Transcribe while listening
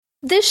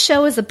This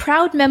show is a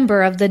proud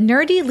member of the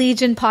Nerdy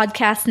Legion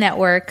Podcast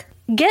Network.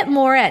 Get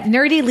more at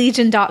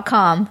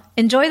nerdylegion.com.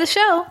 Enjoy the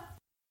show.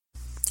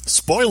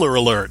 Spoiler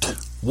alert!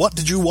 What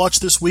Did You Watch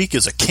This Week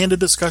is a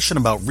candid discussion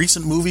about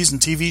recent movies and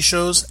TV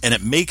shows, and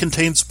it may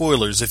contain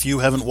spoilers if you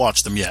haven't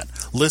watched them yet.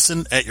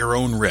 Listen at your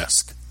own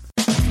risk.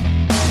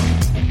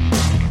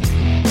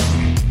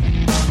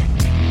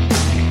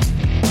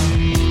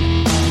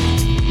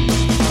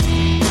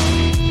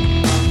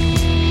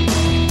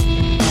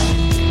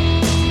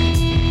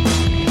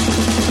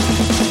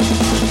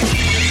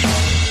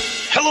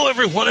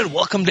 Everyone, and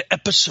welcome to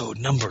episode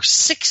number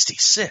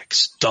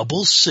 66 of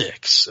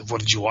What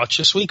Did You Watch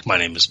This Week? My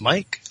name is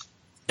Mike.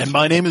 And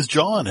my name is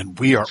John, and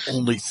we are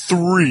only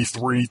three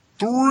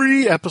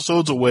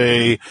episodes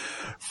away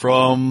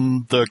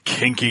from the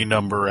Kinky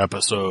Number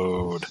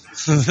episode.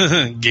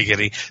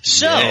 Giggity.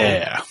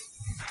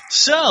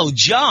 So,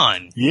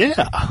 John.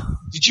 Yeah.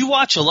 Did you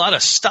watch a lot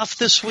of stuff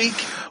this week?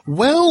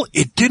 Well,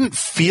 it didn't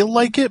feel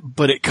like it,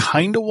 but it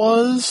kind of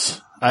was.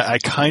 I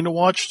kind of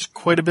watched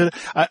quite a bit.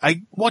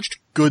 I watched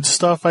good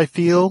stuff, I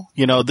feel.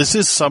 You know, this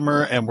is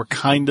summer and we're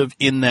kind of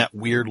in that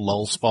weird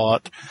lull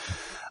spot.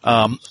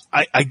 I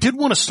did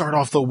want to start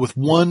off though with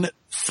one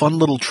fun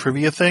little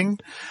trivia thing.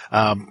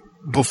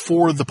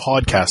 Before the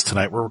podcast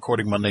tonight, we're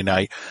recording Monday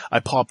night, I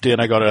popped in,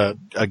 I got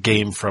a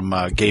game from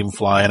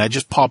GameFly, and I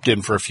just popped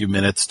in for a few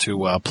minutes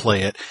to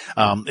play it.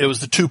 It was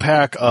the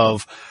 2-pack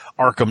of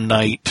Arkham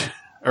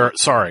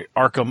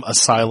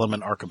Asylum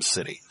and Arkham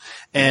City.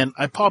 And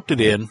I popped it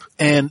in,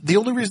 and the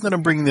only reason that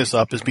I'm bringing this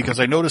up is because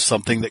I noticed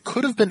something that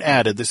could have been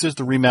added. This is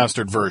the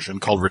remastered version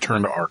called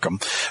Return to Arkham,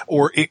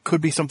 or it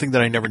could be something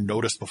that I never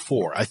noticed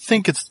before. I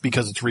think it's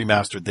because it's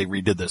remastered, they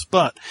redid this.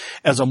 But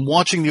as I'm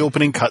watching the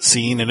opening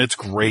cutscene, and it's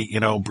great, you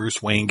know,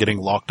 Bruce Wayne getting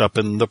locked up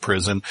in the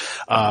prison,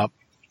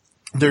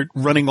 they're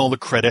running all the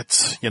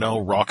credits, you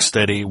know,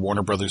 Rocksteady,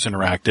 Warner Brothers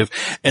Interactive,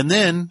 and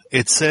then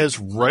it says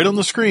right on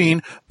the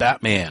screen,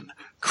 Batman,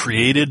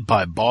 created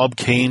by Bob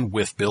Kane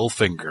with Bill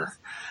Finger.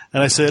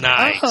 And I said,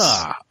 nice.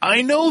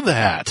 I know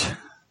that.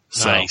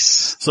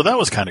 Nice. So that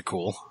was kind of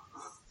cool.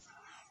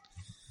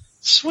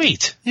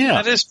 Sweet.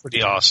 Yeah. That is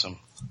pretty awesome.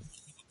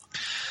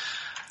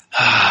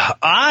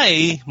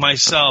 I,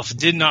 myself,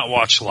 did not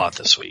watch a lot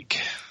this week.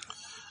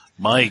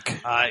 Mike. Do we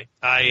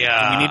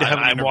need to have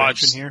an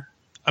intervention here?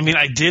 I mean,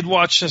 I did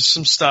watch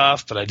some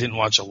stuff, but I didn't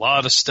watch a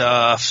lot of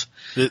stuff.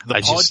 The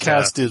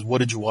podcast is What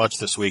Did You Watch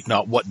This Week,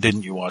 not What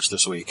Didn't You Watch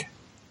This Week.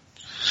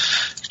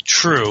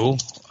 True.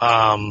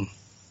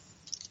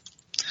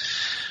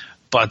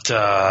 But,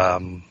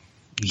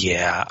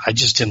 yeah, I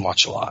just didn't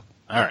watch a lot.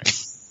 All right.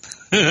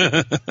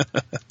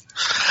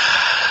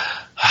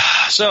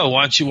 So,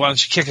 why don't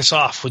you kick us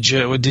off? What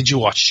did you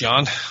watch,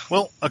 John?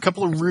 Well, a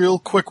couple of real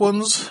quick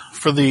ones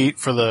for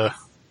the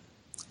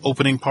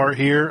opening part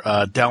here.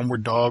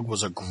 Downward Dog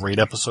was a great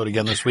episode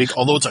again this week.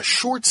 Although it's a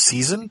short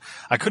season,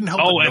 I couldn't help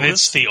but notice. Oh, and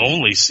it's the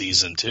only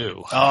season,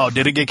 too. Oh,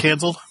 did it get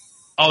canceled?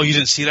 Oh, you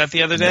didn't see that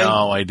the other day?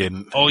 No, I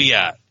didn't. Oh,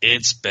 yeah.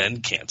 It's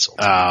been canceled.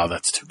 Oh,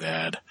 that's too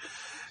bad.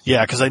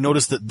 Yeah, because I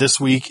noticed that this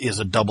week is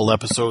a double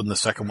episode, and the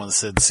second one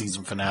said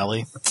season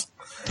finale.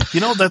 You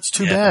know, that's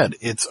too bad.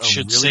 It's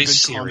a really good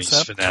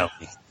concept, finale.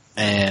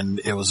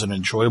 And it was an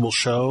enjoyable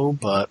show,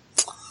 but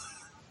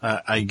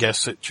I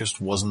guess it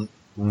just wasn't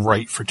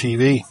right for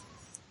TV.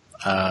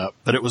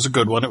 But it was a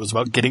good one. It was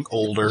about getting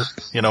older.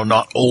 You know,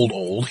 not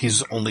old.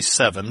 He's only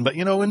 7, but,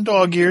 you know, in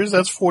dog years,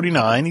 that's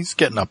 49. He's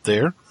getting up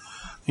there.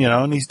 You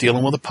know, and he's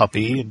dealing with a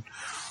puppy. And,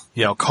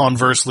 you know,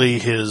 conversely,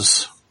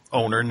 his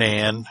owner,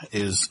 Nan,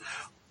 is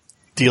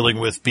dealing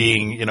with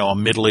being, you know, a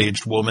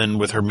middle-aged woman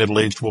with her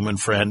middle-aged woman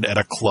friend at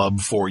a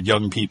club for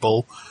young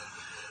people.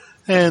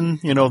 And,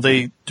 you know,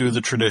 they do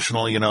the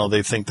traditional, you know,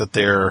 they think that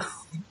they're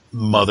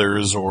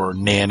mothers or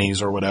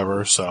nannies or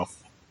whatever. So,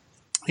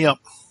 yep.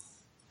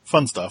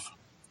 Fun stuff.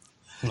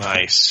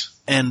 Nice.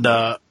 And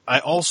I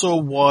also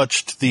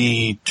watched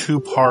the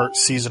 2-part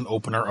season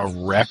opener of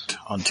Wrecked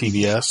on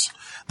TBS.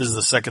 This is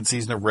the second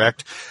season of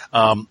Wrecked.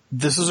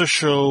 This is a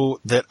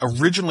show that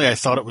originally I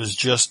thought it was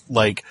just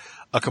like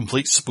a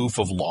complete spoof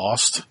of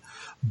Lost,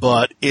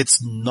 but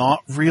it's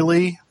not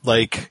really.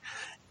 Like,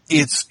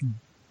 it's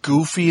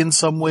goofy in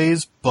some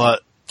ways,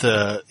 but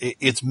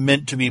it's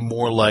meant to be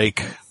more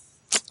like,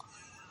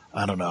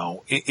 I don't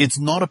know. It's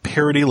not a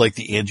parody like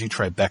the Angie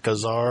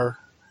Tribecas are.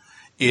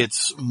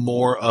 It's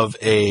more of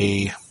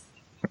a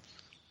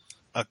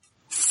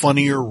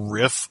funnier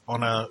riff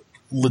on a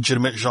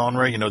legitimate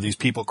genre. You know, these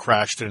people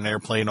crashed in an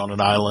airplane on an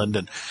island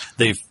and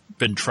they've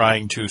been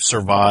trying to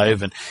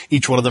survive, and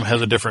each one of them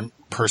has a different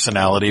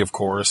personality, of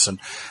course. And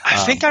I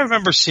think I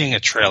remember seeing a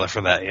trailer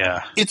for that.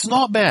 Yeah, it's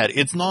not bad.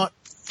 It's not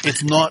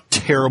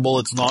terrible.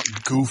 It's not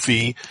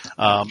goofy.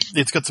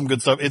 It's got some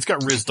good stuff. It's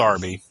got Riz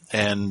Darby,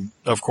 and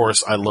of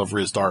course, I love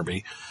Riz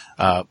Darby.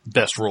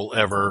 Best role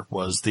ever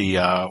was the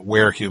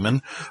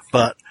Werehuman,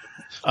 but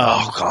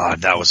oh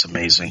god, that was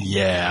amazing.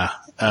 Yeah.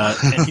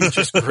 And he's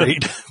just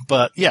great.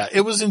 But yeah,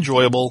 it was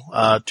enjoyable.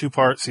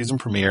 2-part season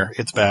premiere.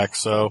 It's back,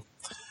 so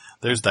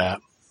there's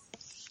that.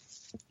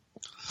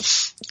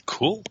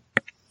 Cool.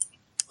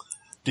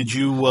 Did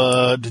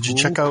you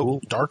check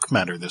out Dark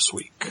Matter this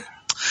week?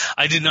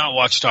 I did not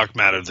watch Dark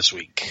Matter this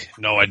week.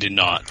 No, I did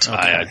not.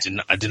 Okay.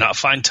 I did not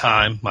find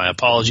time. My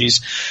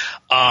apologies.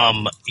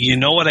 You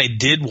know what I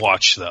did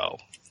watch though?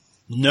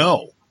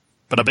 No,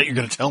 but I bet you're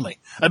going to tell me.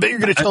 I bet you're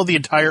going to tell the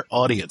entire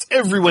audience.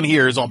 Everyone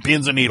here is on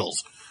pins and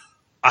needles.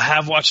 I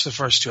have watched the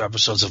first 2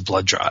 episodes of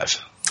Blood Drive.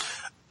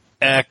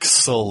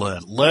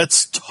 Excellent.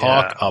 Let's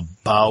talk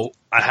about.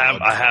 I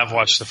have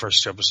watched the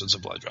first 2 episodes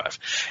of Blood Drive,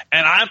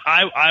 and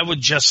I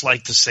would just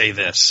like to say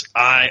this.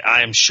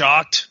 I am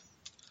shocked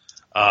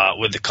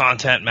with the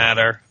content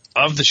matter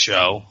of the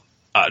show.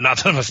 Not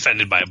that I'm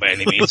offended by it by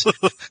any means,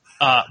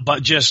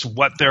 but just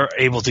what they're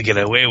able to get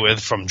away with,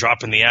 from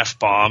dropping the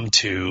F-bomb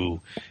to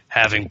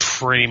having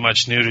pretty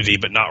much nudity,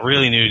 but not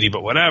really nudity,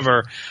 but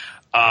whatever,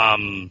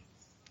 on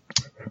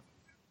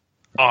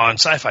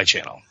Sci-Fi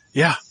Channel.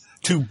 Yeah,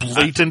 to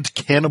blatant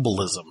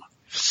cannibalism.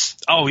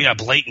 Oh, yeah,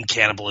 blatant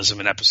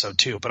cannibalism in episode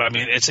 2. But, I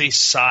mean, it's a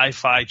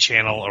Sci-Fi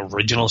Channel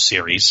original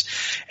series.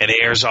 It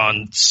airs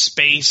on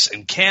Space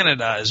and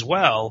Canada as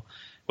well,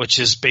 which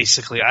is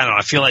basically, I don't know,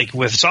 I feel like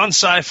if it's on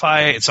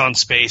Sci-Fi, it's on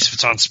Space. If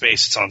it's on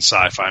Space, it's on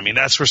Sci-Fi. I mean,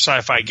 that's where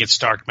Sci-Fi gets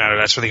Dark Matter.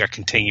 That's where they got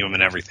Continuum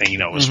and everything, you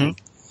know.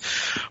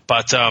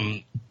 But,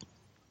 yeah,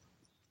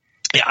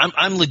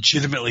 I'm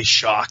legitimately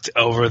shocked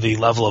over the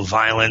level of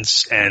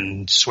violence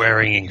and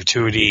swearing and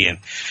gratuity and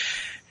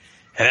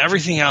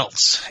everything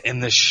else in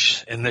this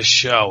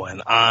show,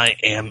 and I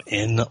am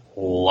in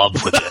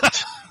love with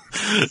it.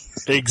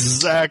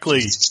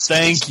 Exactly.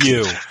 Thank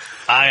you.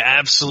 I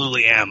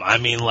absolutely am. I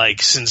mean,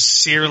 like,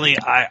 sincerely,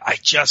 I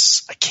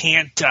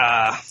can't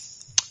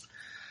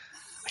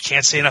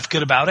say enough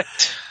good about it.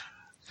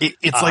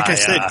 It's like I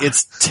said,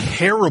 it's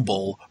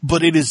terrible,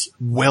 but it is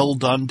well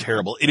done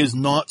terrible. It is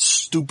not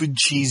stupid,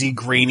 cheesy,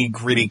 grainy,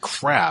 gritty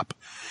crap.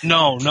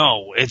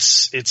 No,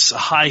 it's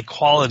high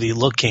quality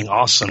looking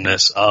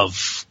awesomeness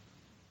of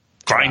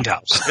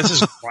Grindhouse. This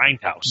is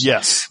Grindhouse.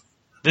 Yes.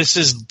 This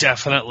is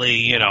definitely,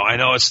 you know, I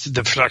know it's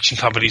the production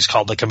company's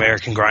called like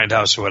American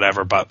Grindhouse or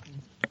whatever, but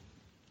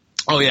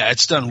oh yeah,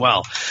 it's done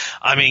well.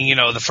 I mean, you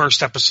know, the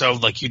first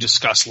episode, like you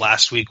discussed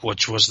last week,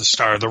 which was the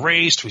start of the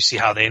race, we see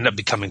how they end up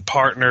becoming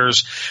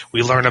partners.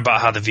 We learn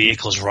about how the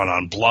vehicles run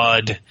on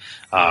blood,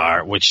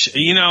 which,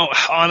 you know,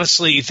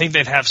 honestly, you think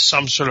they'd have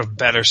some sort of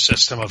better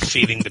system of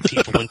feeding the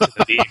people into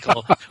the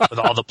vehicle with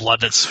all the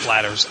blood that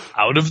splatters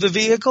out of the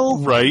vehicle.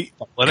 Right.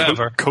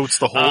 Whatever. Coats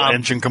the whole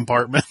engine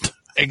compartment.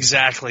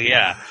 Exactly,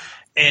 yeah.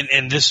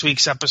 And this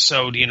week's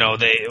episode, you know,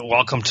 they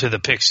welcome to the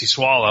Pixie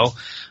Swallow,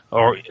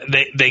 or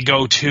they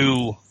go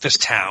to this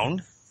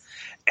town,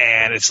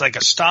 and it's like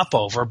a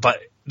stopover, but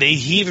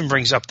he even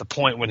brings up the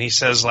point when he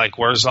says, like,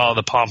 where's all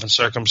the pomp and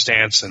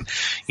circumstance and,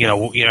 you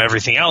know,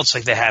 everything else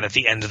like they had at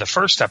the end of the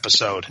first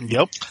episode.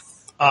 Yep.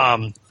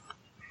 And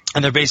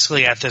they're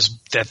basically at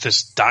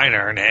this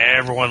diner, and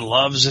everyone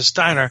loves this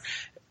diner,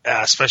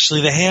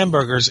 especially the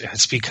hamburgers, and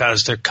it's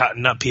because they're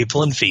cutting up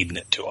people and feeding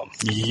it to them.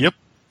 Yep.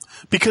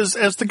 Because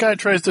as the guy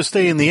tries to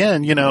stay in the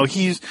end, you know,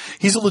 he's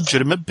a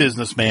legitimate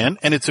businessman,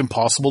 and it's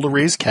impossible to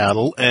raise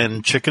cattle,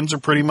 and chickens are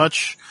pretty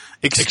much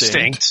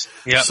extinct.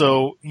 Yeah.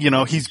 So, you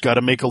know, he's got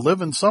to make a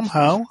living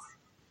somehow.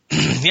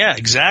 Yeah,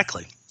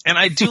 exactly. And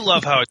I do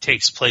love how it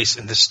takes place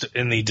in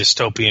the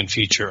dystopian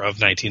future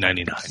of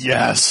 1999.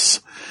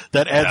 Yes.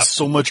 That adds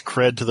so much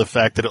cred to the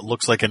fact that it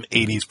looks like an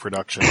 80s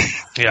production.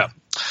 Yeah.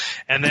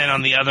 And then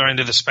on the other end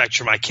of the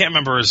spectrum, I can't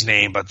remember his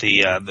name, but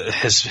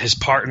his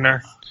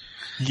partner.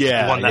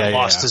 Yeah. The one that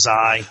lost his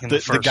eye in the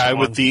first the guy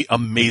one. with the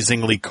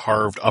amazingly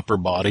carved upper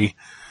body.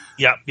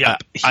 Yep.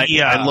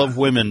 I love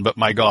women, but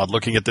my God,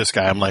 looking at this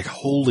guy, I'm like,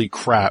 holy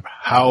crap.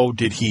 What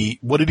did he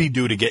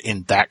do to get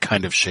in that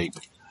kind of shape?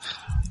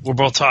 We're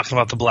both talking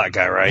about the black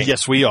guy, right?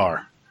 Yes, we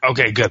are.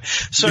 Okay, good.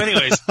 So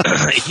anyways,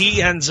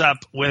 he ends up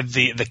with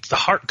the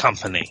Heart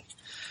Company.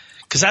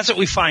 Because that's what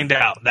we find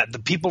out, that the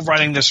people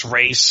running this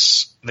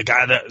race, the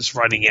guy that is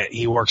running it,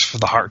 he works for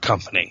the Heart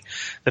Company.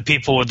 The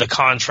people with the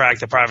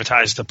contract that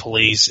privatized the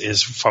police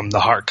is from the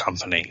Heart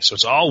Company. So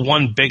it's all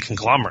one big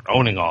conglomerate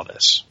owning all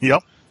this.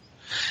 Yep.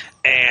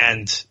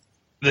 And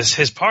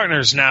his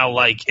partner's now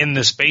like in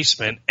this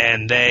basement,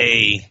 and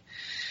they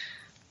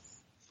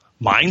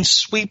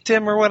minesweeped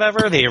him or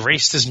whatever. They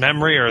erased his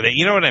memory, or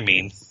you know what I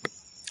mean?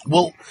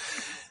 Well,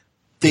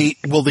 they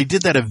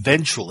did that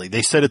eventually.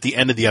 They said at the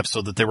end of the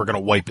episode that they were going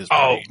to wipe his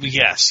brain. Oh,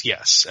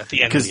 yes, at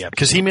the end of the episode.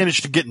 Because he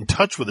managed to get in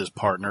touch with his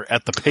partner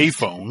at the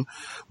payphone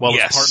while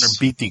his partner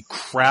beat the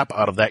crap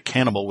out of that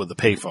cannibal with the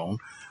payphone,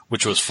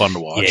 which was fun to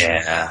watch.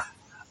 Yeah.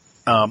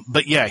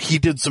 But yeah, he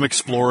did some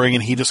exploring,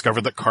 and he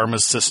discovered that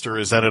Karma's sister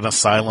is at an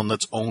asylum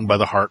that's owned by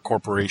the Heart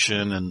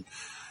Corporation, and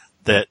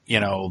that,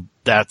 you know,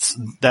 that's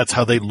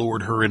how they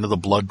lured her into the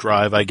blood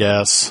drive, I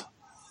guess.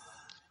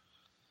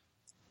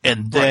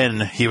 And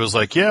then he was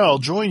like, yeah, I'll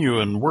join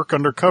you and work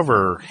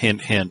undercover, hint,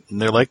 hint. And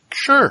they're like,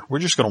 sure, we're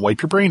just going to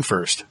wipe your brain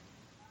first.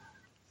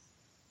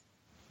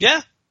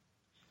 Yeah.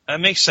 That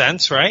makes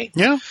sense, right?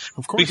 Yeah,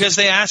 of course. Because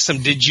they asked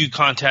him, did you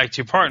contact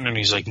your partner? And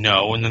he's like,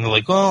 no. And then they're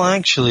like, well,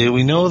 actually,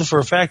 we know for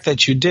a fact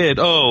that you did.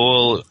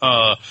 Oh,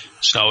 well,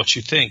 it's not what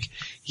you think.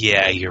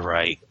 Yeah, you're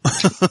right.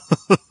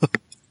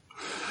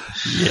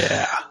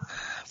 Yeah.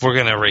 We're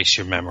going to erase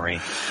your memory.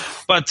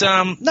 But,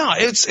 no,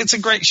 it's a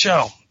great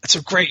show. It's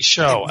a great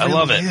show. It really I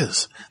love it.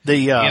 Is.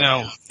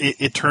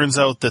 It turns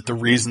out that the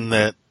reason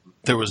that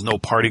there was no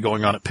party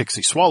going on at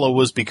Pixie Swallow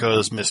was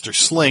because Mr.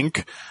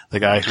 Slink, the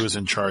guy who was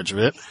in charge of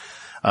it,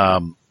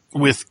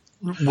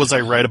 was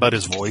I right about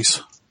his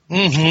voice?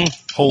 Mm-hmm.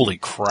 Holy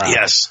crap.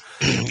 Yes.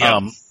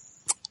 Yep.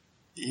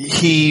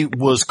 He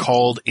was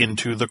called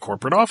into the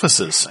corporate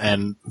offices,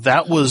 and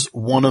that was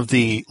one of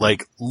the,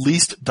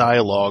 least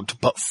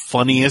dialogued but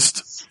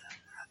funniest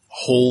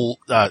whole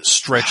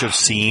stretch of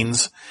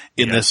scenes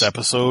in this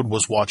episode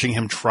was watching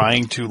him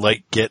trying to,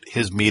 get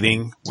his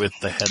meeting with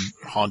the head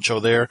honcho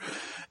there.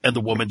 And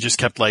the woman just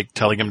kept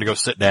telling him to go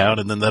sit down,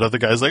 and then that other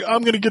guy's like,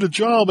 I'm gonna get a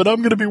job and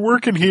I'm gonna be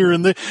working here,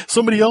 and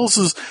somebody else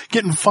is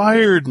getting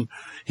fired, and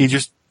he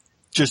just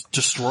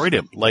destroyed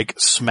him,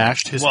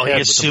 smashed his head with the briefcase. Well,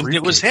 he assumed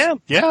it was him.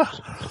 Yeah.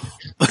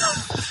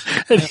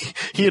 And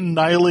he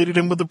annihilated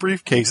him with the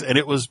briefcase, and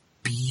it was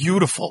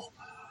beautiful.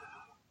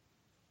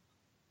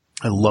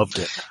 I loved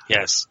it.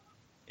 Yes.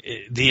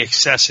 The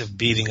excessive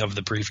beating of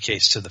the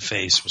briefcase to the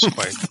face was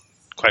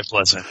quite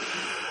pleasant.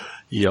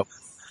 Yep.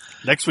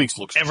 Next week's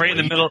looks and great. Right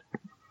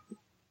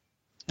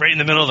in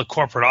the middle of the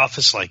corporate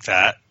office like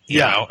that, you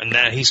know, and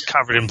then he's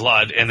covered in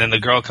blood, and then the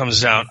girl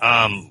comes down.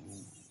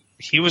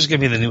 He was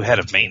going to be the new head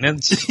of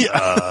maintenance,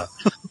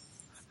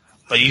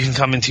 but you can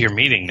come into your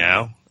meeting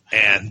now,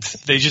 and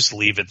they just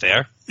leave it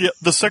there. Yeah,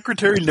 the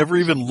secretary never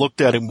even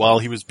looked at him while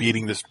he was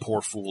beating this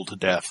poor fool to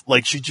death.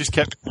 She just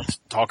kept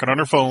talking on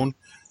her phone.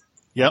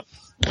 Yep.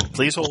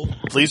 Please hold.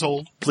 Please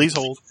hold. Please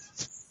hold.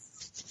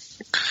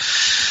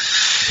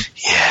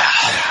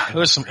 Yeah, it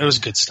was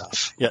good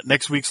stuff. Yeah,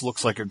 next week's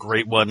looks like a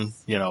great one.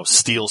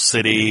 Steel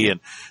City, and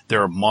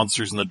there are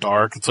monsters in the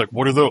dark. It's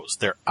what are those?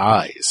 They're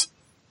eyes.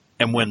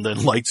 And when the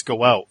lights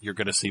go out, you're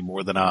going to see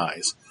more than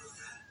eyes.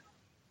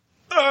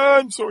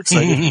 I'm so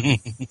excited.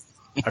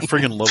 I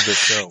friggin' love this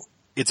show.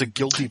 It's a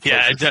guilty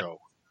pleasure show.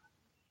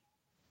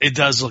 It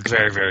does look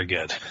very, very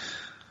good.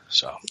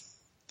 So,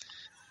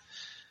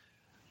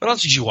 what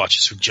else did you watch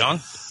this week,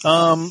 John?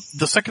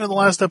 The second and the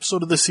last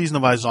episode of this season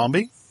of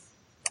iZombie.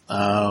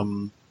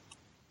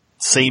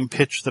 Same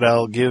pitch that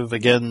I'll give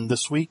again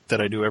this week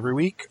that I do every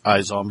week.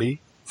 iZombie,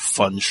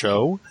 fun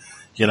show.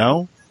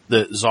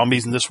 The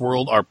zombies in this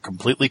world are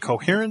completely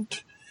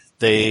coherent.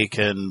 They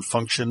can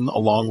function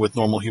along with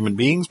normal human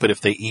beings, but if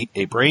they eat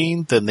a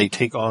brain, then they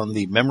take on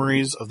the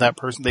memories of that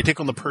person. They take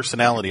on the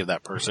personality of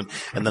that person,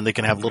 and then they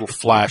can have little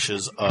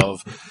flashes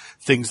of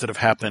things that have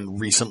happened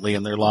recently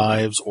in their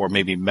lives, or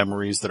maybe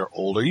memories that are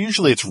older.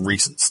 Usually it's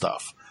recent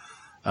stuff.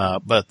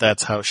 But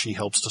that's how she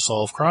helps to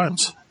solve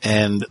crimes.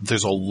 And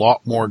there's a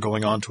lot more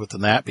going on to it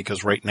than that,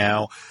 because right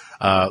now,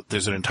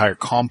 there's an entire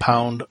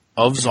compound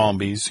of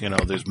zombies.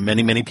 There's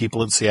many, many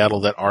people in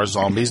Seattle that are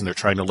zombies, and they're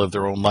trying to live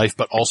their own life,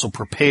 but also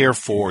prepare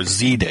for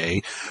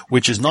Z-Day,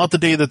 which is not the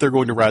day that they're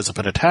going to rise up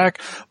and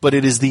attack, but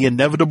it is the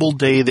inevitable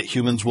day that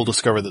humans will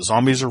discover that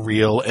zombies are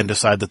real and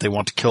decide that they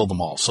want to kill them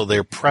all. So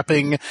they're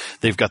prepping,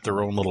 they've got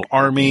their own little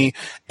army,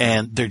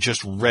 and they're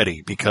just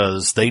ready,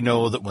 because they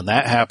know that when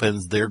that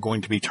happens, they're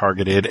going to be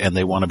targeted, and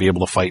they want to be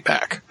able to fight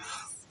back.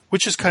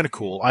 Which is kind of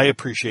cool. I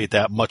appreciate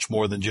that much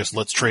more than just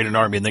let's train an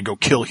army and then go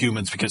kill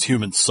humans because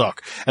humans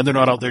suck. And they're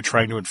not out there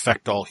trying to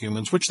infect all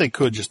humans, which they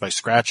could just by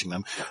scratching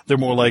them. They're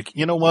more like,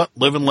 you know what,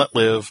 live and let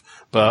live,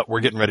 but we're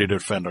getting ready to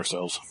defend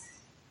ourselves.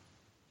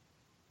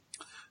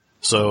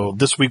 So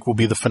this week will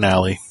be the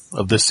finale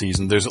of this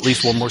season. There's at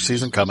least one more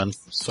season coming,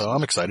 so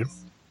I'm excited.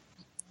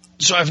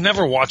 So I've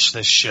never watched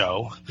this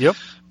show. Yep.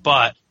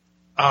 But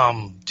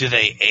do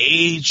they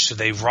age? Do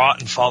they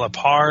rot and fall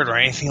apart or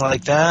anything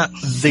like that?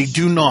 They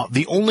do not.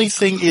 The only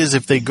thing is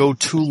if they go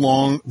too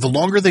long, the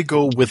longer they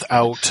go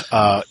without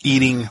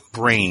eating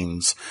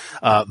brains,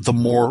 the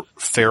more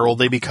feral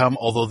they become,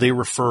 although they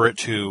refer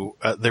to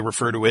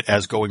it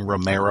as going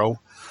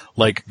Romero.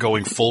 Like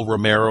going full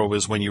Romero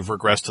is when you've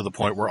regressed to the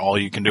point where all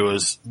you can do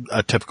is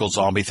a typical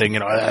zombie thing,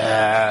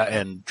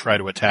 and try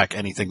to attack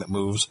anything that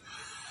moves.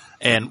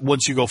 And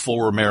once you go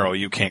full Romero,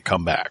 you can't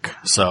come back.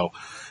 So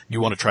you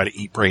want to try to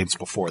eat brains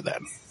before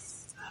then.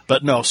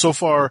 But no, so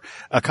far,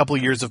 a couple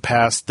of years have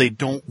passed. They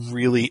don't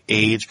really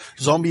age.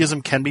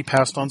 Zombieism can be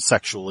passed on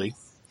sexually.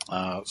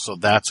 So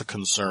that's a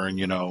concern.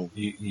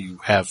 You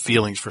have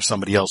feelings for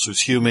somebody else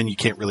who's human. You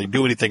can't really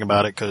do anything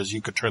about it because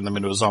you could turn them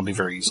into a zombie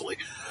very easily.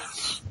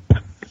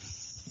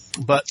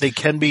 But they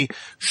can be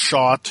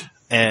shot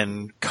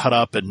and cut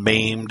up and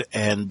maimed,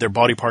 and their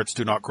body parts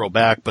do not grow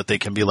back, but they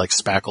can be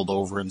spackled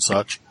over and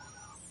such.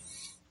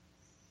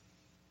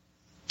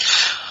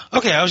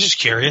 Okay, I was just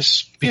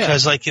curious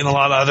because, in a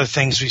lot of other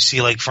things we see,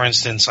 for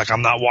instance,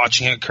 I'm not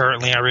watching it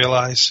currently, I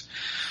realize,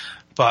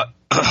 but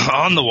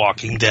on The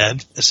Walking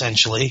Dead,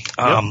 essentially,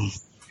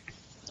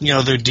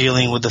 they're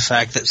dealing with the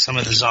fact that some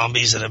of the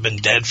zombies that have been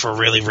dead for a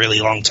really, really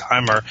long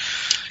time are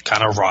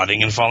kind of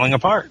rotting and falling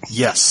apart.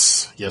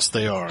 Yes,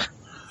 they are.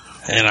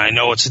 And I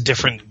know it's a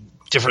different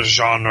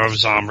genre of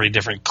zombie,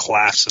 different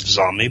class of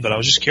zombie, but I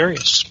was just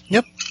curious.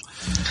 Yep.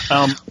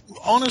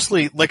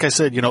 Honestly, like I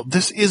said,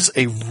 this is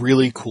a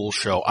really cool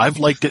show. I've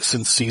liked it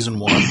since season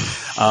 1.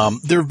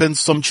 There have been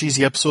some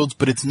cheesy episodes,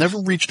 but it's never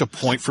reached a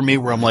point for me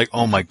where I'm like,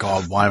 oh my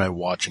god, why am I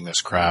watching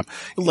this crap?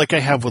 Like I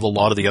have with a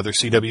lot of the other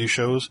CW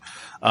shows.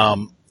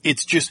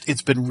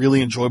 It's been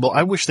really enjoyable.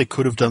 I wish they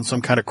could have done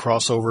some kind of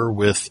crossover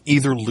with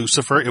either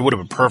Lucifer. It would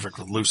have been perfect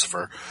with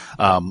Lucifer,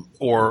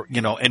 or,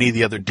 any of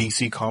the other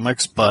DC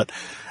comics, but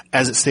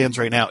as it stands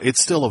right now,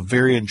 it's still a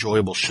very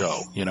enjoyable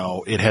show.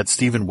 It had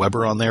Steven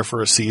Weber on there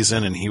for a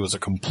season, and he was a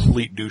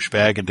complete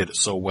douchebag and did it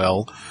so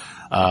well.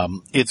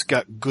 It's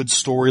got good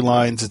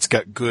storylines. It's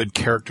got good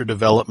character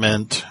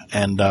development.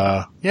 And,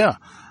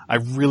 I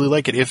really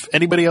like it. If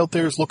anybody out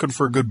there is looking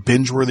for a good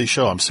binge-worthy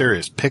show, I'm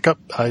serious. Pick up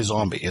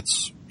iZombie.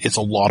 It's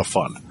a lot of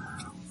fun.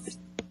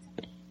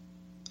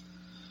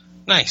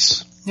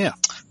 Nice. Yeah.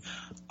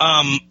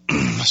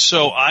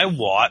 So I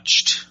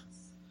watched,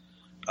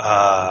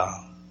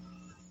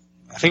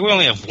 I think we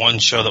only have one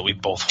show that we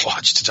both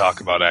watched to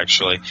talk about,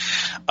 actually.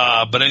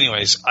 But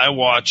anyways, I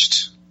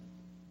watched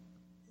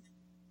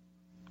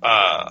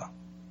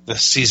the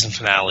season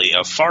finale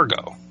of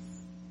Fargo.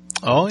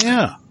 Oh,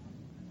 yeah.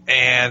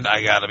 And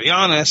I gotta be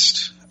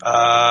honest,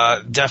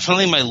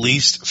 definitely my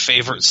least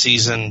favorite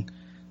season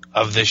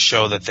of this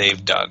show that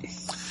they've done.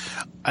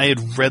 I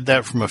had read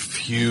that from a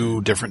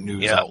few different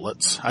news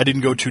outlets. I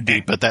didn't go too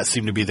deep, but that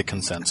seemed to be the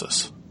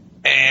consensus.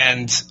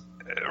 And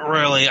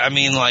really, I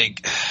mean,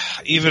 like,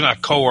 even a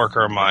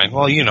coworker of mine,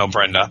 well,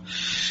 Brenda,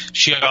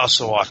 she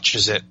also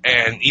watches it,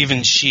 and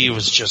even she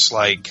was just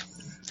like,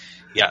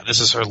 yeah, this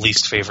is her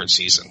least favorite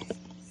season.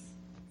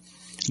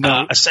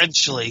 No,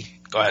 essentially,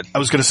 go ahead. I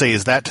was going to say,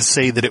 is that to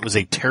say that it was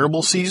a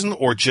terrible season,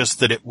 or just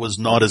that it was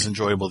not as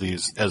enjoyable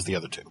as the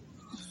other two?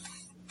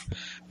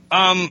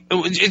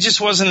 It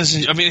just wasn't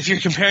as. I mean, if you're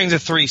comparing the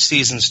 3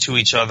 seasons to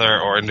each other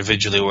or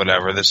individually, or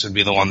whatever, this would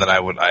be the one that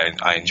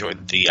I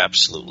enjoyed the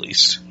absolute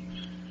least.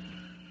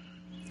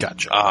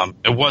 Gotcha.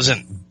 It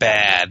wasn't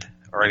bad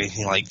or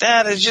anything like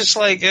that. It's just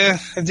like it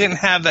didn't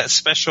have that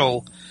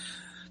special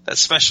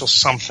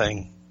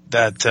something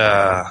that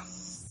the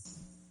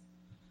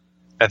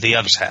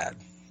others had.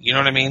 You know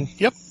what I mean?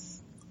 Yep.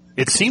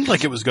 It seemed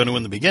like it was going to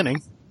in the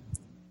beginning.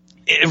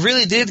 It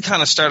really did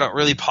kind of start out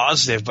really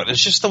positive, but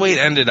it's just the way it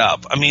ended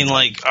up. I mean,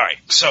 like, all right,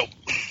 so,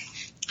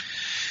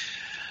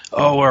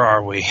 where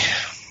are we?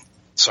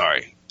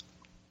 Sorry.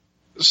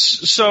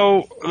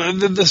 So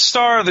the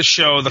star of the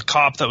show, the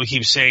cop that we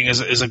keep saying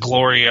is a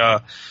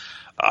Gloria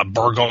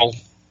Burgle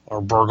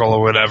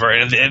or whatever,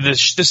 and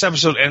this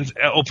episode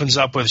opens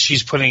up with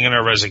she's putting in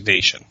her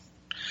resignation.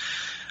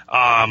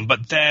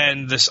 But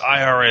then this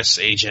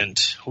IRS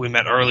agent who we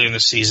met early in the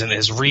season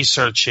is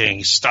researching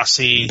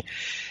Stussy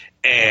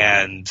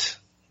and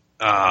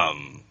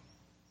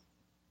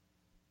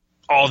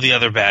all the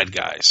other bad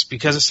guys.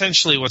 Because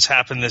essentially what's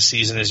happened this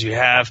season is you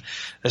have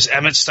this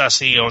Emmett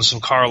Stussy owns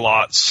some car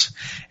lots,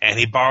 and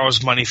he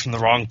borrows money from the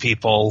wrong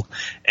people,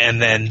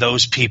 and then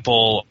those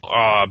people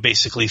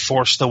basically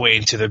force their way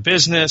into their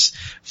business.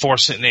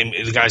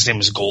 The guy's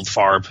name is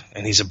Goldfarb,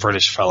 and he's a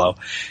British fellow.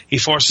 He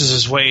forces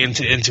his way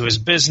into his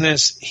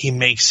business. He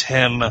makes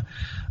him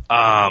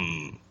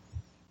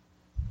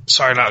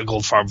sorry, not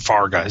Goldfarb,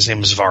 Varga. His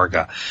name is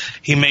Varga.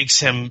 He makes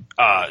him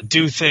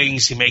do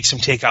things. He makes him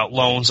take out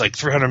loans, like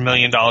 $300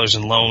 million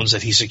in loans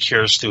that he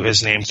secures through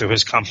his name, through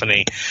his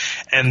company.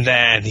 And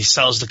then he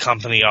sells the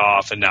company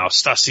off, and now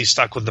Stussy's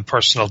stuck with the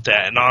personal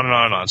debt, and on and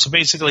on and on. So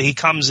basically he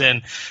comes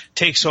in,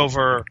 takes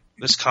over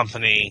this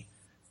company,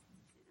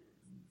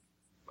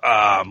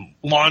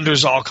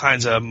 launders all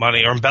kinds of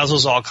money or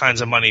embezzles all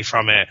kinds of money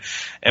from it,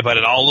 but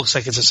it all looks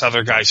like it's this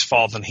other guy's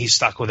fault, and he's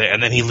stuck with it,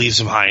 and then he leaves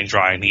him high and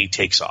dry, and he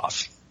takes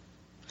off.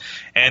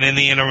 And in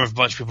the interim, if a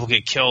bunch of people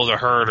get killed or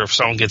hurt, or if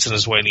someone gets in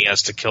his way and he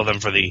has to kill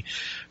them for it,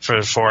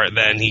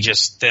 then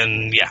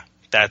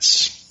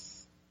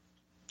that's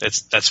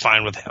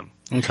fine with him.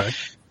 Okay.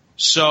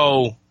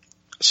 So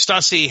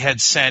Stussy had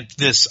sent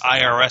this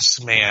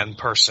IRS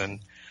person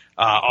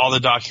all the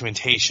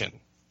documentation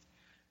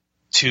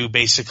to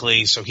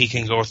basically so he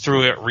can go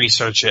through it,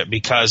 research it,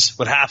 because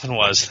what happened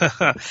was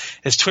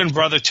his twin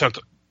brother took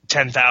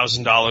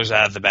 $10,000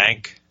 out of the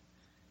bank.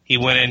 He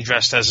went in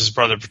dressed as his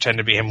brother, pretended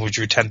to be him,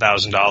 withdrew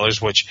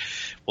 $10,000, which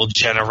will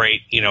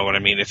generate, you know what I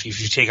mean, if you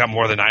take out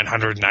more than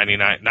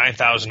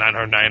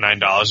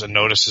 $9,999, a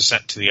notice is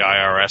sent to the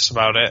IRS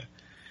about it.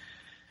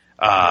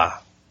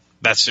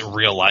 That's in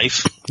real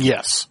life.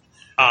 Yes.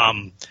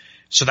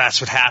 So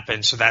that's what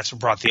happened. So that's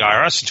what brought the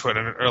IRS into it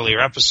in an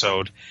earlier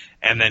episode.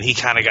 And then he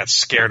kind of got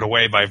scared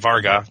away by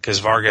Varga, because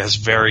Varga is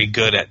very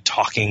good at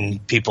talking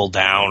people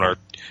down, or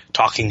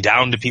talking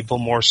down to people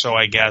more so,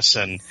 I guess,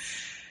 and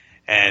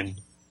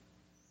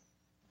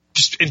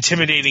just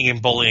intimidating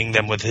and bullying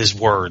them with his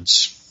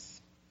words.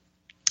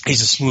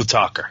 He's a smooth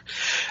talker.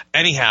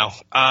 Anyhow,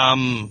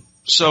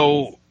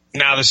 so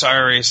now this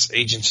IRS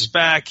agent is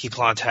back. He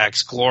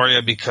contacts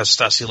Gloria because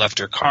Stussy left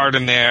her card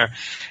in there.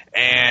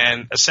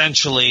 And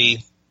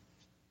essentially,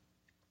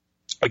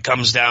 it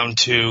comes down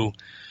to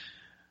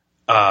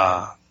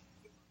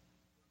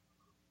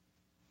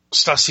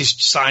Stussy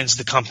signs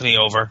the company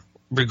over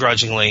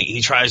begrudgingly.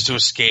 He tries to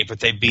escape, but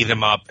they beat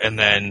him up and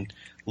then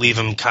leave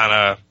him kind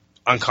of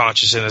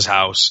unconscious in his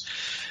house.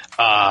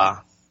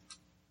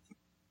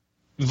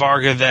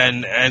 Varga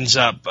then ends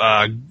up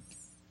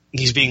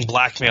he's being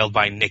blackmailed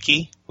by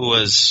Nikki, who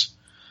was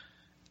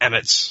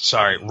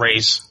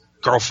Ray's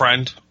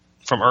girlfriend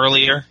from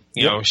earlier.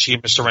 You know, she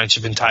and Mr. Wrench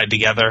have been tied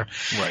together.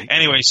 Right.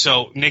 Anyway,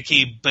 so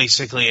Nikki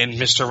basically and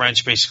Mr.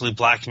 Wrench basically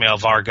blackmail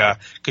Varga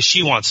because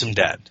she wants him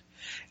dead.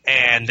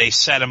 And they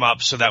set him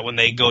up so that when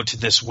they go to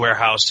this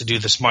warehouse to do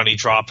this money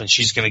drop and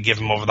she's going to give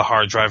him over the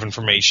hard drive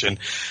information,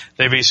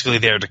 they're basically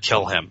there to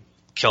kill them.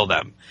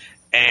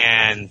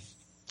 And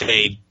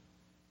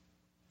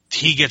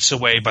he gets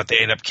away, but they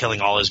end up killing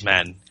all his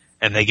men,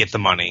 and they get the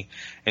money.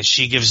 And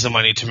she gives the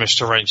money to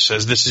Mr. Wrench,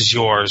 says, "This is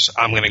yours.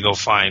 I'm going to go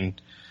find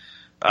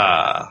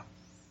Stussy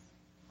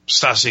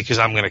because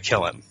I'm going to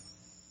kill him."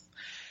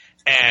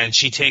 And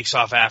she takes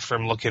off after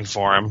him looking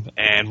for him,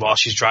 and while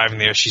she's driving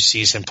there, she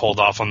sees him pulled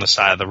off on the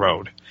side of the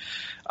road.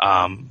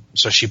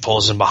 So she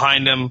pulls in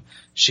behind him.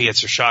 She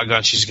gets her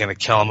shotgun. She's going to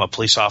kill him. A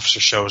police officer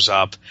shows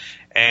up,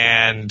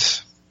 and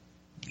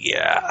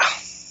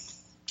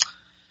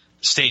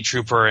State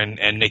Trooper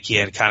and Nikki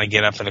had kind of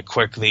get up in a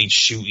quick lead,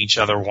 shoot each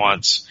other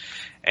once,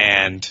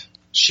 and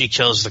she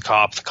kills the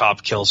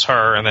cop kills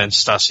her, and then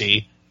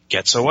Stussy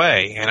gets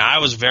away. And I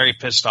was very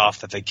pissed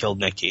off that they killed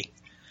Nikki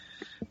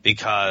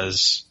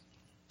because,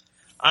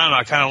 I don't know,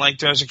 I kind of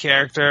liked her as a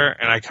character,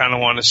 and I kind of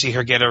want to see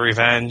her get a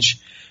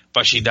revenge,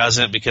 but she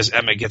doesn't because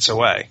Emmett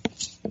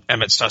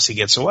Stussy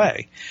gets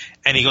away.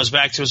 And he goes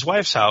back to his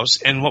wife's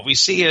house, and what we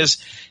see is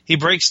he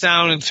breaks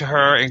down into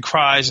her and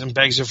cries and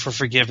begs her for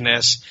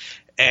forgiveness,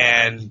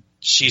 and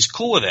she's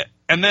cool with it.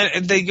 And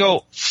then they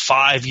go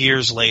 5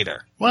 years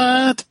later.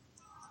 What?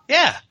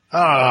 Yeah.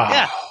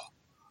 Yeah.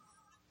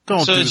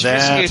 Don't do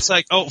that. It's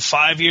like,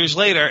 5 years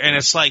later, and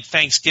it's like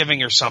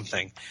Thanksgiving or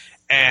something.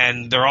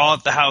 And they're all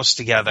at the house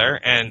together,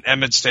 and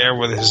Emmett's there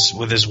with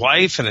his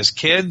wife and his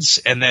kids,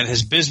 and then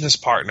his business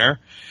partner,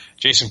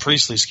 Jason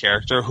Priestley's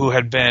character, who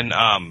had been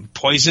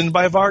poisoned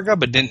by Varga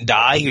but didn't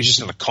die. He was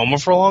just in a coma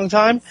for a long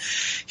time.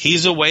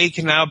 He's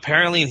awake now,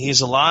 apparently, and he's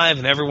alive,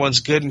 and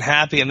everyone's good and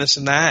happy and this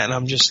and that. And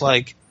I'm just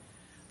like,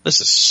 this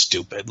is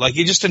stupid. Like,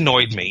 it just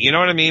annoyed me. You know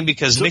what I mean?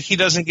 Because Nikki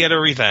doesn't get a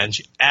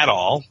revenge at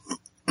all.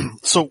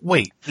 So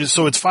wait,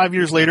 so it's 5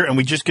 years later and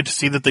we just get to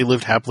see that they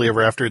lived happily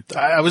ever after.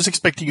 I was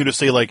expecting you to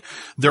say, like,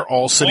 they're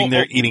all sitting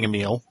there eating a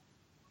meal.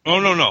 Oh,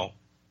 no.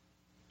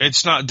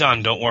 It's not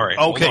done. Don't worry.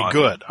 Okay,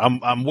 good.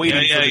 I'm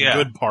waiting for the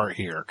good part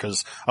here,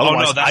 because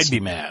otherwise I'd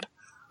be mad.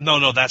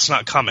 No, that's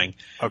not coming.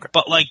 Okay.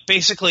 But, like,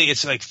 basically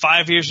it's like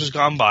 5 years has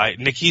gone by.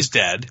 Nikki's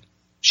dead.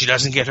 She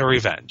doesn't get her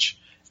revenge.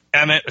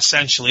 Emmett,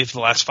 essentially, for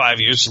the last 5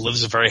 years,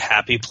 lives a very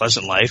happy,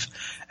 pleasant life,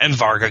 and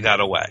Varga got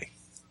away,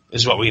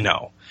 is what we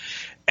know.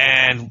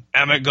 And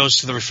Emmett goes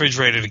to the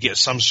refrigerator to get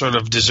some sort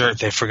of dessert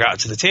they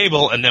forgot to the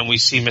table, and then we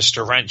see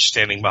Mr. Wrench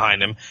standing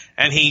behind him,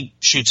 and he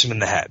shoots him in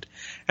the head.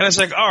 And it's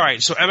like, all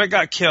right, so Emmett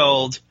got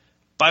killed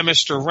by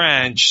Mr.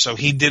 Wrench, so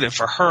he did it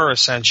for her,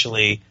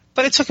 essentially,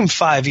 but it took him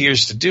 5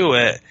 years to do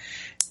it,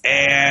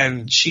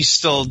 and she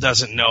still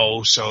doesn't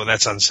know, so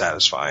that's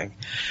unsatisfying.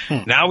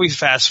 Now we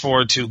fast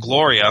forward to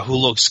Gloria, who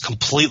looks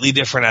completely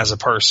different as a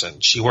person.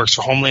 She works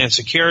for Homeland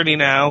Security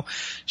now.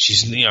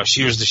 She's,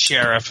 she was the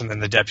sheriff and then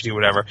the deputy,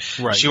 whatever.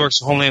 Right. She works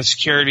for Homeland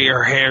Security.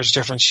 Her hair's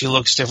different. She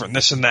looks different,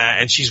 this and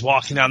that. And she's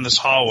walking down this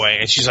hallway,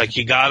 and she's like,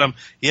 "You got him?"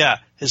 "Yeah,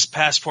 his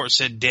passport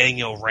said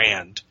Daniel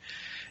Rand."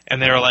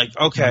 And they were like,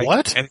 "Okay."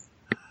 What? And,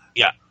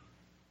 yeah,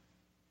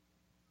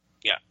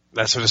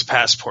 that's what his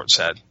passport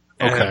said.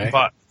 Okay.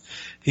 But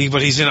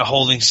he's in a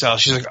holding cell.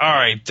 She's like, "All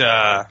right,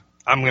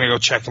 I'm going to go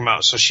check him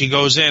out." So she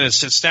goes in and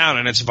sits down,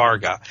 and it's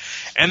Varga.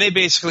 And they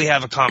basically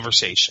have a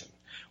conversation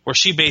where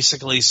she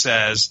basically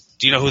says,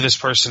 "Do you know who this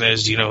person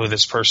is? Do you know who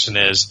this person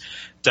is?"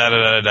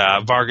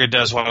 Da-da-da-da. Varga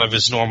does one of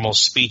his normal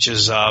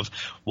speeches of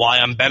why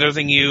I'm better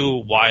than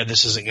you, why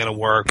this isn't going to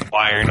work,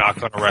 why you're not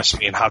going to arrest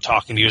me, and how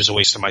talking to you is a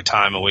waste of my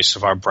time, a waste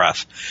of our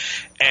breath.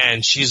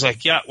 And she's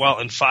like, "Yeah, well,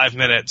 in 5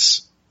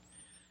 minutes..."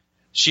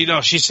 She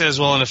says,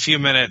 "Well, in a few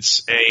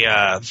minutes,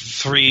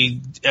 three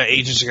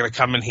agents are going to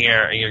come in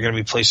here, and you're going to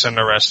be placed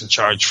under arrest and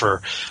charged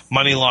for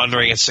money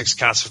laundering and 6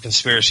 counts of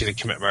conspiracy to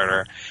commit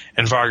murder."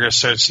 And Varga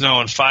asserts, "No,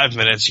 in 5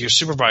 minutes, your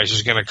supervisor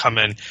is going to come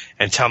in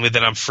and tell me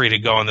that I'm free to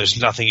go, and there's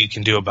nothing you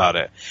can do about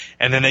it."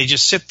 And then they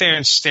just sit there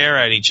and stare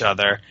at each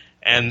other,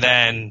 and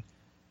then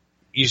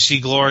you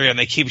see Gloria, and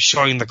they keep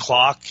showing the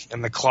clock,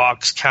 and the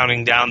clock's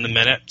counting down the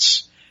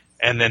minutes,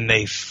 and then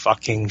they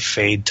fucking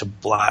fade to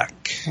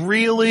black.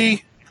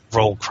 Really?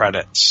 Roll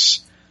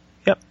credits.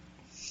 Yep.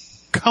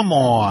 Come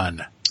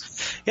on.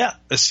 Yeah,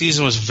 the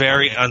season was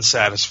very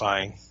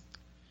unsatisfying.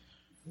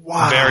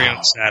 Wow. Very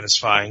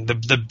unsatisfying.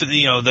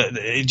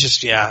 It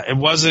just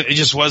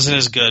wasn't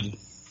as good.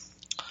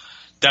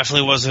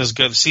 Definitely wasn't as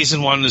good.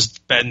 Season 1 has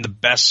been the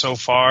best so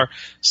far.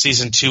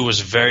 Season 2 was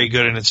very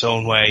good in its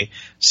own way.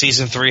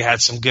 Season 3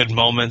 had some good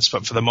moments,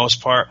 but for the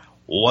most part,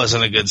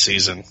 wasn't a good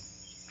season.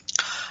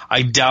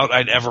 I doubt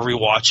I'd ever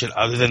rewatch it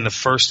other than the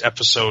first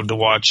episode to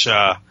watch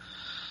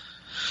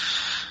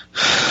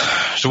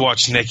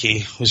Nikki,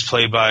 who's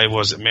played by,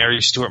 was it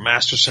Mary Stuart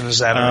Masterson? Is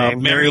that her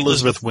name? Mary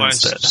Elizabeth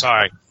Winstead.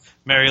 Sorry.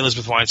 Mary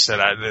Elizabeth Winstead.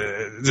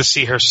 To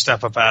see her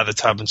step up out of the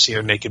tub and see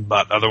her naked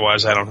butt.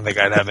 Otherwise, I don't think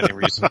I'd have any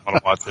reason to want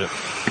to watch it.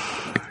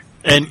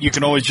 And you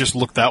can always just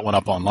look that one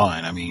up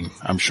online. I mean,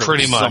 I'm sure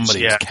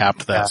somebody's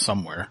capped that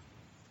somewhere.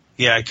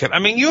 Yeah, I could. I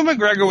mean, Ewan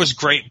McGregor was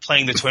great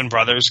playing the twin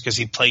brothers because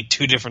he played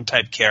two different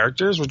type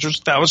characters,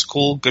 that was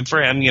cool. Good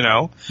for him, you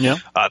know. Yeah.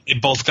 They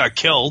both got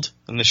killed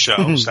in the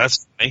show, so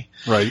that's funny.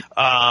 Right.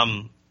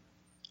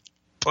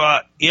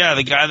 But yeah,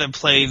 the guy that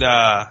played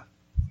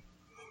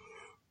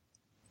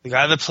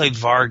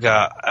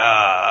Varga,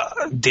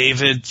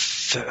 David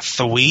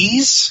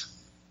Thewlis.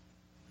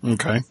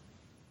 Okay.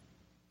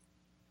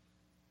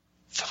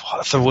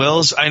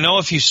 Thewlis. I know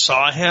if you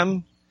saw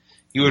him,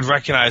 you would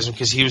recognize him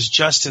because he was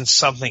just in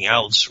something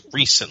else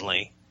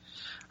recently.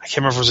 I can't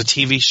remember if it was a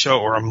TV show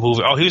or a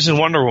movie. Oh, he was in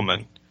Wonder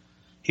Woman.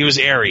 He was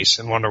Ares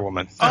in Wonder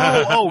Woman.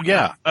 Oh,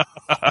 yeah.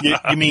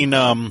 You mean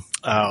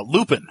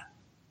Lupin?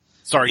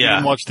 Sorry, you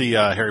didn't watch the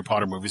Harry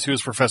Potter movies. He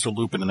was Professor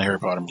Lupin in the Harry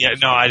Potter movies. Yeah,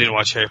 no, I didn't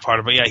watch Harry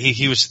Potter, but yeah,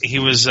 he was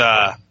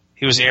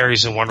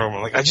Ares in Wonder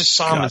Woman. Like, I just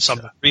saw him in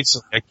something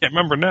recently. I can't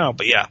remember now,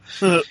 but yeah,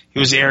 he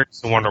was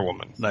Ares in Wonder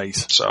Woman.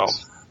 Nice. So,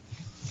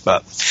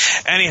 but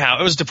anyhow,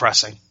 it was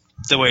depressing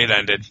the way it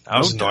ended. I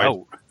was annoyed.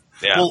 Doubt.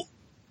 Yeah. Well,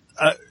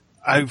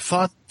 I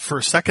thought for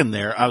a second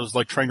there, I was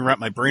like trying to wrap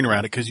my brain around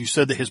it because you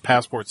said that his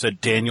passport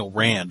said Daniel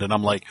Rand, and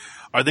I'm like,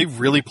 are they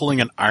really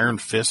pulling an Iron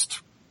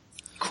Fist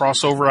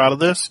crossover out of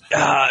this?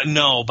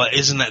 No, but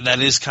isn't that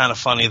is kind of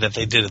funny that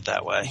they did it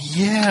that way?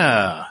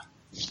 Yeah.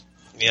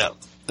 Yeah.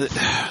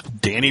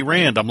 Danny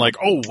Rand. I'm like,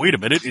 oh, wait a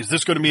minute. Is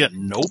this going to be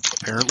nope,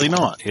 apparently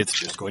not. It's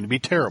just going to be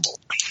terrible.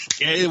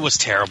 It was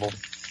terrible.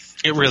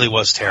 It really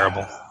was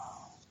terrible.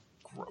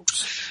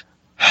 Gross.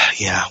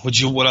 Yeah.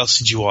 What else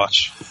did you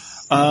watch?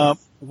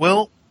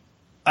 Well,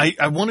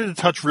 I wanted to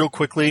touch real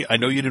quickly. I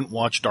know you didn't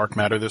watch Dark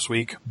Matter this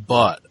week,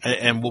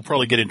 and we'll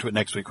probably get into it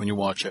next week when you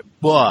watch it,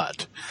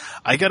 but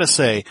I gotta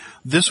say,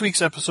 this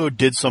week's episode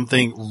did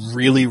something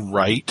really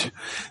right.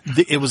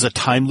 It was a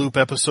time loop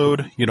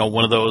episode, you know,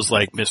 one of those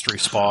like Mystery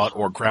Spot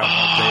or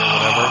Groundhog Day or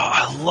whatever.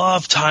 I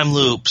love time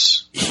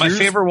loops. My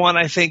favorite one,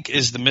 I think,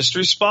 is the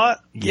Mystery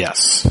Spot.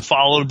 Yes.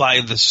 Followed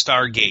by the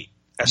Stargate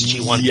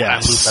SG-1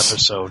 time loop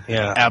episode.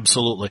 Yeah.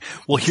 Absolutely.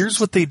 Well,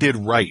 here's what they did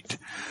right.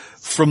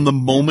 From the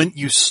moment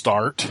you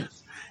start,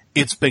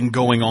 it's been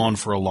going on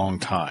for a long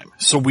time.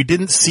 So we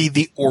didn't see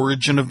the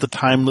origin of the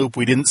time loop.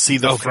 We didn't see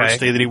the first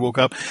day that he woke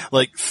up.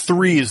 Like,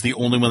 3 is the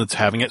only one that's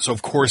having it. So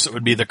of course it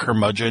would be the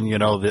curmudgeon, you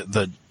know,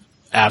 the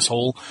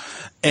asshole.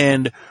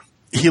 And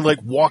he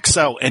like walks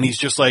out and he's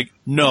just like,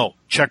 no,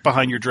 check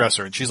behind your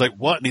dresser. And she's like,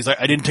 what? And he's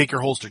like, I didn't take your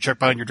holster. Check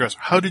behind your dresser.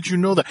 How did you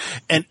know that?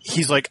 And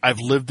he's like, I've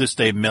lived this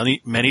day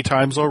many, many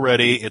times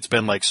already. It's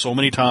been like so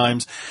many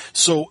times.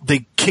 So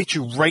they kick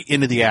you right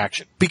into the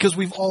action because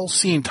we've all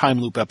seen time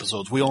loop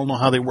episodes. We all know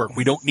how they work.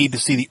 We don't need to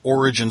see the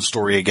origin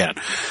story again.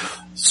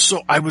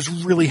 So I was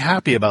really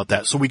happy about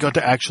that. So we got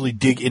to actually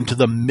dig into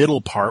the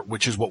middle part,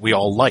 which is what we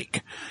all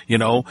like, you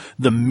know,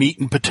 the meat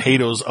and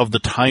potatoes of the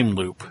time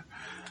loop.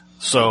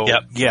 So,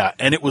 yeah,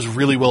 and it was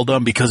really well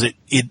done because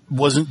it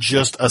wasn't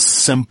just a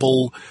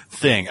simple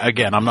thing.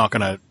 Again, I'm not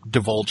going to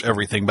divulge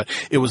everything, but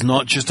it was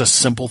not just a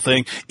simple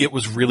thing. It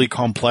was really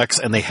complex,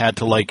 and they had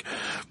to, like,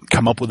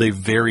 come up with a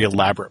very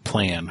elaborate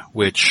plan,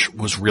 which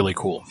was really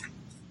cool.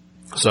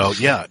 So,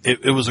 yeah,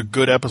 it was a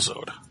good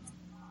episode.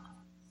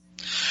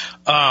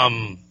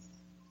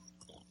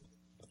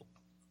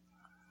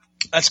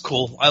 That's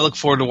cool. I look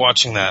forward to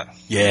watching that.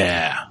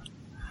 Yeah.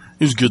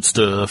 It was good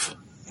stuff.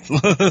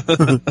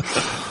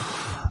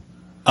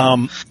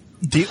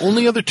 The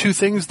only other 2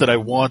 things that I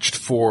watched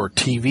for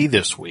TV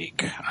this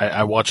week,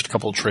 I watched a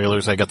couple of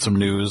trailers, I got some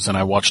news, and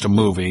I watched a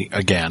movie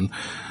again,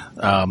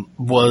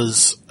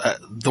 was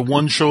the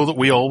one show that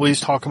we always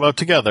talk about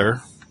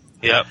together.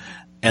 Yep.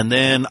 And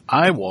then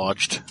I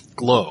watched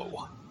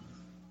Glow.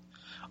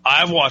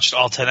 I've watched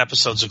all 10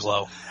 episodes of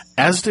Glow.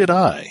 As did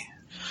I.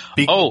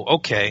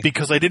 Okay.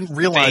 Because I didn't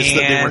realize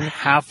that they were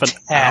half an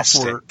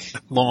hour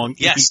long.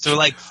 Yes, they're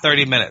like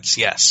 30 minutes,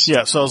 yes.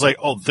 Yeah, so I was like,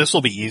 oh, this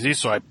will be easy.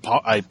 So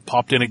I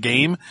popped in a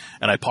game,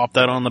 and I popped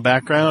that on the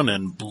background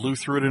and blew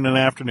through it in an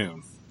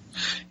afternoon.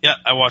 Yeah,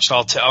 I watched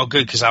all 10. Oh,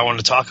 good, because I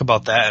wanted to talk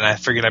about that, and I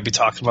figured I'd be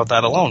talking about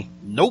that alone.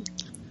 Nope,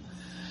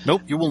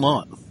 you will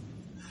not.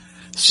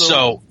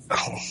 So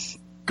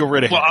go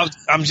right ahead. Well,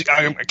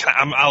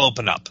 I'll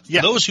open up.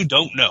 Yeah. For those who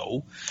don't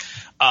know,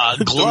 Glow.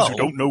 Those who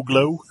don't know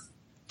Glow.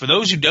 For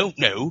those who don't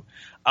know,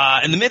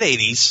 in the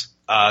mid-'80s,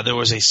 there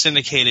was a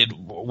syndicated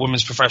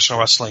women's professional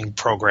wrestling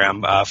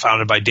program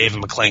founded by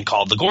David McLean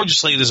called The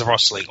Gorgeous Ladies of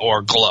Wrestling,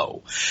 or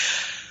Glow.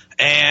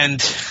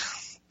 And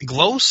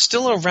Glow's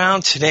still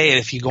around today.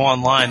 If you go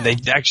online,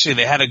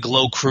 they had a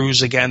Glow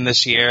cruise again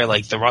this year.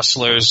 Like the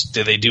wrestlers,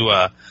 they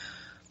have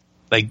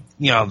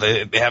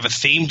a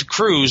themed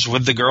cruise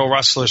with the girl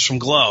wrestlers from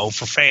Glow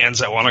for fans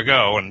that want to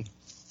go. And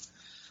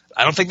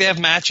I don't think they have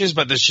matches,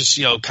 but there's just,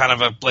 kind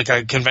of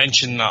a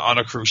convention on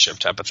a cruise ship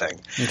type of thing.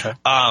 Okay.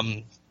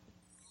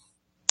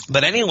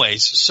 But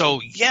anyways,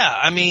 so yeah,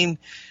 I mean,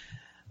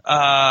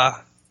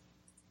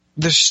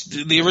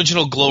 the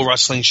original Glow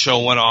Wrestling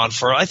show went on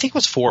for, I think it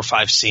was 4 or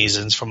 5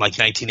 seasons from like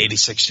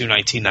 1986 to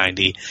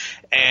 1990.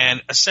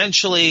 And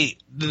essentially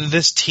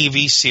this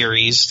TV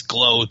series,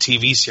 Glow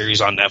TV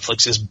series on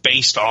Netflix, is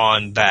based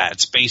on that.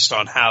 It's based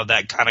on how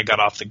that kind of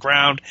got off the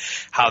ground,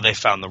 how they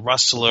found the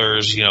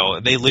wrestlers.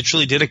 They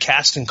literally did a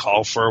casting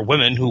call for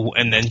women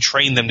and then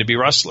trained them to be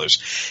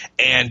wrestlers.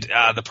 And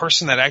the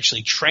person that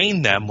actually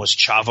trained them was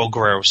Chavo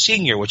Guerrero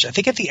Sr., which I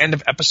think at the end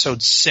of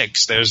episode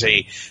 6, there's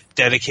a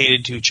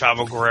dedicated to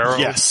Chavo Guerrero.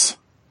 Yes.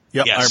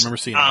 Yep, yes. I remember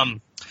seeing that.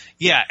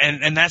 Yeah,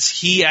 and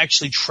he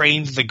actually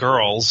trained the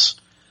girls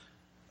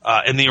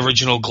in the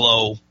original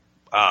Glow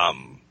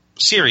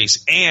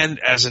series. And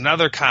as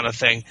another kind of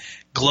thing,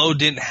 Glow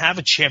didn't have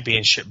a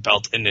championship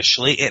belt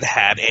initially. It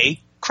had a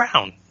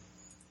crown.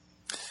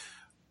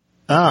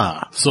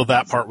 So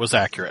that part was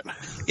accurate.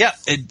 Yeah,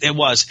 it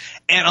was.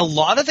 And a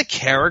lot of the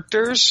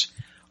characters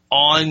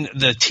on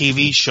the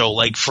TV show,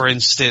 like for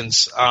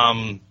instance,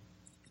 Machu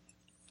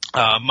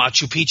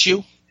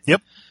Picchu.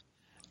 Yep.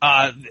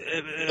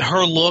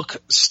 Her look,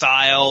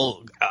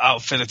 style,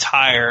 outfit,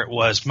 attire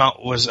was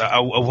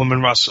a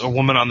woman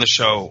on the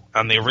show,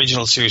 on the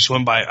original series,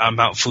 went by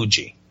Mount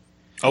Fuji.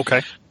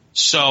 Okay.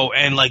 So,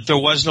 and like there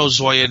was no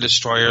Zoya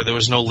Destroyer, there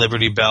was no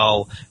Liberty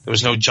Bell, there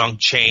was no Junk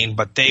Chain,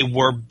 but they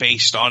were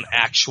based on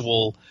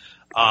actual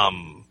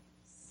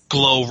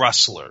Glow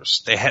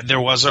wrestlers. There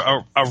was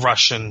a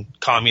Russian,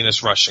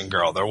 communist Russian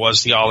girl. There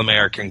was the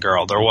All-American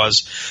girl. There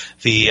was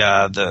the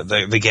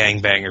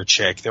gangbanger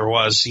chick. There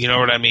was, you know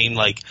what I mean?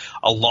 Like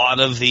a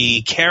lot of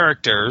the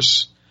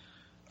characters,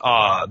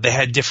 they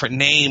had different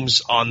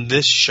names on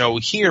this show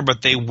here,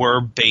 but they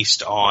were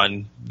based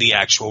on the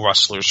actual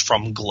wrestlers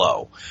from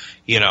Glow,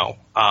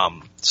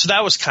 so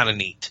that was kind of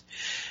neat.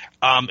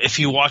 If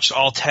you watched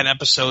all 10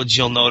 episodes,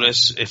 you'll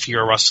notice, if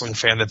you're a wrestling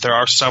fan, that there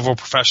are several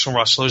professional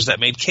wrestlers that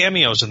made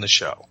cameos in the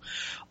show.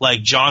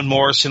 Like John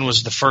Morrison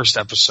was the first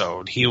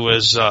episode. He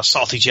was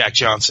Salty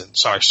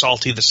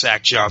the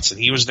Sack Johnson.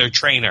 He was their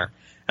trainer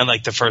in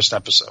like the first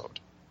episode.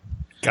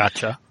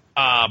 Gotcha.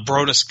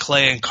 Brodus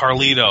Clay and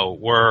Carlito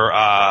were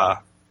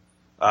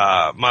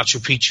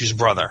Machu Picchu's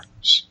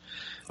brothers.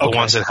 The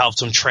ones that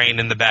helped him train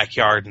in the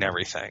backyard and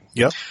everything.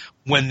 Yep.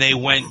 When they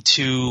went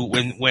to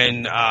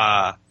when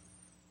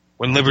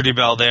Liberty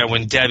Bell there,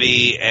 when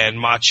Debbie and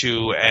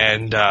Machu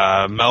and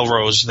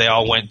Melrose, they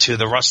all went to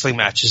the wrestling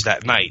matches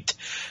that night.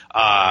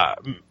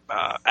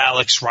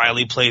 Alex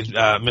Riley played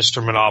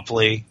Mr.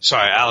 Monopoly.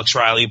 Sorry, Alex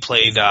Riley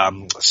played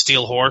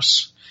Steel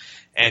Horse.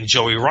 And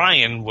Joey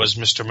Ryan was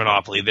Mr.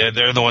 Monopoly.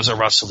 They're the ones that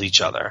wrestled each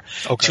other.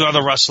 Okay. 2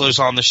 other wrestlers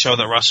on the show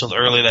that wrestled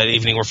early that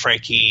evening were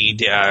Frankie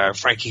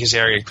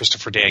Kazarian and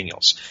Christopher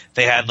Daniels.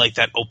 They had like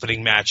that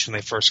opening match when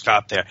they first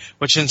got there,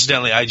 which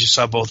incidentally I just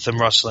saw both of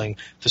them wrestling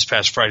this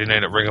past Friday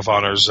night at Ring of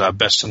Honor's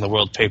Best in the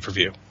World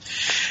pay-per-view.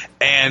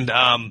 And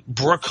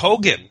Brooke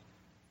Hogan,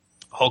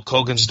 Hulk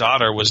Hogan's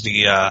daughter, was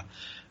the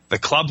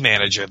club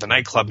manager, the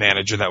nightclub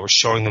manager that was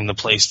showing them the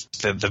place,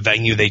 the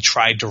venue they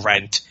tried to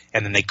rent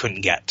and then they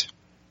couldn't get.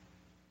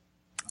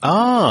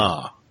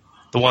 Ah.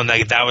 The one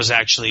that was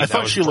actually... I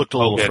thought she looked a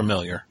little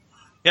familiar.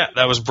 Yeah,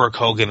 that was Brooke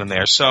Hogan in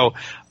there. So,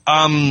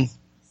 yeah,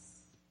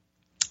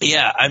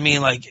 I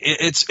mean, like,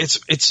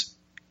 it's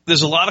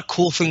there's a lot of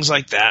cool things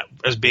like that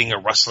as being a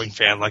wrestling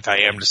fan like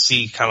I am, to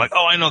see kind of like,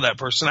 oh, I know that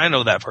person.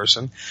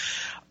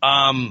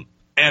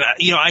 And,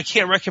 I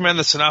can't recommend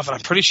this enough, and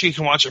I'm pretty sure you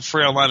can watch it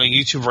free online on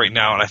YouTube right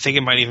now, and I think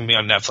it might even be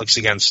on Netflix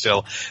again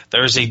still.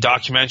 There's a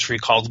documentary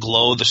called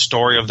Glow, The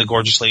Story of the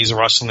Gorgeous Ladies of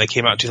Wrestling that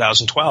came out in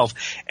 2012.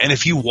 And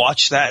if you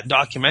watch that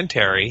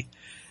documentary,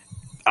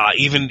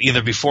 even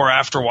either before or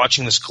after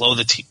watching this Glow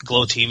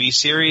TV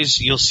series,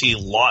 you'll see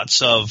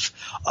lots of,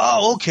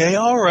 oh, okay,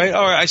 all right,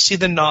 I see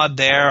the nod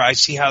there. I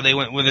see how they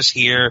went with this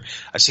here.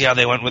 I see how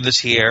they went with this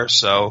here.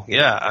 So,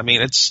 yeah, I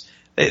mean,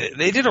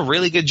 they did a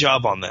really good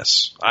job on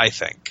this, I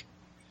think,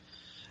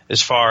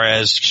 as far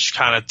as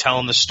kind of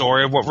telling the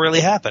story of what really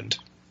happened,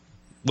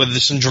 with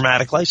some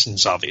dramatic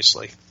license,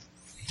 obviously.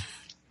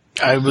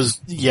 I was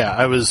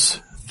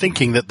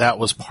thinking that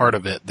was part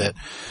of it, that,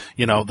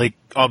 they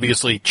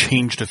obviously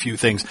changed a few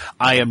things.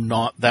 I am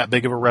not that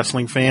big of a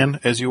wrestling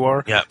fan as you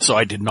are, so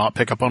I did not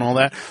pick up on all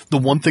that. The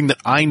one thing that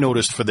I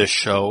noticed for this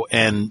show,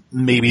 and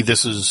maybe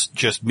this is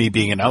just me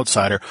being an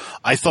outsider,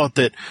 I thought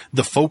that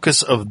the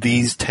focus of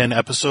these 10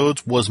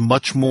 episodes was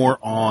much more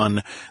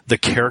on the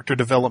character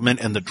development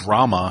and the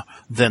drama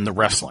than the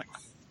wrestling.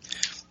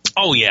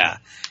 Oh, yeah.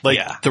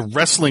 The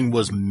wrestling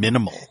was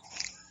minimal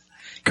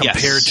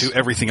compared to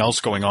everything else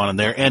going on in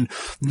there. And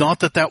not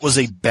that was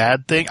a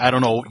bad thing. I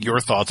don't know your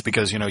thoughts,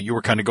 because, you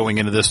were kind of going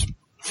into this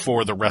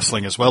for the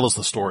wrestling as well as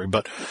the story.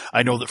 But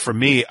I know that for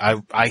me,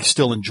 I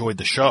still enjoyed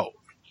the show.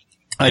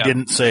 I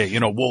didn't say,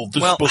 well,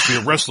 this is supposed to be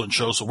a wrestling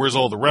show, so where's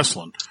all the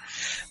wrestling?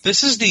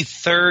 This is the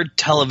third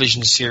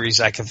television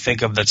series I can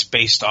think of that's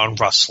based on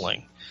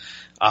wrestling.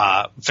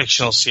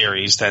 Fictional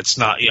series that's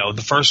not,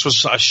 the first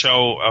was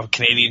a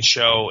Canadian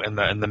show in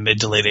the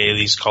mid to late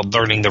 80s called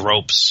Learning the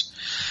Ropes.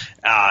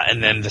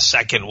 And then the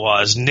second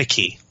was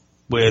Nikki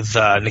with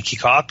Nikki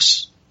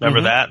Cox.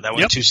 Remember that? That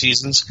went 2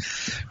 seasons.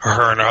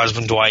 Her and her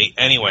husband Dwight.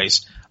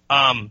 Anyways.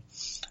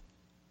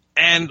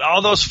 And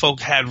all those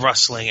folk had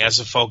wrestling as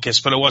a focus,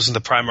 but it wasn't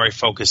the primary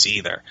focus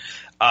either.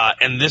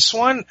 And this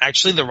one,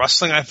 actually, the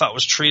wrestling I thought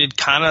was treated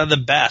kind of the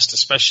best,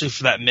 especially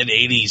for that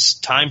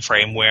mid-80s time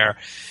frame where,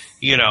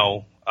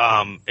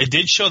 it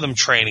did show them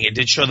training. It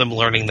did show them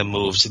learning the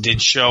moves. It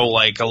did show,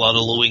 like, a lot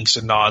of winks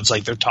and nods,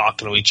 like they're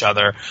talking to each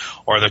other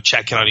or they're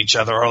checking on each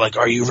other or, like,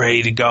 are you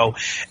ready to go?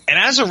 And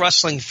as a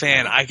wrestling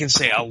fan, I can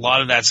say a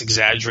lot of that's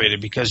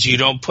exaggerated because you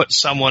don't put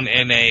someone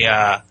in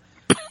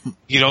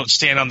you don't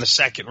stand on the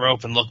second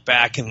rope and look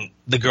back and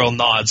the girl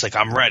nods like,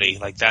 I'm ready.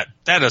 Like, that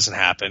doesn't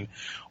happen.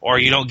 Or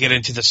you don't get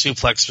into the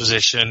suplex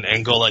position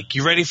and go like,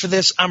 you ready for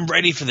this? I'm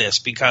ready for this.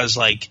 Because,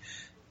 like,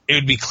 it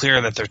would be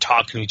clear that they're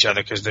talking to each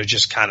other because they're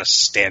just kind of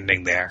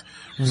standing there.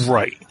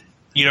 Right.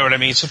 You know what I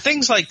mean? So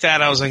things like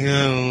that, I was like,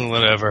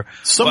 whatever.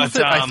 Some of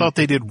it I thought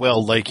they did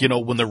well. Like,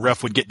 when the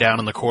ref would get down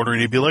in the corner and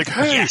he'd be like,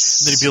 hey.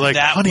 Yes, and then he'd be like,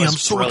 honey, I'm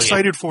so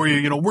excited for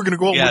you. We're going to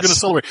go out. We're going to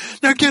celebrate.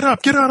 Now get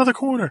up. Get out of the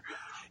corner.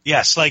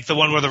 Yes, like the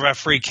one where the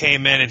referee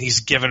came in and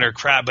he's giving her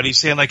crap, but he's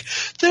saying like,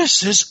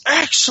 this is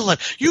excellent.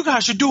 You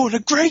guys are doing a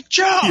great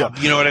job.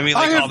 Yeah. You know what I mean?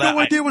 Like, I have no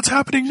idea what's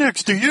happening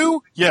next. Do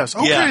you? Yes.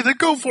 Okay, then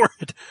go for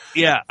it.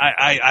 Yeah,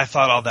 I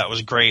thought all that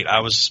was great. I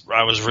was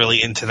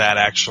really into that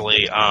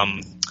actually.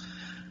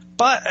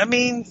 But I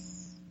mean,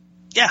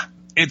 yeah,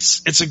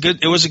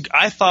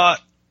 I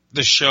thought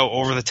the show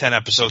over the 10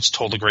 episodes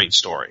told a great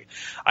story.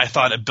 I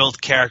thought it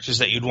built characters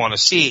that you'd want to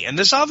see. And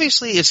this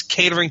obviously is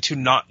catering to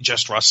not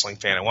just wrestling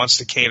fan. It wants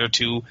to cater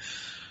to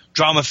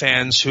drama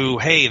fans who,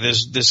 hey,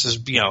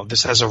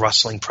 this has a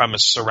wrestling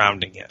premise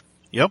surrounding it.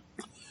 Yep.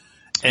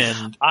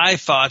 And I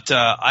thought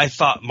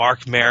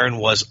Mark Maron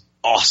was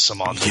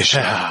awesome on this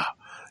show.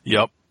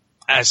 Yep.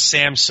 As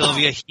Sam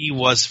Sylvia, he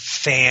was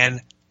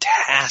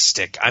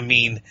fantastic. I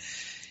mean,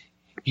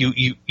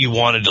 You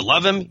wanted to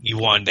love him, you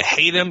wanted to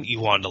hate him, you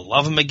wanted to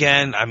love him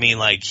again. I mean,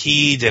 like,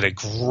 he did a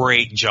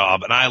great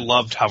job, and I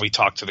loved how he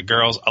talked to the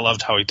girls. I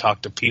loved how he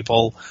talked to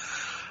people.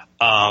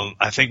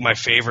 I think one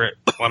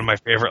of my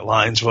favorite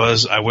lines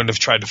was, I wouldn't have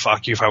tried to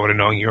fuck you if I would have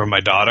known you were my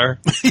daughter.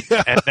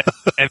 Yeah.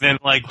 And then,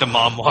 like, the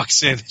mom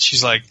walks in, and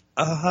she's like,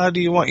 how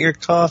do you want your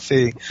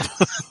coffee?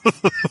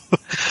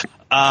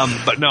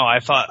 But no,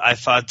 I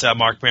thought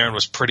Mark Maron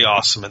was pretty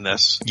awesome in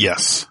this.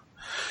 Yes.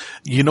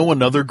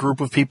 Another group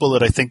of people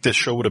that I think this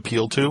show would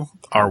appeal to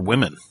are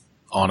women,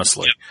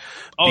 honestly. Yep.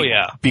 Oh,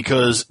 yeah.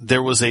 Because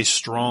there was a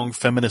strong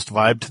feminist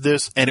vibe to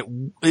this,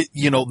 and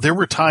there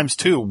were times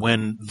too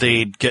when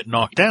they'd get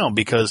knocked down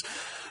because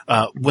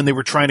when they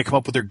were trying to come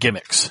up with their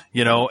gimmicks,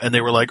 and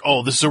they were like,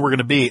 oh, this is who we're going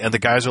to be, and the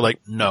guys are like,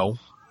 no,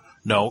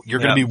 you're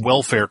going to be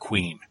welfare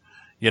queen.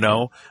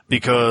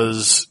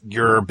 Because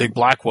you're a big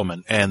black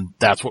woman and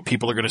that's what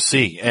people are going to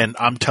see. And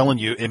I'm telling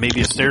you, it may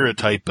be a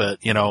stereotype, but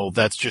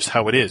that's just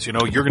how it is. You're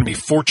going to be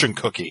fortune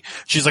cookie.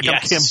 She's like,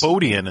 yes. I'm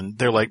Cambodian. And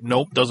they're like,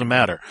 nope, doesn't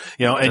matter.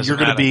 And you're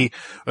going to be,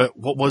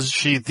 what was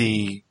she?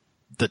 The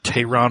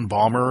Tehran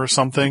bomber or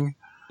something?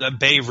 The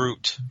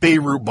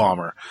Beirut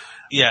bomber.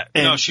 Yeah.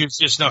 No, she was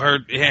just, her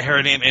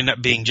name ended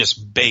up being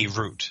just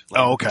Beirut.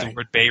 Like, okay. The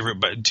word Beirut,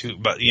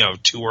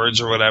 but two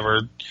words or whatever.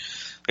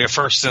 Your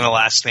first and a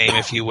last name,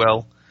 if you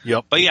will.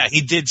 Yep. But yeah,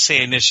 he did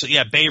say initially,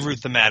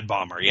 Beirut the Mad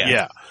Bomber, yeah.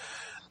 Yeah.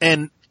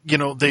 And,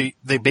 they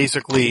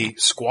basically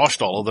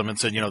squashed all of them and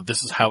said,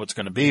 this is how it's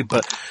going to be.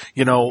 But,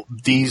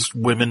 these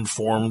women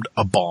formed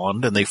a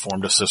bond and they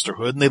formed a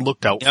sisterhood and they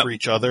looked out for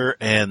each other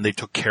and they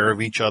took care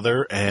of each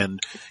other.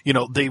 And,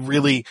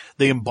 they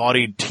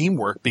embodied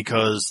teamwork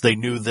because they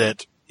knew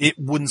that it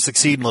wouldn't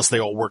succeed unless they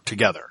all worked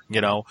together,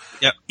 Yep.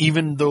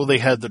 Even though they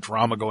had the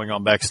drama going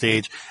on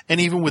backstage, and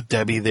even with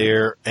Debbie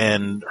there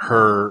and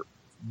her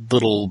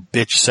little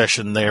bitch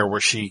session there where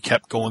she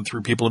kept going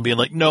through people and being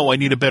like, no, I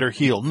need a better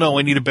heel. No,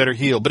 I need a better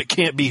heel, but it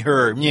can't be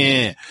her.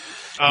 Yeah.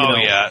 Oh,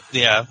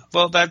 yeah.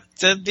 Well, that's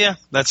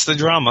the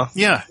drama.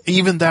 Yeah.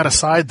 Even that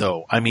aside,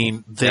 though, I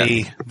mean,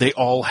 they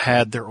all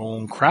had their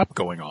own crap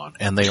going on,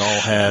 and they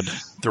all had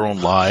their own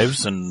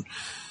lives, and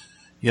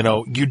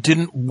you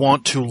didn't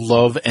want to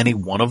love any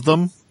one of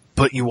them,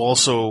 but you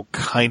also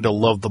kind of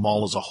loved them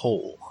all as a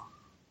whole.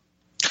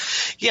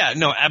 Yeah,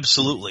 no,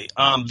 absolutely.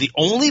 The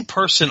only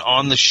person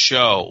on the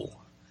show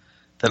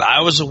that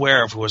I was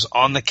aware of who was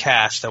on the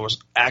cast that was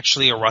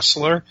actually a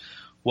wrestler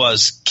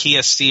was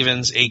Kia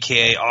Stevens,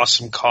 a.k.a.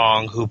 Awesome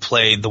Kong, who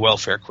played the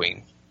Welfare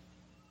Queen.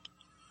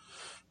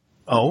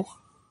 Oh?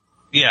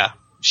 Yeah,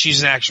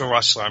 she's an actual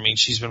wrestler. I mean,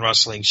 she's been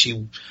wrestling. She's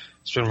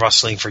been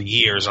wrestling for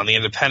years on the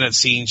independent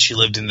scene. She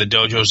lived in the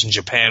dojos in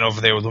Japan over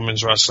there with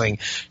women's wrestling.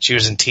 She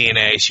was in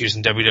TNA. She was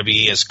in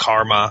WWE as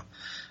Karma.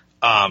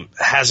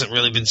 Hasn't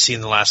really been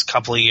seen the last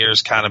couple of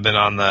years. Kind of been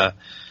on the.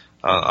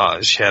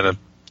 She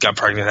got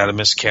pregnant, had a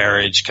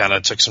miscarriage, kind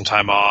of took some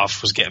time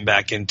off, was getting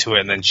back into it,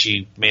 and then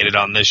she made it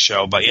on this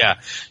show. But yeah,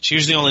 she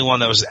was the only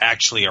one that was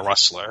actually a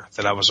wrestler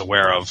that I was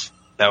aware of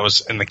that was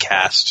in the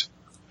cast.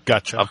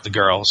 Gotcha. Of the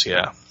girls,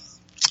 yeah.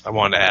 I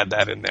wanted to add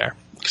that in there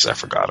because I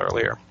forgot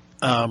earlier.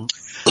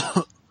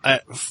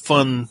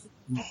 Fun,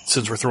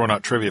 since we're throwing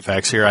out trivia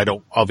facts here, I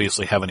don't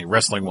obviously have any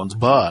wrestling ones,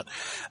 but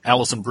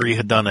Alison Brie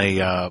had done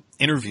a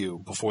interview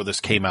before this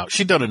came out.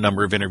 She'd done a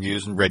number of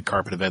interviews and red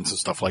carpet events and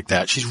stuff like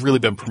that. She's really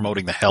been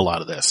promoting the hell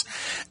out of this.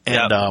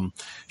 And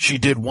she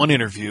did one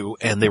interview,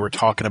 and they were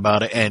talking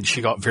about it, and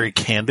she got very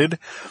candid.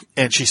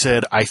 And she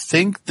said, I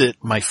think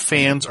that my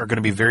fans are going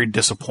to be very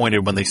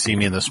disappointed when they see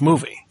me in this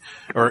movie,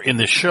 or in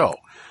this show.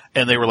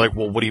 And they were like,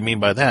 well, what do you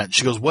mean by that?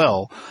 She goes,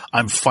 well,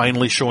 I'm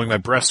finally showing my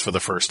breasts for the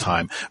first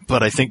time,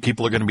 but I think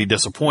people are going to be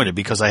disappointed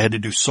because I had to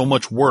do so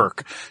much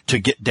work to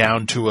get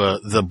down to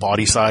the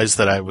body size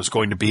that I was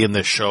going to be in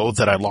this show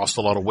that I lost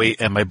a lot of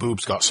weight and my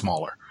boobs got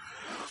smaller.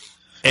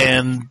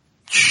 And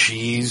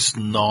she's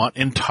not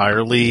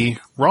entirely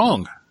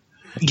wrong.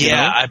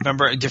 Yeah, I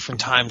remember at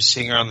different times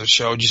seeing her on the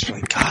show, just being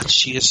like, God,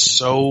 she is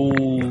so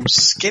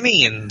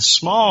skinny and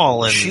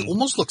small. And she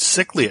almost looked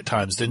sickly at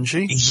times, didn't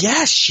she?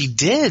 Yes, she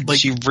did. Like,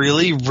 she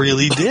really,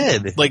 really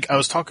did. Like, I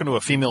was talking to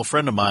a female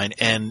friend of mine,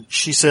 and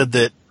she said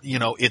that,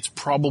 it's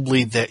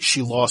probably that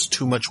she lost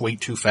too much weight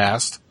too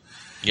fast.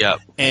 Yeah.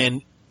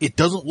 And it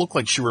doesn't look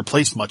like she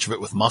replaced much of it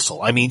with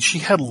muscle. I mean, she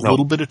had a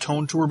little bit of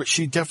tone to her, but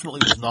she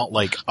definitely was not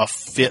like a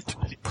fit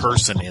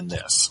person in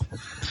this.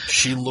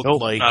 She looked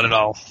not at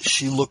all.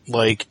 She looked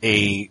like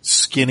a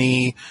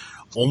skinny,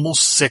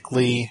 almost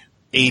sickly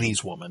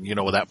 80s woman,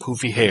 with that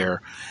poofy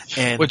hair.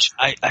 And which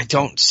I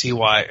don't see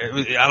why.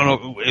 I don't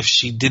know if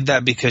she did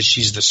that because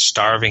she's the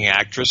starving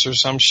actress or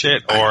some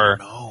shit, or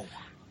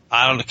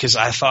I don't know, because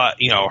I thought,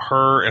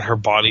 her and her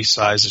body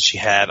size that she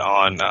had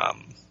on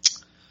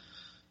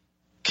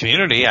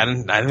Community, I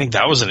didn't think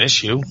that was an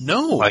issue.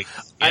 No.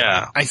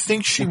 I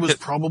think she was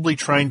probably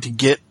trying to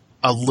get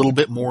a little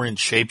bit more in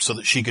shape so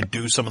that she could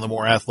do some of the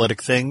more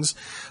athletic things.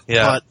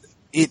 Yeah. But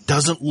it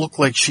doesn't look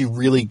like she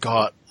really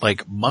got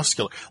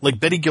muscular. Like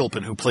Betty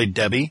Gilpin, who played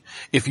Debbie,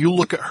 if you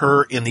look at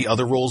her in the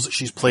other roles that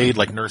she's played,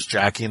 like Nurse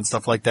Jackie and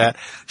stuff like that,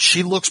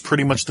 she looks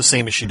pretty much the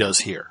same as she does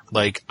here.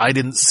 I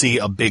didn't see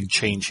a big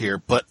change here,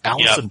 but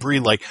Alison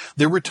Brie,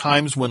 there were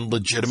times when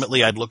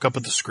legitimately I'd look up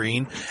at the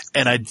screen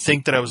and I'd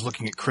think that I was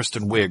looking at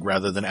Kristen Wiig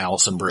rather than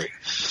Alison Brie.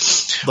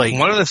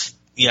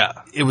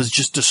 It was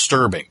just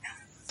disturbing.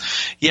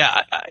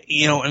 Yeah,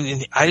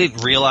 and I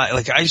didn't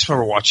realize, I just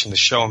remember watching the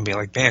show and being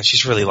like, man,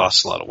 she's really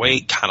lost a lot of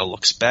weight, kind of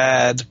looks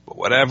bad, but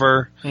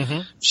whatever.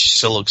 Mm-hmm. She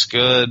still looks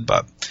good,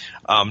 but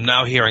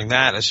now hearing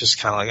that, it's just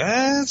kind of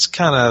like, it's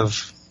kind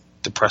of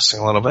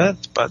depressing a little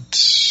bit, but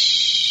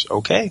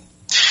okay.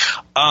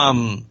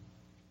 One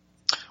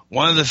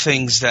of the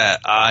things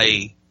that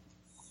I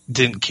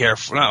didn't care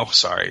for, let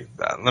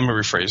me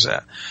rephrase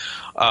that.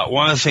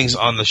 One of the things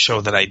on the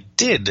show that I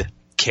did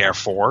care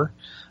for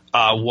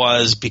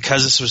was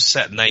because this was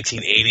set in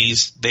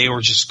 1980s, they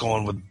were just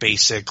going with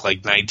basic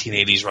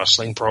 1980s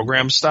wrestling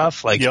program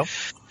stuff.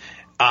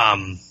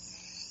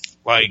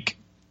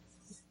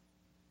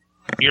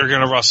 You're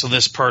gonna wrestle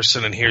this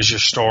person and here's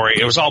your story.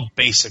 It was all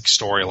basic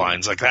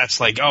storylines.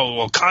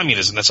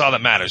 Communism, that's all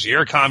that matters.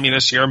 You're a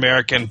communist, you're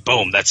American,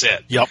 boom, that's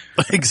it. Yep,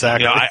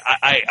 exactly.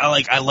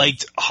 I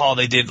liked how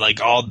they did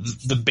all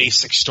the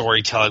basic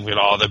storytelling with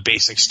all the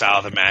basic style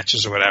of the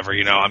matches or whatever.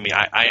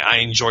 I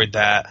enjoyed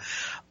that.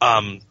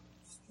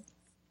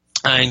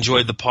 I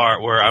enjoyed the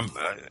part where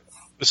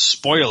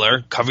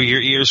spoiler, cover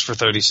your ears for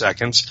 30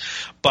 seconds,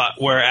 but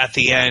where at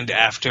the end,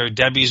 after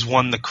Debbie's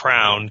won the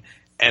crown,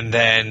 and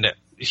then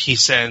he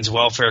sends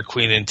Welfare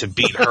Queen in to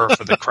beat her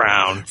for the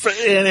crown.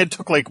 And it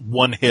took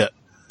one hit.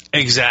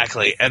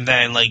 Exactly. And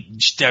then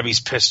Debbie's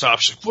pissed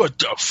off. She's like, what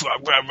the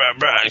fuck? Blah, blah,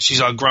 blah. And she's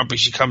all grumpy.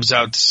 She comes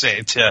out to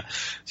say to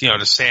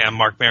Sam,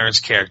 Mark Maron's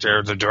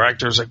character, the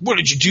director, is like, what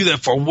did you do that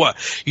for? What?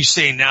 You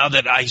say now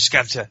that I just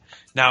got to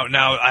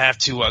now I have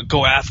to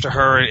go after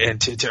her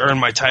and to earn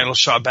my title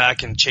shot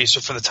back and chase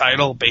her for the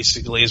title,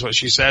 basically is what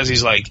she says.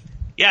 He's like,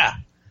 yeah.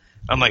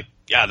 I'm like,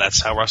 yeah,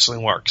 that's how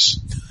wrestling works.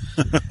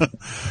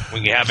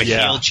 When you have a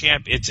heel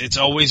champ, it's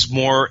always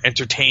more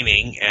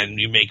entertaining, and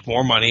you make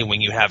more money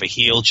when you have a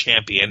heel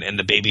champion and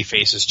the baby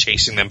face is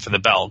chasing them for the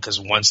belt, because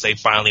once they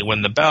finally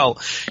win the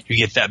belt, you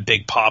get that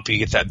big pop, you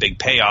get that big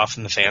payoff,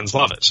 and the fans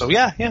love it. So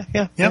yeah.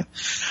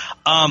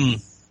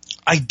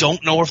 I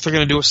don't know if they're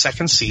going to do a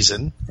second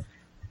season,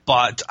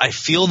 but I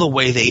feel the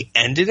way they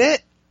ended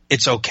it,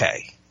 it's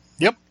okay.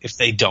 Yep. If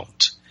they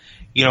don't.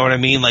 You know what I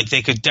mean?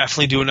 They could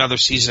definitely do another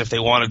season if they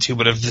wanted to,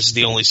 but if this is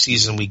the only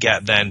season we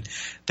get, then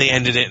they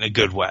ended it in a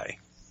good way.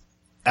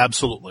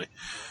 Absolutely.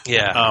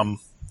 Yeah.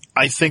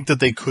 I think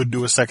that they could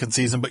do a second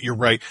season, but you're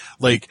right.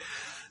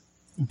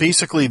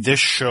 Basically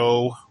this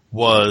show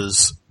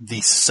was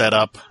the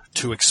setup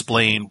to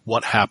explain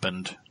what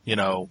happened.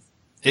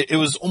 It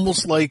was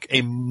almost like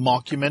a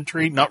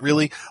mockumentary, not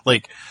really,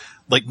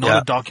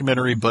 not a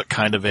documentary, but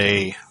kind of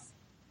a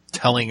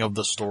telling of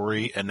the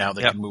story, and now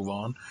they can move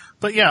on.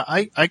 But yeah,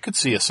 I could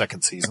see a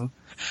second season.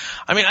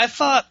 I mean,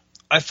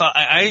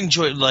 I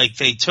enjoyed, like,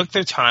 they took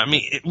their time. I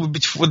mean,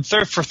 for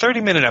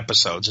 30-minute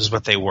episodes is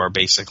what they were,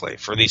 basically,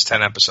 for these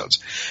 10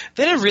 episodes.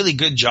 They did a really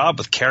good job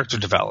with character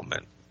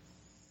development.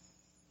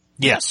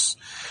 Yes,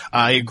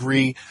 I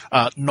agree.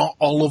 Not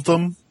all of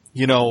them.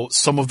 You know,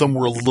 some of them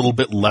were a little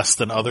bit less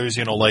than others.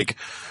 You know, like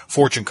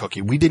Fortune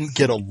Cookie. We didn't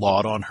get a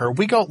lot on her.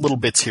 We got little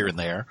bits here and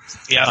there.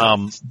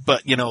 Yeah.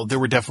 But, you know, there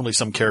were definitely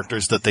some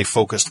characters that they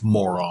focused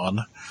more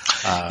on.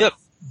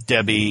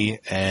 Debbie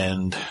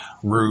and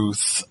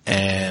Ruth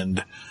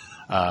and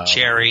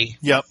Cherry.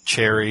 Yep,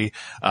 Cherry.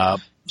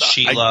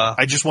 Sheila.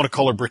 I just want to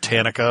call her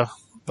Britannica,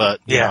 but,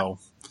 you know.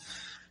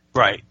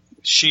 Right.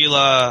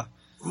 Sheila,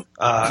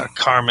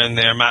 Carmen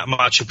there,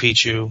 Machu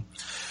Picchu,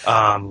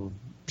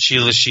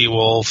 Sheila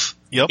She-Wolf.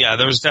 Yep. Yeah,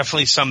 there was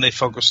definitely some they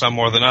focused on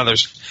more than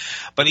others.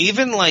 But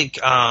even like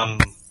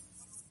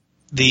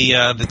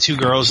the two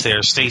girls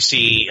there,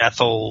 Stacy,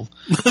 Ethel,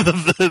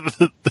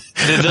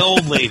 the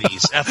old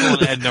ladies, Ethel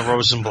and Edna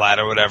Rosenblatt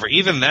or whatever.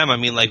 Even them, I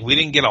mean, like, we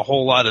didn't get a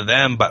whole lot of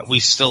them, but we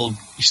still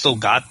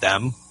got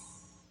them.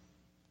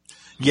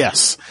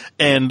 Yes,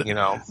 and you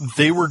know,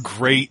 they were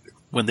great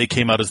when they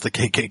came out as the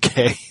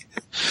KKK.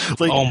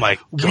 Like, oh my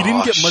gosh. We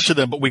didn't get much of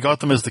them, but we got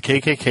them as the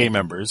KKK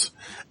members.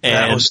 And,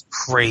 that was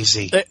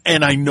crazy.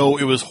 And I know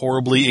it was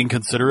horribly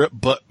inconsiderate,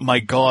 but my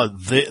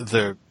God,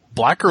 the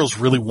black girls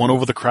really won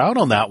over the crowd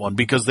on that one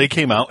because they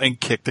came out and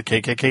kicked the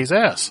KKK's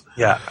ass.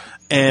 Yeah.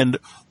 And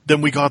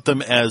then we got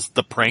them as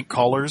the prank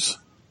callers,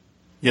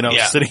 you know,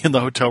 sitting in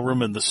the hotel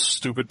room and the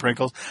stupid prank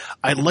calls.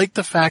 I like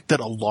the fact that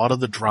a lot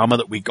of the drama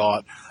that we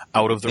got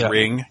out of the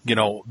ring, you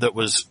know, that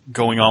was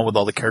going on with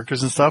all the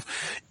characters and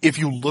stuff. If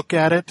you look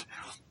at it,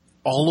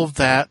 all of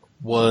that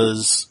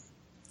was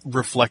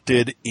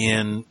reflected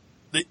in,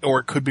 or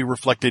it could be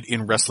reflected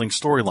in wrestling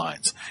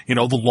storylines. You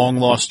know, the long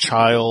lost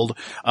child,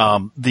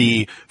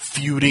 the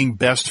feuding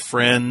best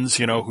friends,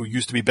 you know, who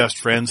used to be best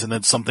friends and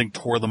then something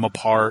tore them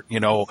apart. You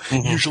know,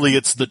 usually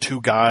it's the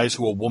two guys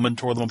who a woman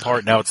tore them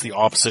apart. Now it's the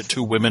opposite,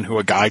 two women who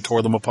a guy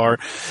tore them apart.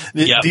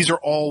 These are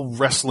all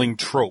wrestling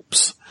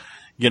tropes,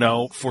 you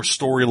know, for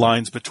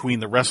storylines between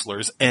the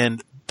wrestlers,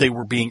 and they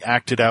were being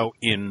acted out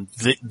in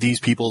these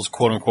people's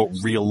quote unquote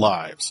real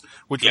lives,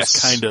 which is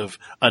kind of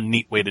a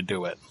neat way to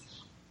do it.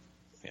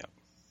 Yeah.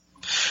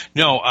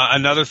 No,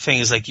 another thing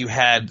is, like, you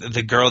had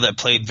the girl that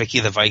played Vicky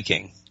the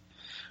Viking,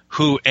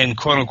 who in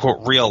quote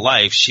unquote real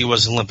life, she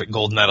was an Olympic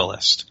gold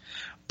medalist,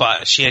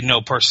 but she had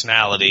no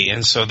personality.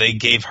 And so they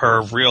gave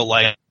her real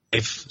life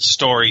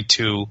story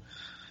to,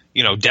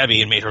 you know,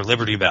 Debbie and made her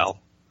Liberty Bell.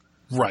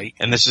 Right.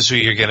 And this is who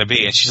you're going to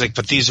be. And she's like,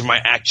 but these are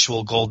my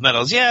actual gold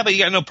medals. Yeah, but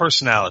you got no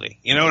personality.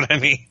 You know what I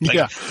mean?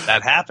 Like,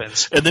 that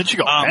happens. And then she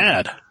got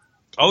mad.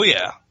 Oh,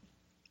 yeah.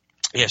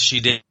 Yes, she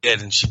did.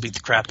 And she beat the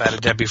crap out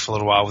of Debbie for a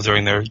little while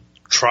during their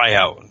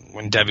tryout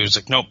when Debbie was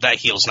like, nope, that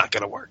heel's not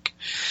going to work.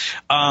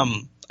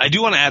 I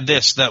do want to add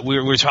this, that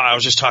I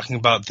was just talking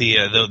about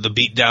the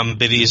beat down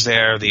biddies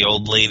there, the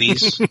old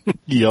ladies.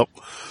 Yep.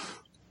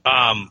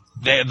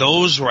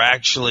 Those were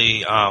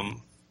actually,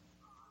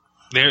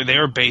 they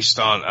were based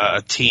on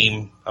a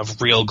team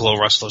of real glow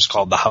wrestlers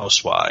called the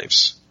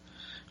Housewives,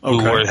 who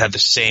had the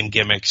same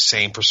gimmicks,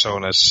 same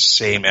personas,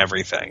 same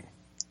everything.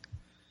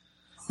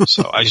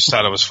 So I just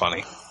thought it was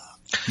funny.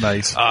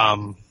 Nice.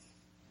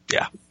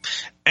 Yeah.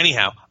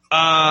 Anyhow,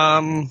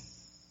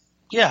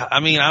 yeah. I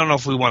mean, I don't know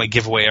if we want to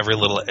give away every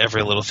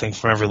little thing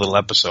from every little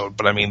episode,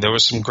 but I mean, there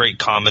was some great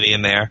comedy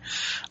in there.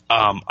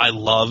 I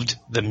loved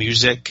the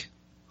music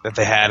that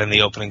they had in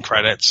the opening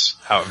credits,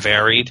 how it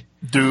varied,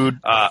 dude.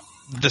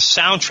 The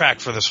soundtrack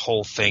for this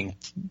whole thing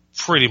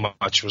pretty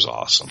much was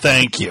awesome.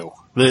 Thank you.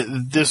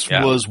 This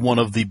was one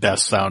of the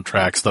best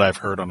soundtracks that I've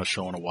heard on a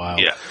show in a while.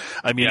 Yeah.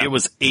 I mean, it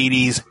was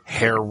 80s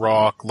hair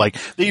rock. Like,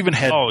 they even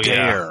had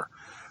Dare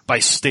by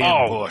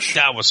Stan Bush.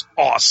 That was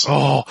awesome.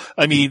 Oh,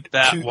 I mean,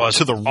 that was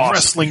to the awesome.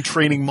 Wrestling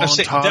training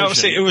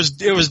montage.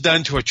 It was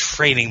done to a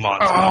training montage.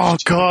 Oh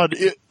God,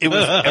 it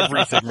was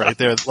everything right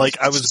there. Like,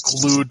 I was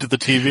glued to the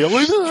TV. I'm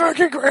like, this is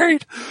fucking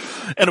great.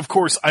 And of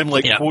course, I'm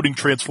like quoting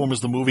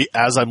Transformers the movie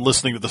as I'm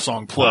listening to the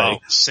song play.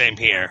 Oh, same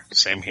here.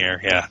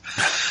 Yeah.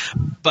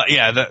 But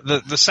yeah,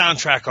 the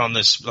soundtrack on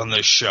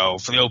this show,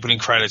 for the opening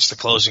credits, the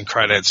closing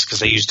credits, because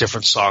they use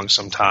different songs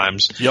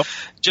sometimes. Yep.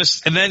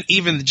 And then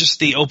even just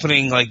the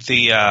opening, like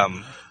the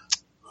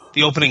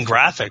opening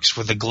graphics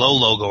with the Glow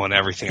logo and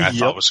everything, I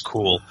thought was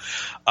cool.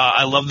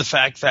 I love the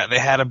fact that they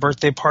had a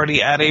birthday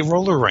party at a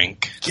roller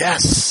rink.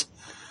 Yes.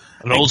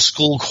 An old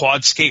school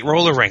quad skate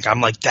roller rink.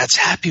 I'm like, that's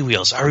Happy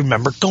Wheels. I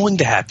remember going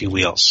to Happy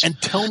Wheels. And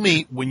tell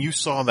me, when you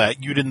saw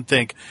that, you didn't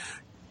think,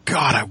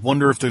 God, I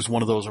wonder if there's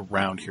one of those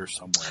around here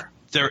somewhere.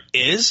 There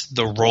is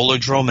the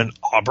Rollerdrome in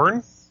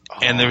Auburn,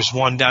 and there's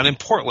one down in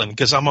Portland,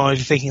 because I'm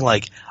already thinking,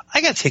 like,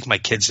 I got to take my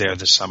kids there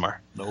this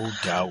summer. No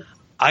doubt.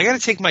 I got to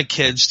take my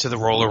kids to the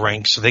roller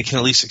rink so they can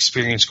at least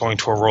experience going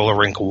to a roller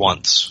rink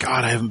once.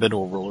 God, I haven't been to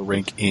a roller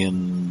rink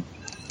in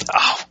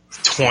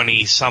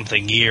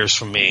 20-something years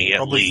for me, at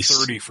probably least.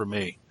 30 for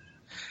me.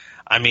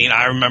 I mean,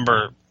 I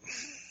remember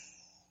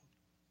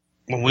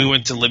when we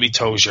went to Libby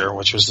Tozier,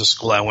 which was the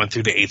school I went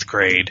through to 8th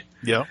grade.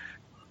 Yeah.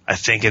 I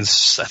think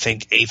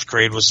 8th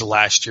grade was the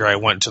last year I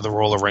went to the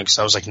roller rink.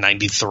 So I was like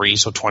 93,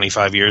 so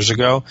 25 years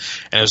ago.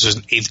 And it was just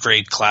an 8th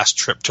grade class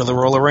trip to the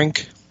roller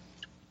rink.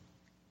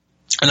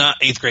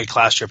 Not 8th grade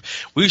class trip.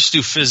 We used to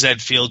do phys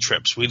ed field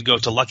trips. We'd go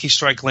to Lucky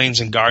Strike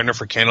Lanes in Gardner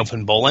for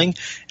Candlepin Bowling,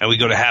 and we'd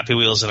go to Happy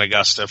Wheels in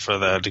Augusta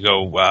to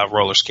go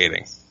roller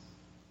skating.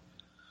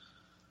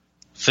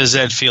 Phys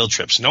ed field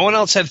trips. No one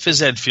else had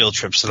phys ed field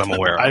trips that I'm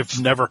aware of. I've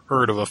never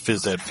heard of a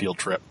phys ed field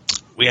trip.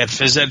 We had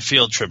phys ed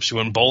field trips. We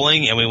went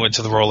bowling and we went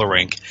to the roller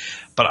rink.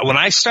 But when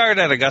I started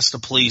at Augusta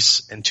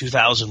Police in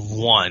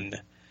 2001,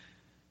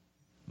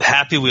 the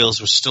Happy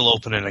Wheels was still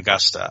open in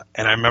Augusta.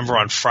 And I remember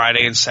on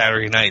Friday and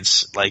Saturday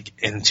nights, like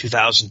in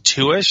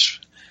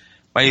 2002-ish,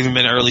 might even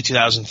been early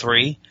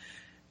 2003,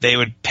 they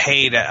would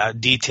pay a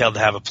detail to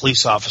have a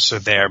police officer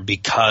there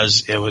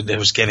because it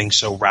was getting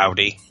so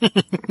rowdy.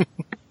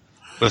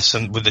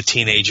 with the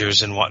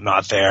teenagers and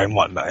whatnot there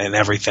and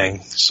everything.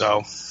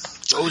 So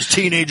those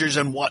teenagers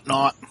and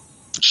whatnot.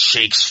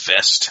 Shakes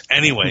fist.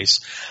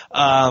 Anyways,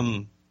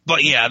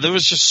 but yeah, there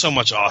was just so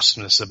much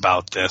awesomeness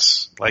about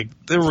this. Like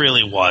there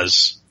really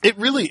was. It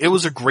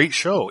was a great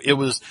show. It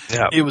was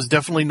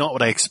definitely not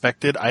what I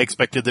expected. I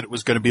expected that it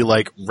was going to be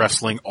like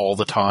wrestling all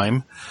the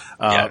time.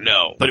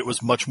 No. But it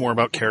was much more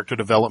about character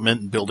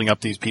development and building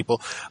up these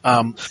people.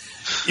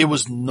 It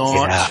was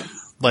not. Yeah.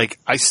 Like,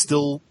 I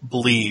still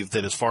believe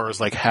that as far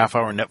as like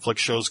half-hour Netflix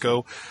shows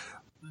go,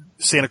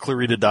 Santa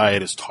Clarita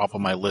Diet is top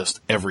of my list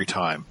every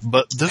time.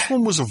 But this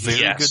one was a very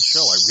good show.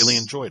 I really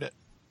enjoyed it.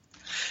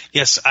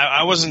 Yes,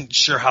 I wasn't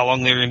sure how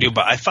long they were going to do,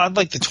 but I thought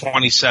like the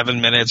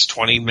 27 minutes,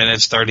 20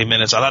 minutes, 30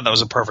 minutes, I thought that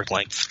was a perfect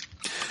length.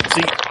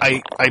 See,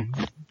 I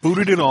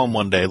booted it on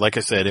one day. Like I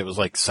said, it was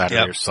like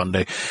Saturday or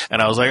Sunday.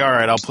 And I was like, all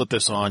right, I'll put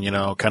this on,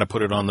 kind of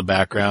put it on the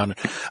background.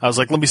 I was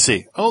like, let me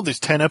see. Oh, there's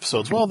 10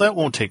 episodes. Well, that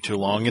won't take too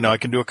long. I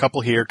can do a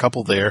couple here, a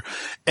couple there.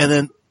 And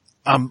then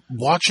I'm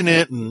watching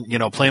it and,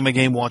 playing my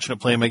game, watching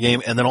it, playing my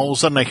game. And then all of a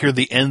sudden I hear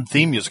the end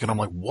theme music and I'm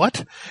like,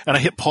 what? And I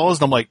hit pause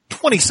and I'm like,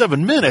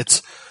 27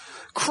 minutes?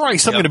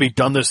 Christ, I'm going to be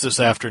done this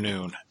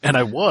afternoon. And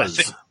I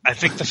was. I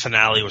think the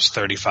finale was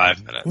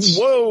 35 minutes.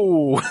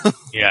 Whoa.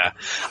 Yeah.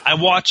 I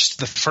watched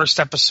the first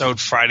episode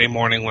Friday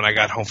morning when I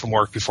got home from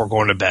work before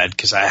going to bed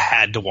because I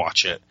had to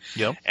watch it.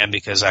 Yep. And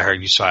because I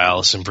heard you saw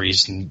Allison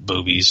Bree's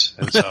boobies.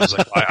 And so I was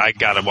like, I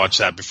got to watch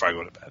that before I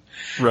go to bed.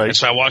 Right. And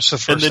so I watched the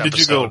first episode. And then did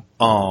you go,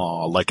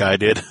 oh, like I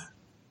did?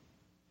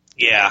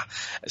 Yeah.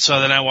 So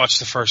then I watched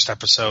the first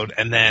episode,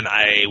 and then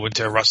I went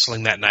to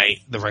wrestling that night,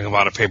 the Ring of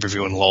Honor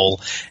pay-per-view in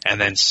Lowell, and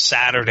then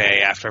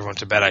Saturday, after I went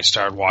to bed, I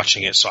started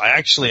watching it. So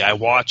I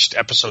watched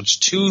episodes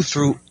 2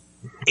 through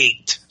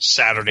 8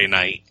 Saturday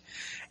night,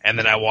 and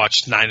then I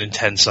watched 9 and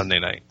 10 Sunday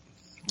night.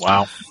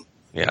 Wow.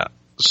 Yeah.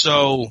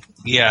 So,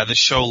 yeah, the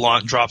show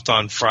dropped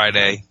on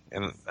Friday,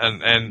 and I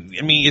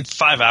mean, it's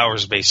 5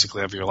 hours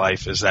basically of your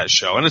life is that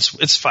show, and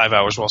it's 5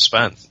 hours well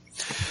spent.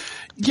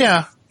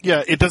 Yeah.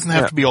 Yeah, it doesn't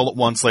have to be all at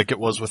once like it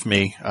was with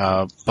me,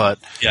 but,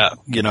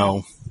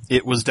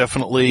 it was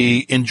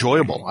definitely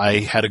enjoyable.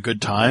 I had a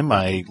good time.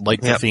 I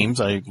liked the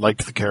themes. I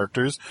liked the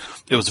characters.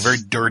 It was a very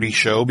dirty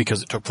show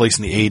because it took place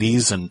in the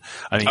 80s, and,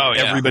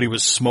 everybody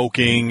was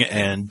smoking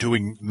and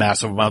doing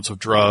massive amounts of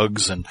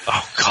drugs. And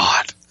oh,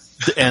 God.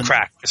 And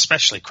crack,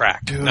 especially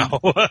crack. Dude, no.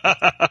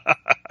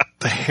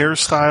 The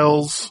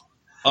hairstyles.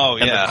 Oh,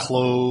 yeah. And the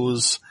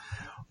clothes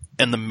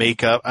and the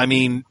makeup. I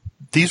mean,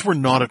 these were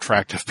not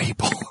attractive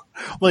people.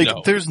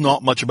 There's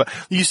not much about,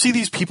 you see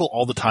these people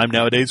all the time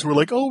nowadays who are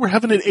like, oh, we're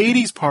having an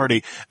 80s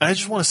party. And I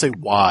just want to say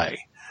why.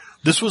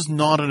 This was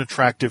not an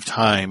attractive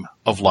time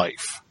of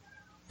life.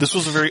 This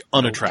was a very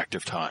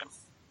unattractive time.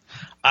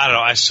 I don't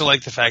know. I still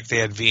like the fact they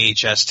had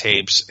VHS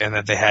tapes and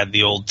that they had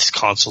the old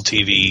console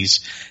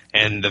TVs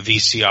and the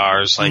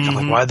VCRs. Like,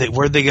 I'm like,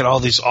 where'd they get all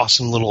these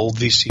awesome little old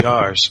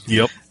VCRs?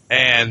 Yep.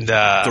 And,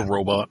 the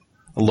robot.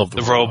 I love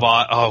the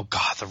robot. Oh,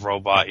 God, the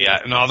robot, yeah.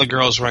 And all the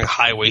girls wearing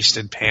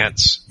high-waisted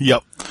pants.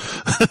 Yep.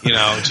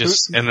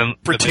 And then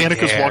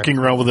Britannica's walking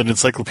around with an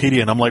encyclopedia,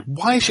 and I'm like,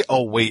 why is she?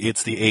 Oh, wait,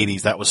 it's the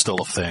 80s. That was still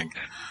a thing.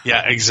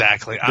 Yeah,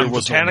 exactly. I'm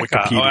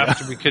Britannica.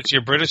 Because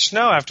you're British?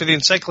 No, after the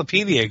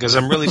encyclopedia, because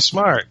I'm really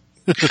smart.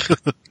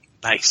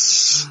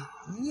 Nice.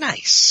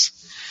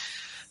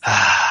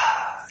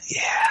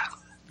 Yeah.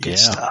 Good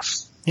stuff.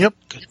 Yep.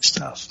 Good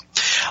stuff.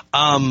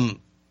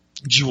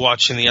 Did you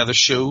watch any other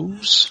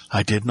shows?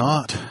 I did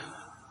not.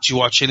 Did you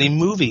watch any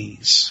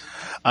movies?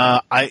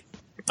 I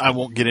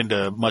won't get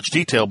into much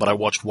detail, but I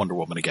watched Wonder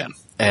Woman again.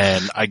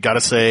 And I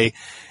gotta say,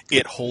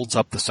 it holds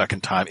up the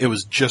second time. It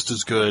was just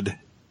as good,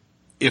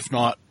 if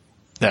not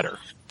better,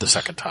 the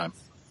second time.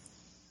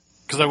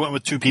 Because I went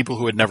with two people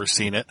who had never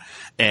seen it.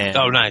 And,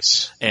 oh,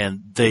 nice.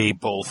 And they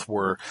both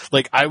were,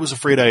 like, I was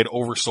afraid I had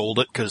oversold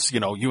it because,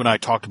 you and I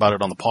talked about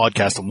it on the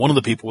podcast, and one of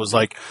the people was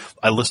like,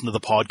 I listened to the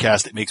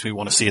podcast, it makes me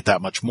want to see it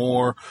that much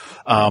more.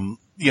 And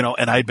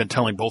I'd been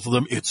telling both of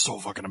them, it's so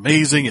fucking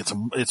amazing, it's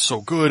so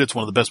good, it's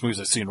one of the best movies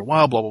I've seen in a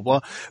while, blah, blah, blah.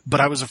 But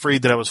I was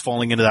afraid that I was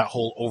falling into that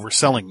whole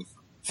overselling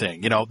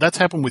thing. That's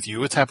happened with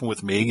you. It's happened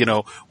with me.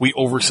 We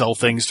oversell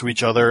things to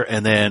each other,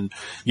 and then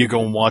you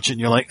go and watch it and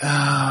you're like,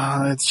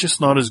 it's just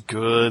not as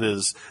good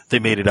as they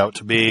made it out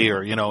to be,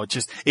 or,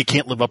 it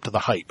can't live up to the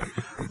hype.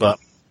 But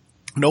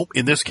nope,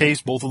 in this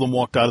case, both of them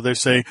walked out of there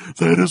saying,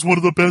 that is one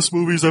of the best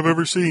movies I've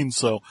ever seen.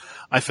 So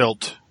I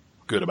felt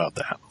good about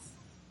that.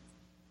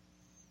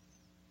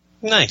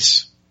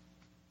 Nice.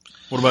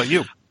 What about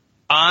you?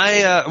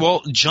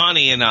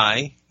 Johnny and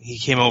I, he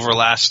came over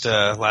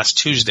last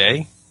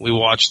Tuesday. We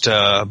watched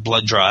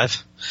Blood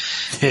Drive.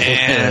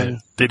 And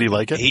did he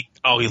like it? He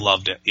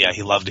loved it. Yeah,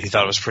 he loved it. He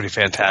thought it was pretty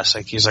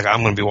fantastic. He's like,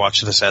 I'm going to be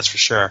watching this, that's for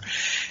sure.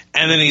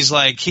 And then he's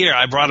like, here,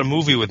 I brought a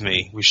movie with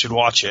me. We should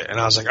watch it. And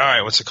I was like, all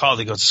right, what's it called?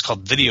 He goes, it's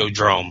called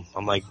Videodrome.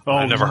 I'm like,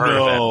 I've never heard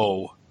of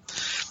it.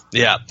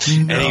 Yeah.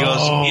 No. And he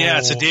goes, yeah,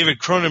 it's a David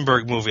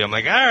Cronenberg movie. I'm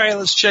like, all right,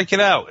 let's check it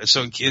out.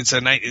 So it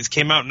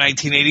came out in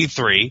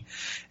 1983.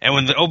 And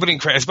when the opening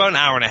credits, it's about an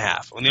hour and a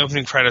half. When the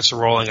opening credits are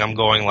rolling, I'm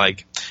going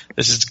like,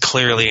 this is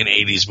clearly an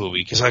 80s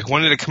movie. Cause like,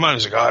 when did it come out?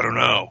 He's like, I don't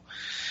know.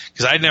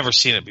 Cause I'd never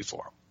seen it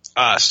before.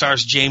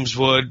 Stars James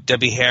Wood,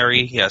 Debbie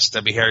Harry. Yes,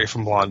 Debbie Harry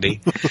from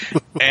Blondie.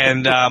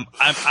 And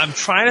I'm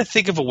trying to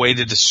think of a way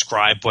to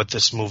describe what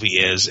this movie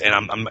is,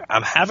 and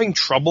I'm having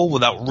trouble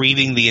without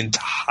reading the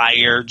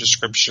entire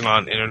description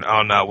on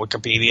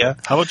Wikipedia.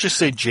 How about just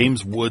say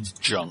James Wood's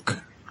junk?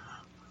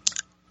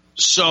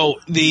 So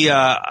the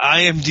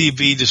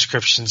IMDb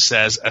description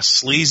says, a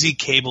sleazy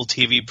cable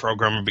TV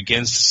programmer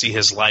begins to see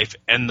his life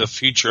and the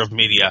future of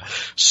media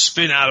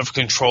spin out of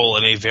control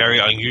in a very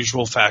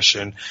unusual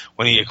fashion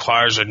when he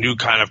acquires a new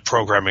kind of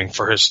programming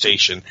for his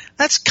station.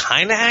 That's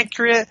kind of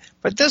accurate,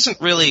 but doesn't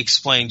really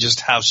explain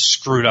just how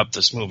screwed up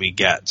this movie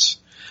gets.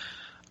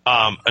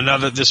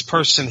 This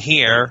person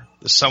here,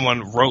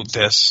 someone wrote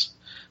this,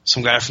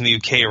 some guy from the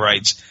UK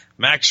writes,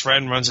 Max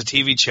Friend runs a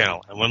TV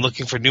channel, and when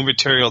looking for new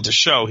material to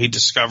show, he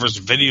discovers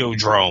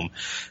Videodrome.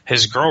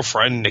 His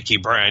girlfriend, Nikki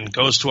Brand,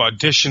 goes to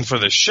audition for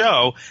the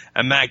show,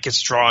 and Matt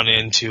gets drawn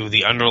into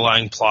the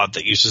underlying plot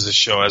that uses the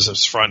show as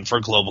its front for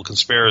a global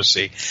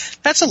conspiracy.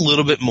 That's a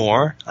little bit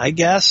more, I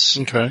guess.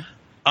 Okay.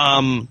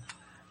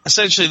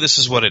 Essentially, this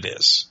is what it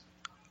is.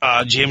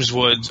 James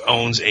Woods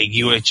owns a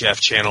UHF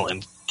channel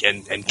in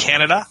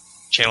Canada,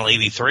 Channel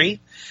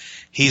 83.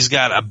 He's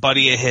got a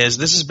buddy of his.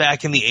 This is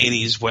back in the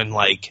 80s when,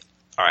 like,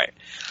 all right,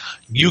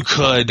 you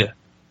could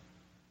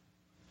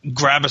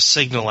grab a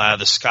signal out of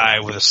the sky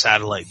with a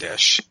satellite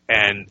dish,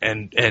 and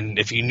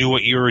if you knew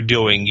what you were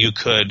doing, you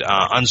could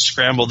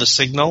unscramble the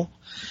signal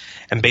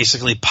and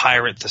basically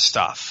pirate the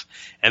stuff.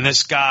 And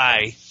this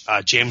guy,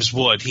 James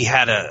Wood, he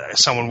had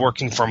someone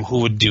working for him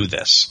who would do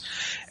this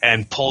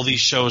and pull these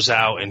shows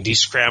out and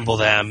descramble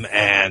them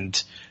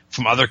and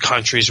from other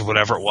countries or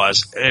whatever it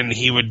was, and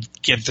he would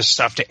get the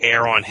stuff to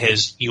air on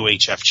his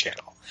UHF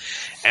channel.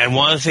 And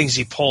one of the things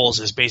he pulls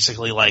is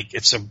basically like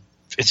it's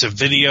a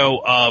video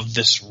of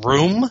this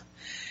room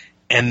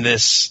and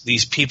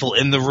these people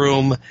in the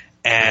room,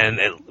 and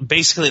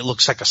it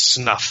looks like a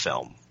snuff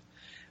film.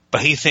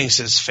 But he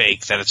thinks it's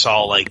fake, that it's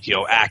all like,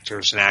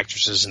 actors and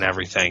actresses and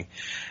everything.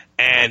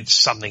 And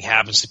something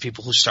happens to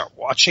people who start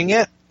watching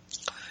it.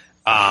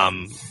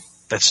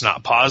 That's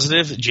not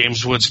positive.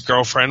 James Wood's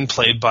girlfriend,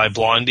 played by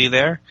Blondie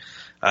there,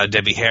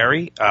 Debbie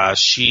Harry,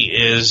 she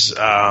is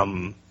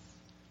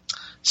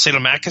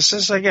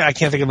sadomasochist, I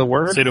can't think of the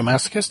word.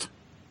 Sadomasochist?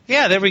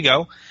 Yeah, there we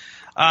go.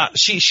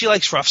 She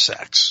likes rough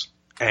sex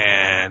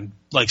and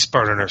likes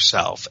burning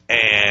herself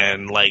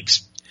and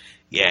likes,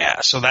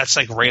 so that's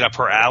like right up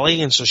her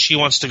alley. And so she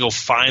wants to go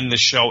find the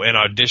show and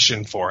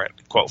audition for it,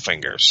 quote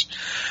fingers.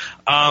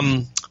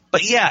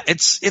 But yeah,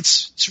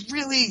 it's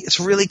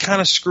really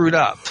kind of screwed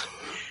up.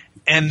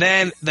 And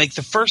then, like,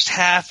 the first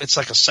half, it's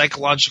like a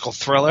psychological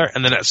thriller,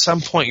 and then at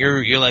some point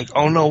you're like,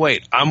 oh no,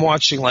 wait, I'm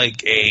watching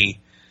like a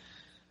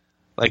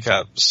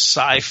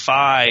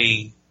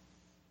sci-fi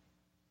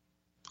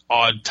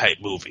odd type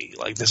movie.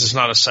 Like, this is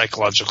not a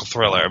psychological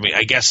thriller. I mean,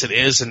 I guess it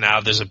is, and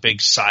now there's a big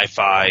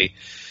sci-fi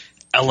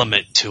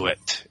element to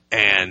it,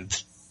 and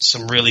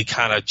some really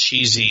kind of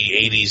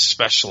cheesy 80s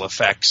special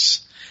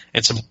effects,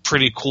 and some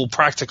pretty cool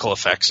practical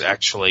effects,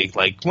 actually.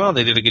 Like, well,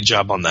 they did a good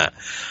job on that.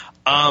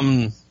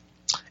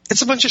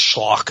 It's a bunch of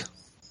schlock.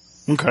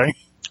 Okay.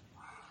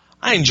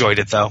 I enjoyed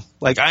it, though.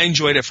 Like, I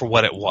enjoyed it for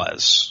what it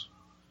was.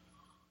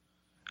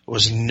 It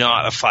was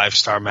not a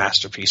 5-star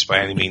masterpiece by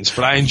any means,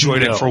 but I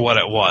enjoyed it for what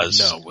it was.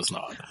 No, it was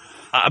not.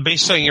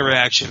 Based on your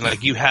reaction,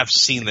 like, you have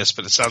seen this,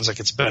 but it sounds like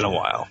it's been a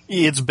while.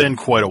 It's been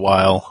quite a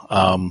while.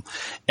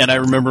 And I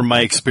remember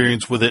my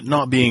experience with it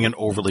not being an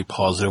overly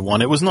positive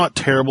one. It was not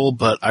terrible,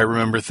 but I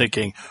remember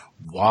thinking,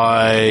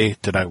 why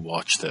did I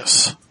watch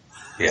this?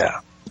 Yeah.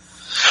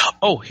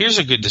 Oh, here's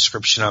a good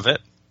description of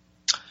it.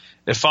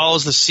 It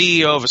follows the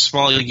CEO of a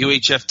small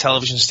UHF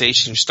television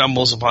station who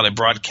stumbles upon a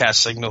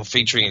broadcast signal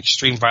featuring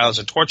extreme violence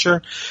and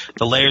torture.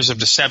 The layers of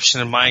deception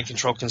and mind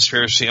control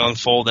conspiracy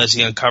unfold as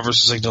he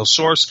uncovers the signal's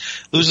source,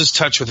 loses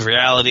touch with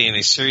reality in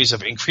a series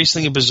of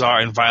increasingly bizarre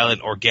and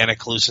violent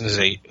organic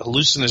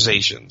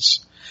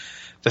hallucinations.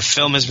 The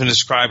film has been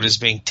described as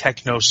being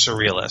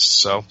techno-surrealist.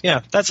 So,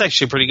 yeah, that's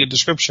actually a pretty good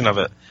description of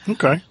it.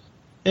 Okay.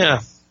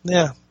 Yeah,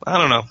 I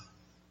don't know.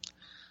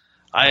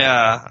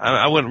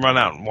 I wouldn't run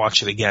out and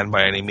watch it again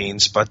by any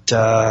means, but,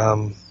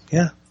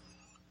 yeah.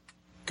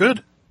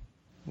 Good.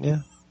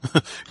 Yeah.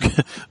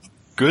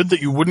 Good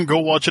that you wouldn't go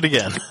watch it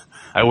again.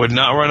 I would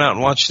not run out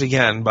and watch it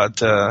again,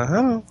 but, I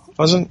don't know.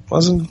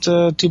 Wasn't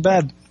too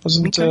bad.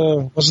 Wasn't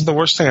the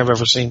worst thing I've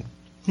ever seen.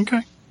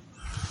 Okay.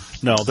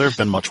 No, there have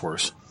been much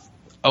worse.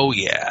 Oh,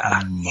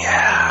 yeah.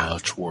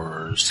 Much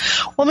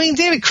worse. Well, I mean,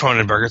 David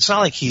Cronenberg, it's not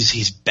like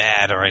he's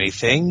bad or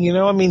anything, you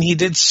know? I mean, he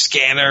did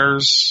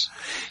Scanners.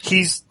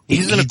 He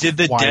did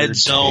The Dead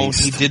Zone.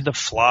 He did The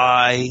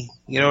Fly.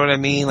 You know what I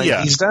mean? Like,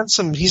 he's done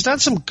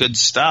some good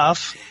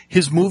stuff.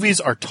 His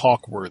movies are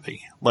talk-worthy.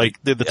 Like,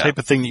 they're the type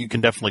of thing that you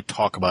can definitely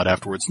talk about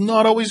afterwards.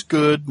 Not always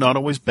good, not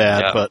always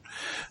bad, but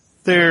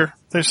there's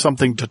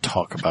something to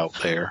talk about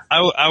there.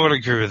 I would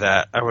agree with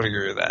that.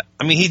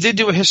 I mean, he did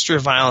do A History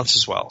of Violence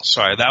as well.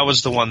 Sorry, that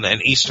was the one,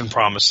 and Eastern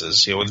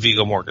Promises, with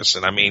Viggo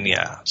Mortensen. I mean,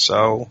 yeah,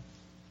 so.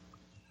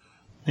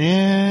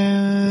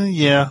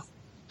 Yeah.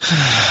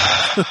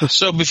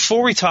 So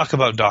before we talk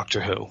about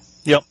Doctor Who.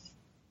 Yep.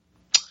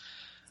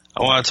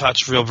 I want to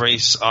touch real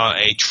brief on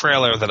a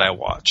trailer that I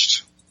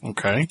watched.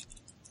 Okay.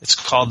 It's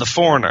called The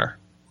Foreigner.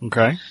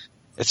 Okay.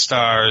 It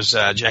stars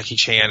Jackie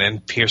Chan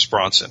and Pierce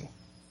Brosnan.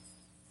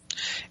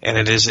 And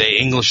it is a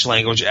English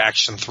language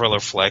action thriller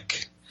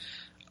flick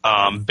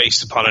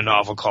based upon a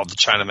novel called The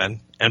Chinaman.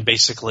 And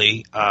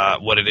basically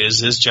what it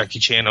is Jackie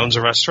Chan owns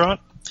a restaurant.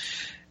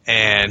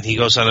 And he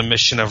goes on a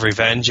mission of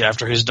revenge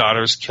after his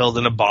daughter is killed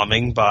in a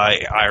bombing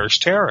by Irish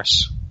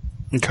terrorists.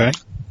 Okay.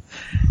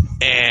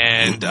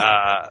 And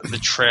the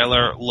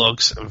trailer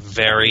looks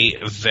very,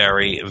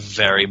 very,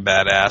 very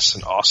badass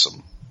and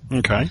awesome.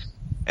 Okay.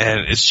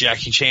 And it's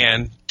Jackie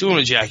Chan doing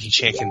what Jackie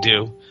Chan can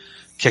do,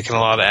 kicking a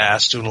lot of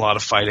ass, doing a lot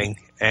of fighting.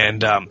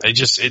 And it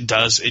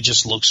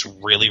just looks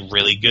really,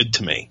 really good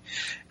to me.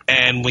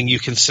 And when you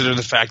consider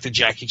the fact that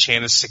Jackie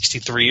Chan is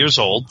 63 years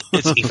old,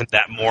 it's even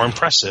that more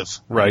impressive.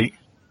 Right.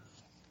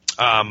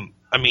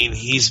 I mean,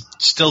 he's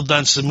still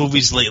done some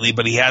movies lately,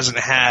 but he hasn't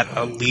had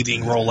a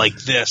leading role like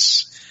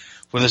this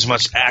with as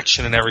much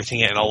action and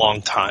everything in a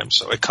long time.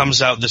 So it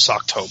comes out this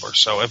October.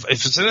 So if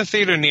it's in a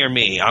theater near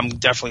me, I'm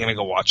definitely going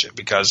to go watch it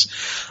because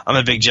I'm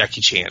a big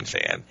Jackie Chan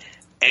fan.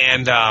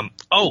 And,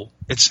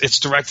 it's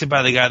directed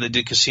by the guy that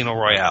did Casino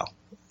Royale.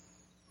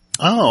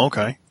 Oh,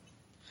 okay.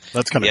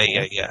 That's kind of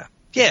cool.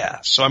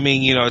 Yeah. So, I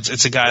mean,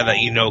 it's a guy that,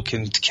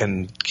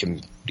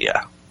 can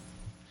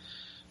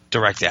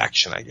direct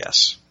action, I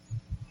guess.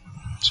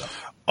 So.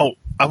 Oh,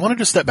 I wanted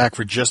to step back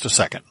for just a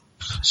second.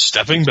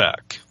 Stepping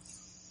back.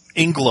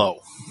 In Glow,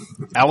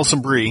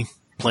 Alison Brie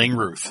playing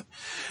Ruth.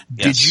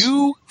 Yes. Did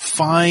you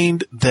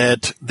find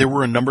that there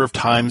were a number of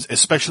times,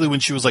 especially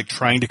when she was like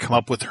trying to come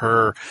up with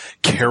her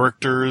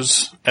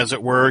characters, as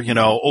it were,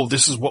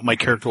 this is what my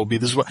character will be.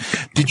 This is what.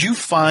 Did you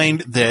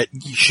find that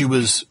she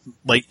was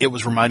like it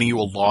was reminding you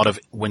a lot of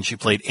when she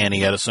played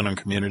Annie Edison on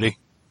Community?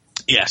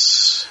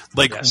 Yes.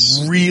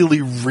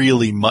 Really,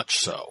 really much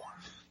so.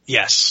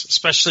 Yes,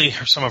 especially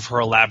some of her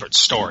elaborate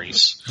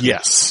stories.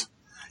 Yes.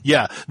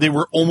 Yeah, they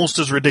were almost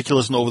as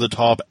ridiculous and over the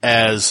top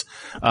as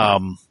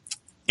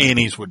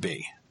Annie's would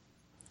be.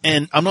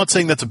 And I'm not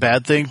saying that's a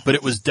bad thing, but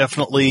it was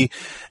definitely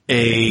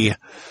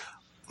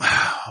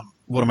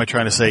what am I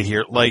trying to say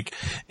here? Like,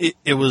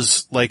 it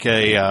was like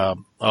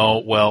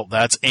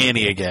that's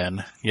Annie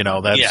again.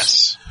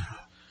 That's...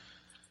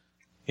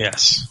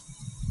 Yes.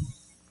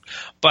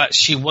 But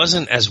she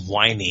wasn't as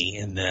whiny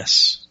in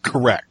this.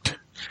 Correct.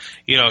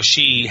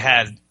 She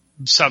had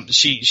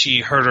she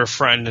hurt her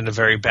friend in a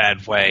very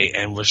bad way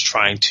and was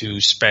trying to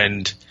she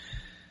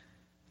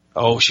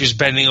was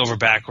bending over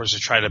backwards to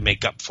try to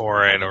make up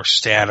for it or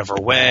stay out of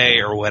her way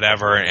or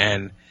whatever.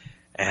 And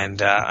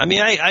I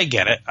mean, I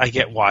get it. I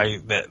get why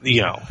that,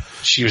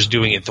 she was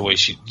doing it the way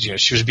she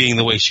was being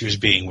the way she was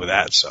being with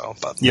that. So,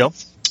 but yep.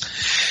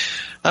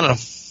 I don't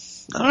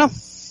know.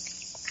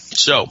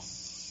 So,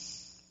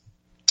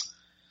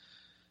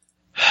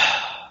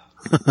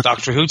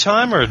 Doctor Who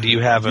time, or do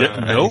you have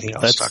anything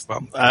else to talk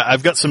about?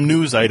 I've got some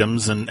news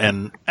items,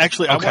 and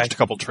actually I watched a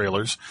couple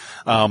trailers.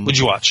 What'd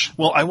you watch?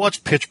 Well, I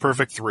watched Pitch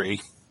Perfect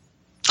 3.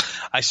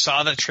 I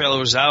saw that trailer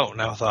was out,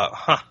 and I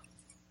thought,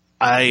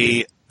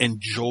 I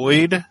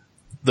enjoyed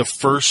the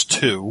first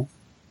two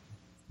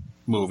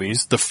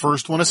movies. The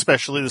first one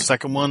especially. The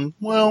second one,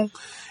 well,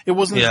 it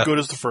wasn't as good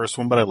as the first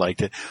one, but I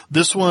liked it.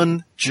 This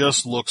one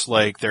just looks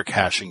like they're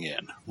cashing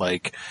in.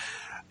 Like,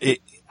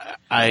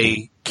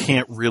 I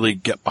can't really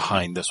get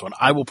behind this one.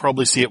 I will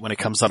probably see it when it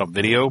comes out on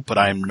video, but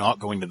I'm not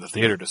going to the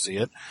theater to see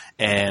it.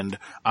 And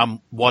I'm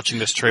watching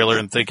this trailer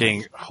and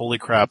thinking, holy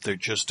crap, they're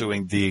just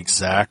doing the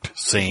exact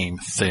same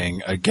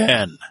thing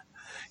again.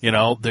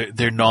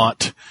 They're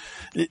not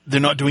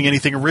doing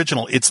anything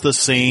original. It's the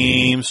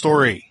same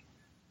story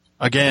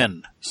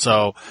again.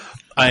 So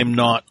I'm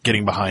not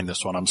getting behind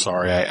this one. I'm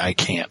sorry. I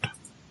can't.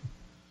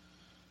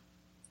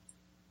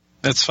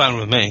 That's fine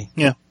with me.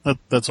 Yeah,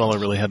 that's all I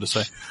really had to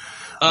say.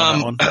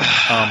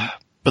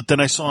 But then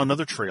I saw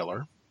another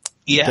trailer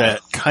Yeah.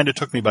 that kind of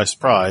took me by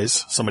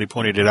surprise. Somebody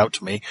pointed it out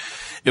to me.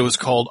 It was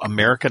called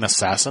American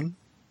Assassin.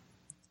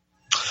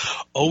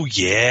 Oh,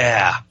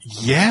 yeah.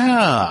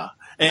 Yeah.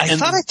 I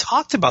thought I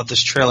talked about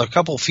this trailer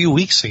a few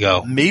weeks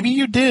ago. Maybe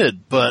you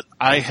did, but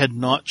I had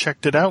not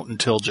checked it out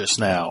until just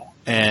now.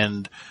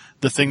 And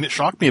the thing that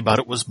shocked me about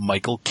it was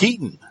Michael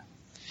Keaton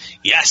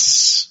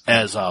Yes.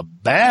 as a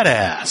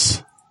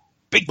badass.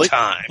 Big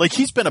time. Like,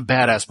 he's been a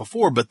badass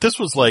before, but this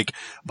was like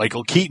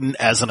Michael Keaton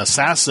as an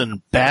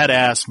assassin,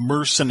 badass,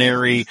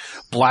 mercenary,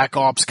 black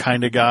ops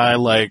kind of guy.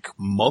 Like,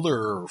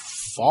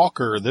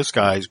 motherfucker, this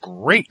guy's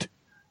great.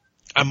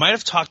 I might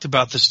have talked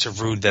about this to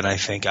Rude then, I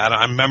think.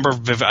 I remember,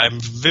 I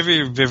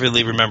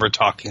vividly remember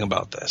talking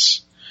about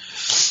this.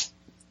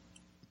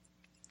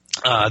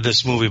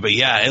 This movie, but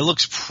yeah, it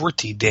looks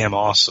pretty damn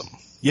awesome.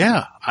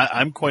 Yeah,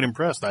 I'm quite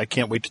impressed. I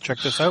can't wait to check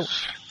this out.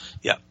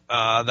 Yeah,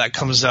 that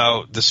comes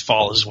out this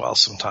fall as well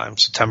sometime,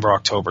 September,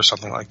 October,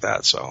 something like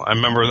that. So I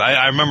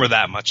remember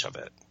that much of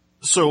it.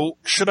 So,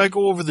 should I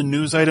go over the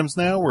news items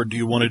now, or do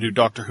you want to do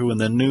Doctor Who and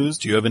then news?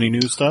 Do you have any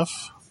news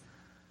stuff?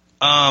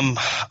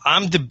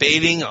 I'm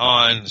debating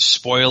on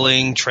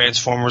spoiling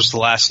Transformers The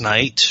Last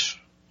Night.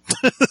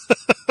 You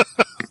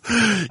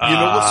know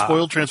what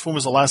spoiled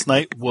Transformers The Last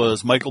Night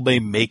was? Michael Bay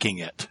making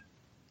it.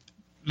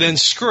 Then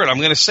screw it, I'm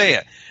going to say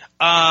it.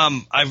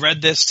 I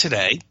read this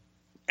today,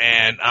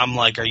 and I'm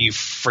like, are you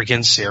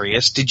freaking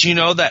serious? Did you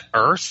know that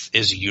Earth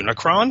is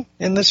Unicron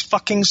in this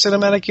fucking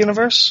cinematic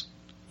universe?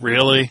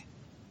 Really?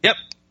 Yep.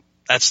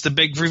 That's the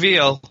big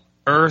reveal.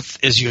 Earth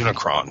is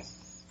Unicron.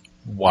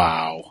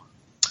 Wow.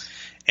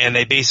 And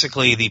they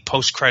basically, the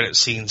post-credit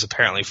scenes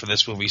apparently for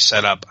this movie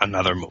set up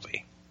another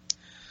movie.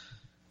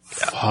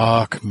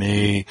 Fuck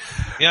me.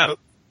 Yeah.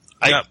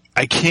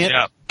 I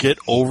can't get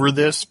over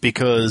this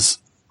because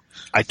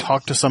I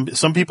talked to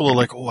some people are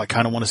like, oh, I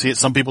kind of want to see it.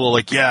 Some people are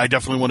like, yeah, I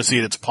definitely want to see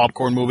it. It's a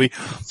popcorn movie.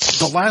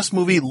 The last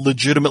movie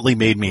legitimately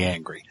made me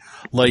angry.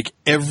 Like,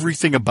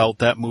 everything about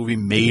that movie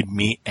made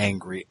me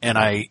angry. And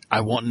I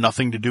want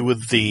nothing to do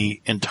with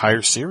the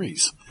entire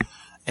series.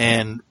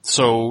 And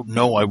so,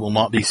 no, I will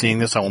not be seeing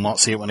this. I will not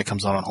see it when it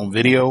comes out on home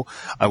video.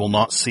 I will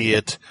not see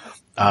it.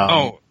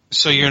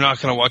 So you're not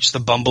going to watch the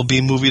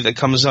Bumblebee movie that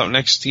comes out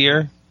next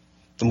year?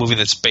 The movie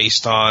that's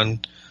based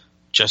on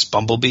just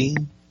Bumblebee?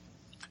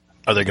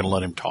 Are they going to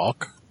let him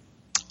talk?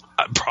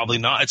 Probably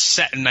not. It's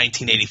set in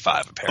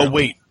 1985, apparently. Oh,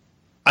 wait.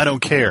 I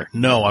don't care.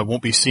 No, I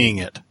won't be seeing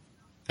it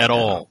at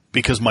all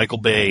because Michael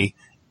Bay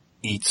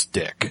eats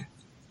dick.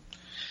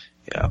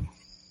 Yeah.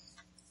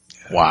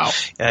 Wow.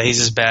 Yeah, he's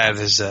as bad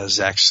as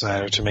Zack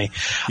Snyder to me.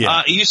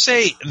 Yeah. You're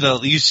saying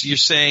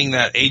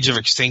that Age of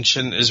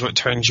Extinction is what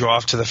turned you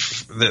off to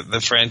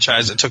the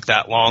franchise. It took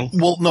that long.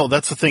 Well, no,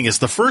 that's the thing. Is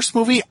the first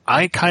movie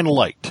I kind of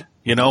liked.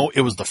 You know,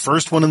 it was the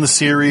first one in the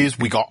series.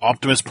 We got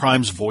Optimus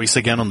Prime's voice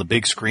again on the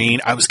big screen.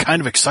 I was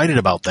kind of excited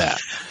about that.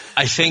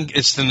 I think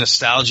it's the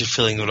nostalgia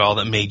feeling of it all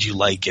that made you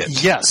like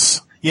it.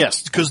 Yes,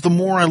 because the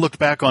more I looked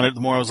back on it,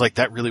 the more I was like,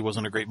 that really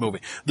wasn't a great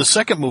movie. The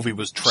second movie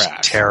was trash.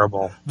 It's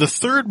terrible. The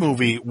third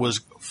movie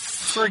was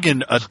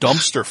friggin' a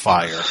dumpster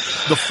fire.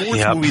 The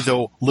fourth movie,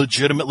 though,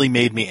 legitimately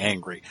made me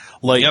angry.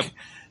 Like,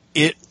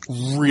 it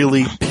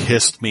really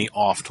pissed me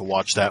off to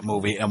watch that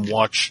movie and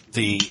watch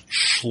the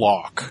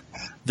schlock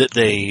that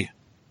they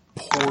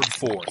poured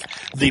forth.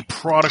 The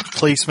product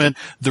placement,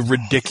 the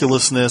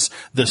ridiculousness,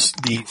 the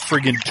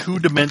friggin'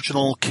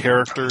 two-dimensional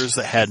characters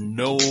that had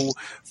no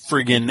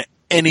friggin'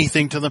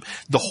 anything to them.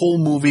 The whole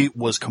movie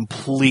was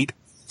complete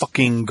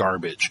fucking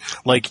garbage.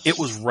 Like, it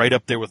was right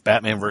up there with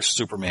Batman vs.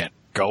 Superman.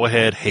 Go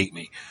ahead, hate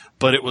me.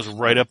 But it was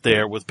right up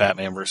there with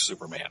Batman vs.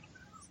 Superman.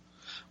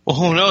 Well,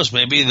 who knows?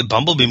 Maybe the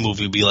Bumblebee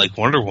movie would be like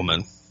Wonder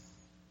Woman.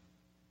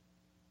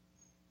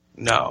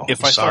 No.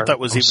 If I thought that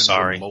was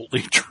even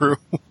remotely true.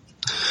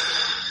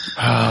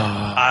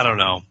 I don't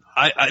know.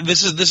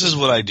 This is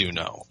what I do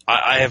know.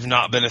 I have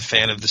not been a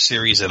fan of the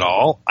series at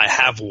all. I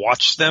have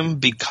watched them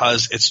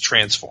because it's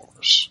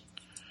Transformers.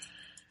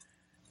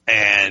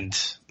 And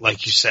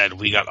like you said,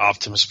 we got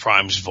Optimus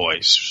Prime's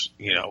voice.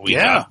 You know, we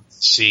got to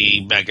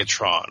see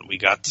Megatron. We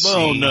got to see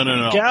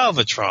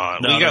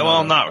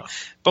Galvatron.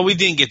 But we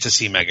didn't get to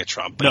see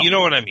Megatron. But you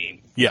know what I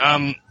mean.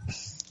 Yeah.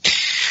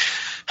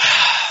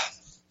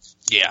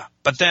 Yeah.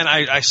 But then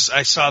I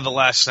saw The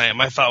Last Night, and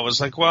my thought was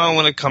like, well,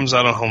 when it comes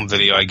out on home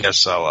video, I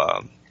guess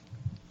I'll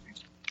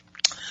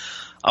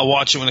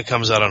watch it when it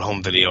comes out on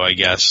home video, I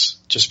guess,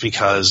 just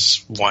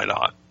because why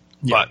not?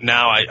 Yeah. But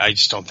now I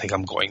just don't think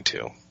I'm going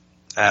to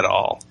at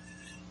all.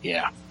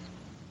 Yeah.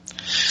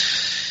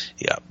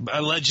 Yeah.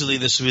 Allegedly,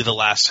 this will be the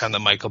last time that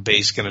Michael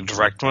Bay's going to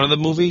direct one of the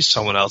movies.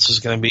 Someone else is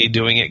going to be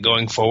doing it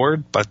going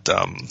forward, but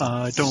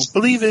I don't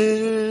believe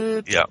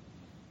it. Yeah.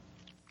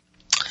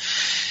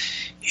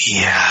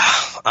 Yeah.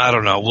 I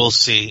don't know. We'll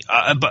see.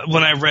 But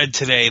when I read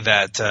today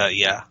that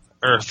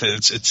Earth,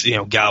 it's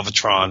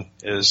Galvatron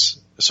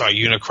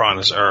Unicron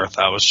is Earth,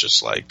 I was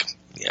just like,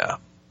 yeah.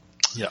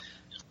 Yeah.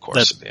 Of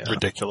course. That's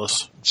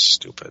ridiculous. It's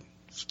stupid.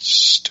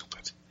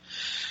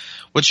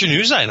 What's your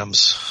news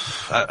items?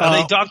 Are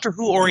they Doctor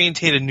Who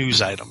orientated news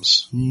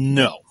items?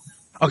 No.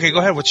 Okay, go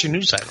ahead. What's your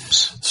news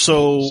items?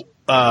 So,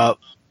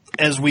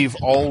 as we've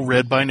all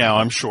read by now,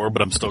 I'm sure,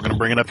 but I'm still going to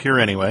bring it up here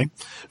anyway,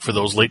 for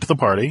those late to the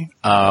party,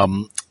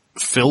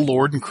 Phil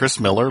Lord and Chris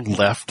Miller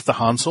left the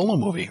Han Solo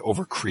movie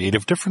over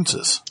creative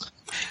differences.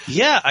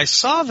 Yeah, I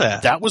saw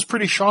that. That was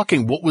pretty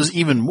shocking. What was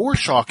even more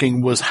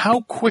shocking was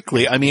how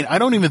quickly, I mean, I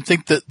don't even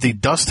think that the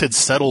dust had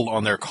settled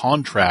on their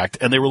contract,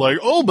 and they were like,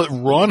 oh, but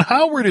Ron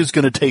Howard is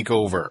going to take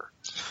over.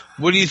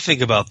 What do you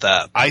think about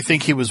that? I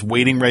think he was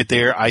waiting right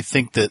there. I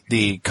think that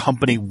the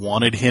company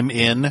wanted him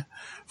in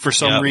for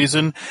some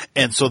reason,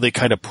 and so they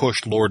kind of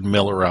pushed Lord and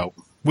Miller out,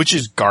 which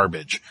is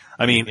garbage.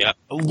 I mean,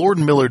 Lord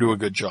and Miller do a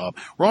good job.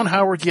 Ron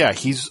Howard, yeah,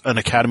 he's an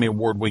Academy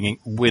Award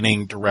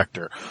winning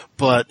director,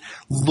 but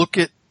look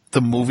at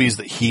the movies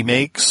that he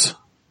makes.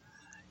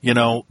 You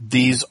know,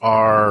 these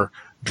are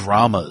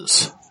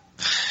dramas.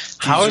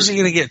 How is he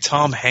going to get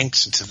Tom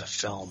Hanks into the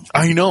film?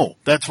 I know.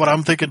 That's what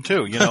I'm thinking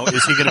too. You know,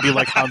 is he going to be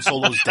like Han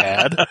Solo's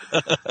dad?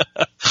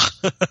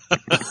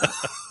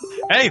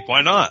 Hey,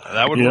 why not?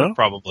 That would work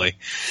probably.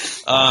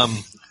 I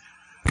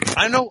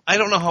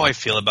don't know how I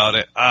feel about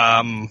it.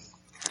 I've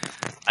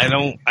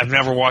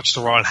never watched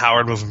the Ron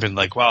Howard movie and been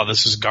like, wow,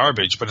 this is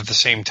garbage. But at the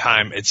same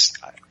time,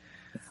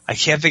 I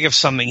can't think of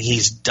something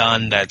he's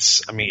done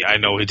that's, I mean, I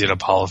know he did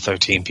Apollo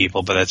 13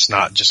 people, but that's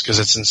not just because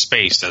it's in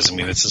space doesn't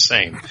mean it's the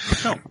same.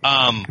 No.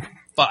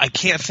 But I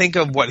can't think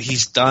of what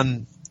he's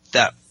done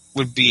that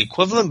would be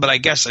equivalent, but I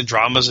guess a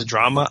drama is a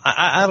drama.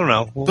 I don't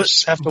know. We'll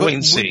just have to wait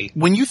and see.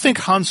 When you think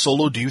Han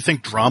Solo, do you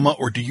think drama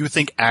or do you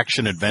think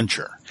action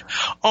adventure?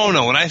 Oh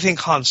no, when I think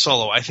Han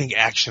Solo, I think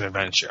action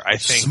adventure. I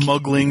think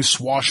smuggling,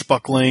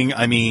 swashbuckling,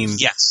 I mean...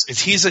 Yes,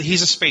 he's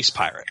a space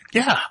pirate.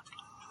 Yeah.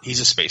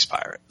 He's a space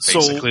pirate,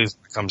 basically, is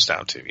what it comes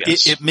down to,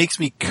 yes. It makes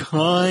me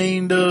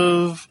kind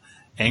of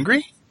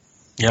angry.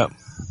 Yep.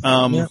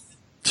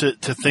 To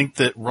think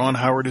that Ron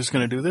Howard is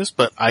going to do this,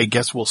 but I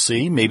guess we'll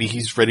see. Maybe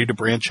he's ready to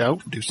branch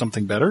out and do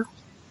something better,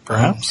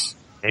 perhaps.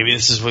 Maybe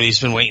this is what he's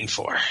been waiting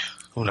for.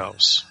 Who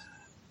knows?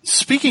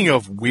 Speaking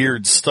of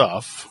weird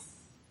stuff,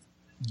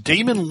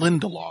 Damon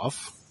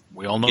Lindelof,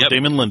 we all know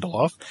Damon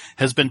Lindelof,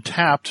 has been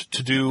tapped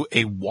to do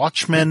a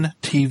Watchmen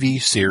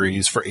TV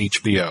series for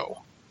HBO.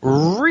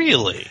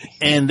 Really?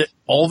 And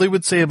all they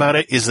would say about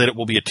it is that it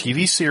will be a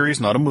TV series,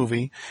 not a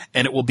movie,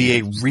 and it will be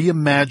a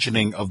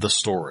reimagining of the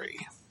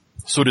story.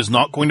 So it is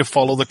not going to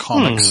follow the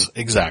comics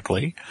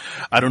exactly.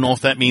 I don't know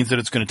if that means that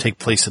it's going to take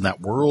place in that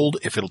world,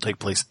 if it'll take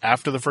place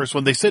after the first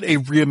one. They said a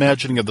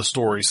reimagining of the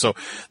story, so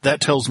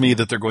that tells me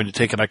that they're going to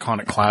take an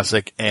iconic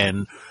classic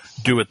and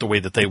do it the way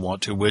that they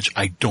want to, which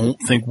I don't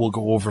think will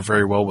go over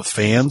very well with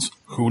fans.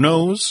 Who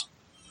knows?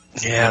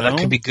 Yeah, that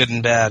could be good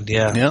and bad,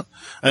 yeah.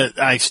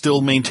 I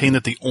still maintain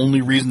that the only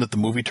reason that the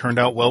movie turned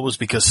out well was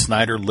because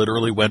Snyder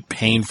literally went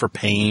pain for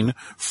pain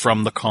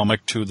from the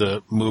comic to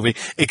the movie,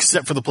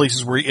 except for the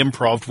places where he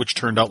improv'd, which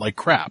turned out like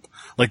crap.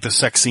 Like the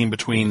sex scene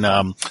between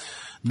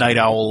Night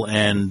Owl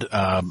and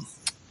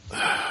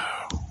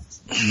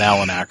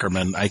Malin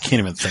Ackerman. I can't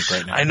even think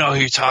right now. I know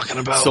who you're talking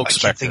about. Silk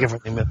Spectre. I can't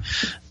think of her name.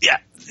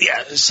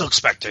 Yeah, Silk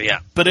Spectre,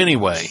 yeah. But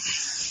anyway,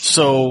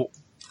 so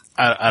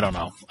I don't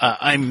know.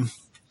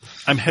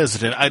 I'm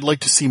hesitant. I'd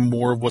like to see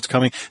more of what's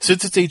coming.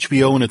 Since it's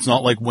HBO and it's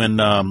not like when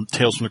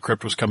Tales from the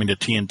Crypt was coming to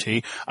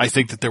TNT, I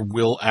think that there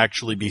will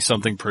actually be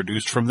something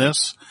produced from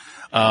this.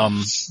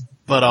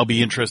 But I'll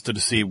be interested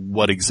to see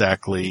what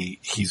exactly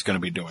he's going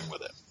to be doing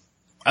with it.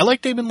 I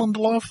like Damon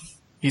Lindelof.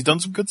 He's done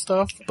some good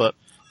stuff, but...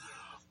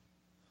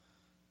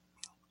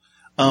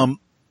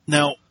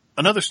 Now,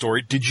 another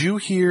story. Did you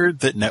hear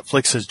that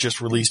Netflix has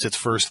just released its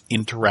first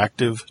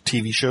interactive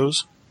TV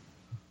shows?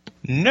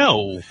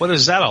 No. What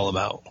is that all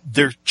about?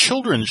 They're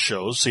children's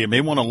shows, so you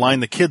may want to line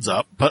the kids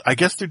up, but I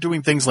guess they're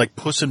doing things like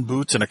Puss in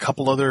Boots and a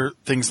couple other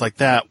things like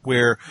that,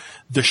 where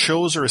the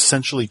shows are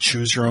essentially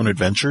choose your own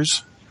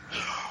adventures.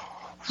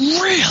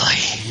 Really?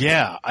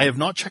 Yeah, I have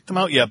not checked them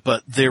out yet,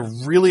 but they're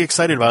really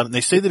excited about it, and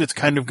they say that it's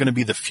kind of going to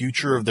be the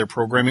future of their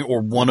programming,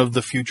 or one of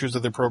the futures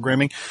of their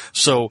programming.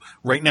 So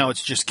right now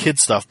it's just kid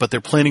stuff, but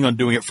they're planning on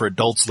doing it for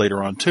adults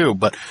later on too.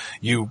 But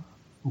you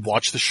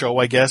watch the show,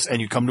 I guess,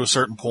 and you come to a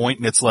certain point,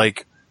 and it's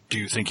like, do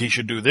you think he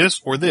should do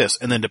this or this?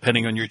 And then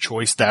depending on your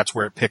choice, that's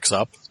where it picks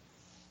up.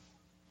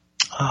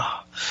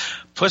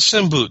 Puss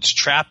in Boots,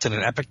 trapped in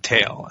an epic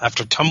tale.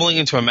 After tumbling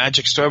into a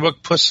magic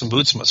storybook, Puss in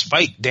Boots must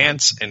fight,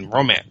 dance, and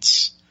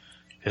romance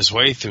his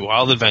way through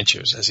wild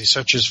adventures as he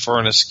searches for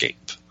an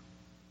escape.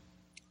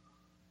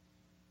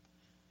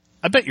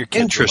 I bet your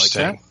kids would like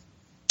that.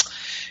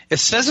 It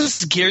says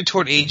it's geared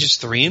toward ages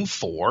 3 and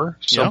 4,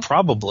 so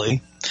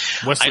probably.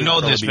 Wesley I know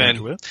there's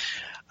been...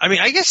 I mean,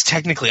 I guess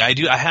technically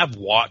I have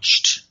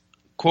watched...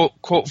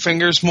 quote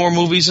fingers more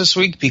movies this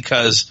week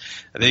because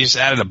they just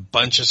added a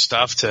bunch of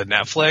stuff to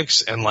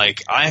Netflix, and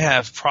like I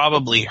have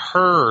probably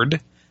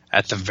heard,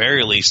 at the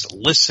very least,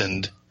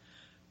 listened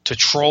to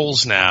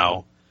Trolls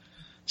Now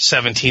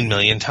 17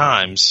 million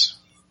times.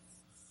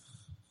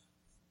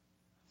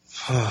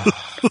 I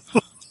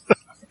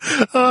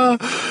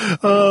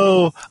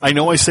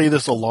know I say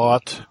this a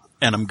lot,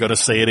 and I'm going to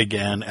say it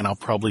again, and I'll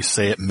probably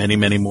say it many,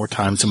 many more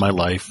times in my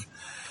life.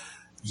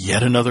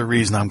 Yet another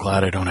reason I'm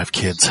glad I don't have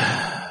kids.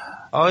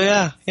 Oh,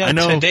 yeah. Yeah, I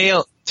know.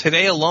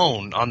 Today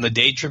alone, on the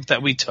day trip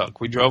that we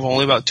took, we drove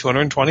only about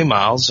 220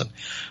 miles, and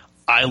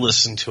I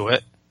listened to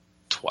it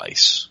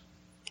twice.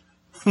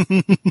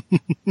 When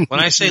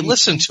I say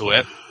listen to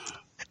it,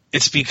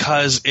 it's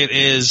because it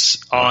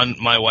is on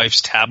my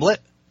wife's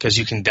tablet, because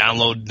you can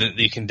download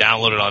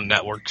it on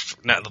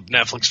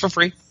Netflix for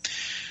free.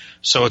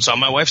 So it's on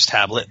my wife's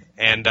tablet,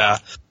 and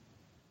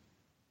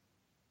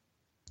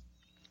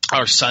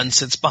our son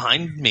sits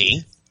behind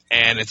me,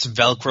 and it's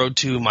Velcroed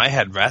to my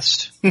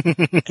headrest,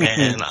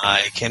 and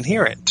I can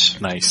hear it.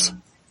 Nice.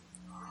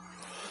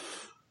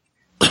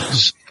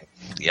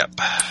 Yep.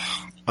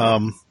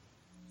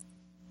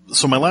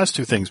 So my last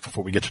two things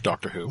before we get to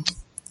Doctor Who,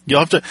 you'll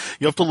have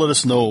to let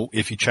us know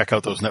if you check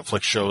out those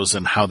Netflix shows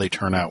and how they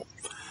turn out.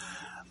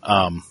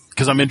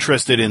 Because I'm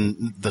interested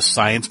in the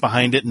science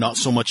behind it, not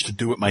so much to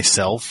do it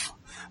myself,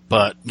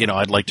 but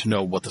I'd like to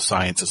know what the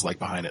science is like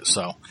behind it.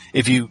 So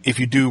if you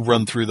do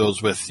run through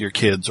those with your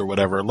kids or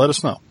whatever, let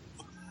us know.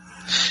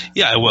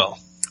 Yeah, I will.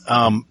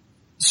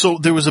 So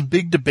there was a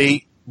big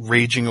debate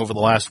raging over the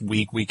last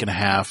week and a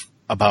half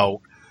about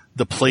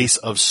the place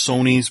of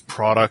Sony's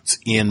products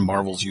in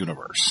Marvel's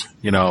universe.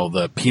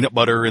 The peanut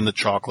butter and the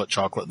chocolate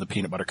and the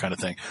peanut butter kind of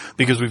thing.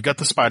 Because we've got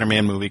the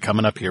Spider-Man movie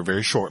coming up here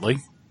very shortly.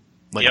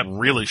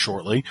 Really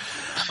shortly.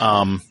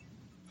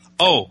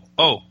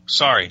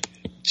 Sorry.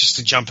 Just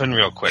to jump in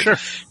real quick. Sure.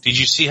 Did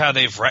you see how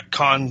they've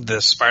retconned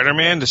the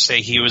Spider-Man to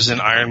say he was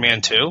in Iron Man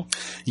 2?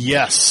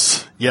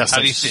 Yes,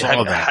 I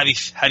saw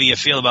that. How do you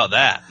feel about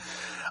that?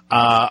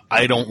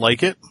 I don't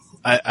like it.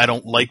 I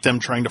don't like them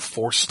trying to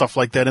force stuff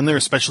like that in there,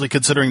 especially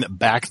considering that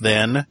back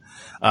then,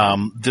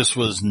 this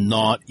was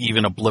not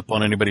even a blip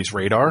on anybody's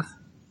radar.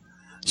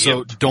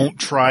 So don't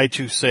try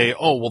to say,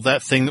 oh, well,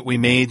 that thing that we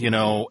made,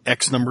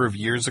 X number of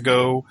years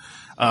ago,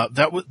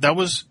 that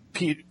was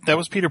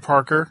Peter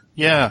Parker.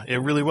 Yeah,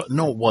 it really was.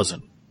 No, it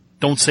wasn't.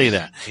 Don't say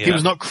that. Yeah. He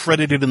was not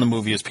credited in the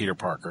movie as Peter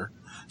Parker.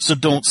 So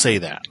don't say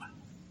that.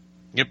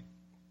 Yep.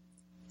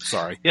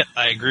 Sorry. Yeah,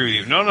 I agree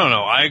with you. No.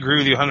 I agree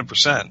with you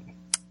 100%.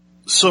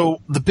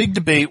 So the big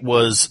debate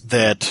was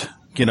that,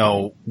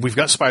 we've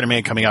got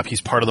Spider-Man coming up. He's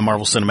part of the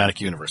Marvel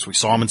Cinematic Universe. We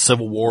saw him in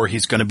Civil War.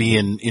 He's going to be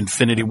in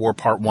Infinity War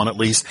Part 1 at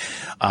least.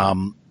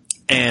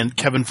 And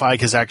Kevin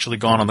Feige has actually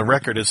gone on the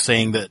record as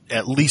saying that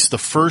at least the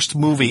first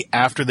movie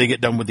after they get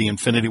done with the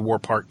Infinity War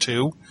Part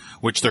 2,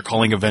 which they're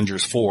calling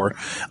Avengers 4,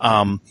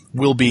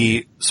 will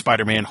be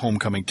Spider-Man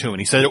Homecoming 2. And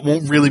he said it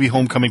won't really be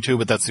Homecoming 2,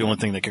 but that's the only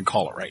thing they can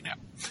call it right now.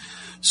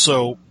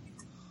 So,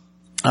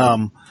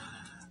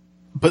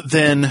 but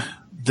then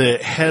the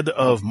head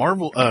of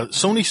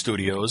Sony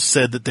Studios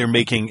said that they're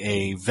making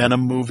a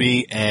Venom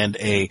movie and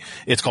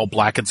it's called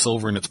Black and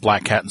Silver, and it's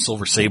Black Cat and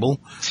Silver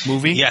Sable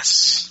movie.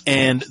 Yes.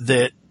 And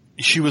that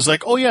she was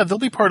like, oh yeah, they'll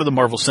be part of the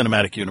Marvel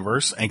Cinematic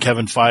Universe. And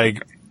Kevin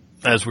Feige,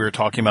 as we were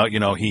talking about,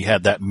 he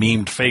had that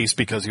memed face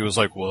because he was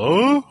like,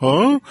 whoa,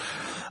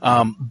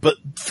 huh? But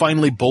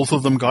finally both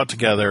of them got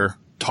together,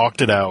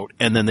 talked it out,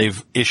 and then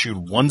they've issued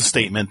one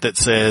statement that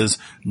says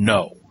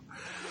no.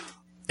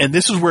 And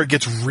this is where it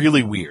gets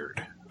really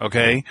weird.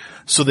 Okay?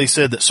 So they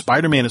said that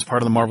Spider-Man is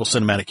part of the Marvel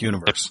Cinematic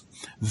Universe.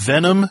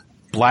 Venom,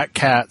 Black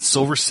Cat,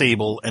 Silver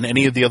Sable, and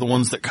any of the other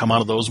ones that come out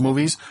of those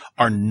movies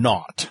are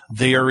not.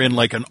 They are in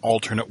like an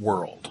alternate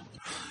world.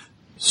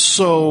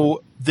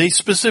 So they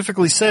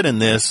specifically said in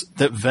this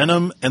that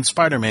Venom and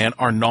Spider-Man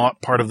are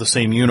not part of the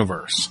same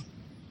universe.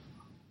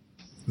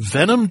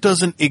 Venom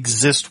doesn't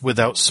exist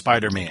without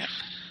Spider-Man.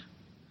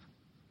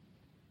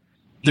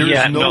 The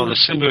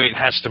symbiote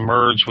has to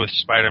merge with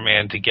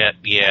Spider-Man to get,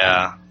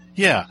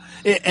 Yeah,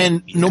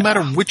 and no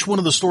matter which one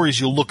of the stories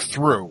you look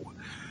through,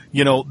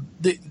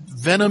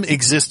 Venom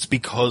exists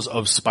because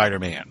of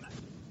Spider-Man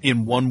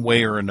in one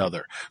way or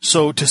another.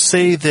 So to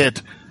say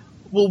that,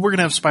 well, we're going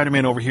to have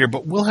Spider-Man over here,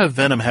 but we'll have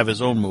Venom have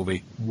his own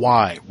movie,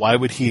 why? Why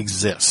would he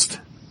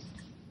exist?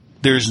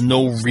 There's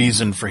no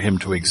reason for him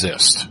to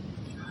exist.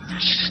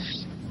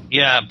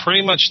 Yeah,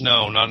 pretty much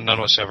no, none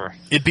whatsoever.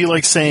 It'd be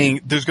like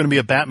saying there's going to be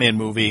a Batman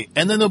movie,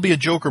 and then there'll be a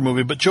Joker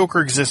movie, but Joker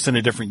exists in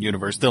a different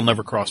universe. They'll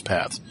never cross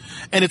paths.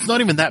 And it's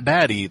not even that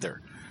bad either.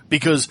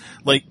 Because,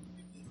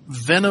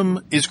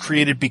 Venom is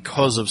created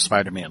because of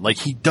Spider-Man.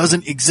 He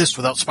doesn't exist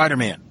without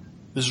Spider-Man.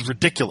 This is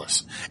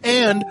ridiculous.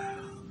 And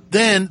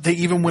then they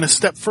even went a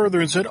step further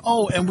and said,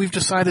 oh, and we've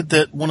decided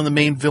that one of the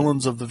main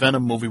villains of the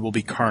Venom movie will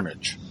be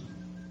Carnage.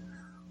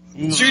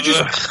 So you're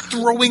just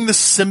throwing the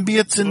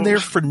symbiotes in there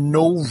for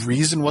no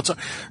reason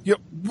whatsoever.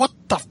 What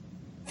the?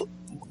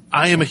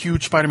 I am a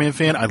huge Spider-Man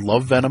fan. I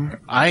love Venom.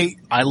 I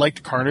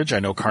liked Carnage. I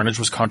know Carnage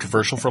was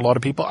controversial for a lot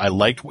of people. I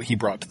liked what he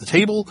brought to the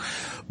table,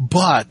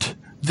 but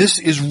this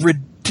is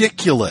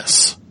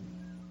ridiculous.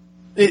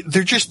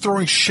 They're just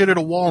throwing shit at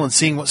a wall and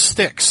seeing what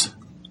sticks.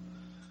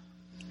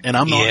 And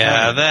I'm not.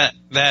 Yeah,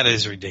 that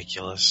is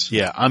ridiculous.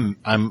 Yeah, I'm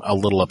a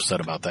little upset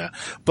about that,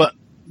 but.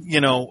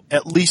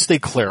 At least they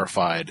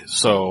clarified.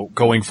 So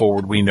going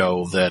forward, we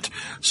know that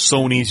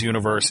Sony's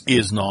universe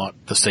is not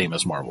the same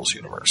as Marvel's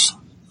universe.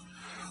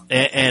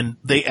 And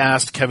they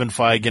asked Kevin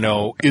Feige, you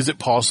know, is it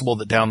possible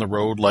that down the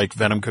road, like,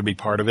 Venom could be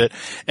part of it?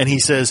 And he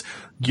says,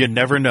 you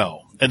never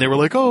know. And they were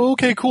like, oh,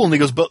 okay, cool. And he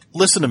goes, but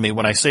listen to me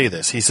when I say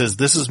this. He says,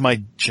 this is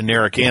my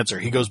generic answer.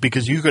 He goes,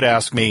 because you could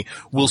ask me,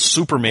 will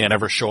Superman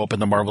ever show up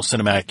in the Marvel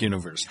Cinematic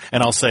Universe?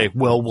 And I'll say,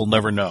 well, we'll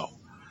never know.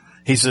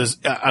 He says,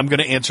 I'm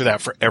going to answer that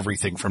for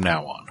everything from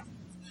now on.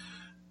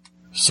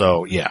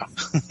 So, yeah.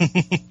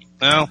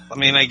 Well, I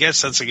mean, I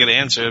guess that's a good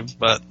answer,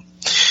 but...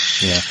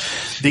 Yeah.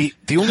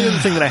 The only other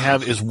thing that I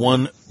have is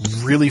one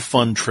really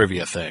fun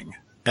trivia thing,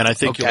 and I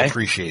think you'll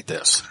appreciate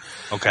this.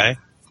 Okay.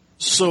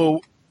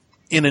 So,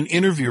 in an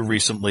interview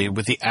recently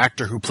with the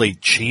actor who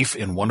played Chief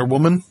in Wonder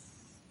Woman,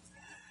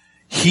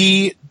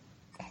 he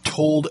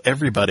told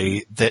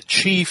everybody that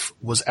Chief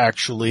was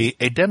actually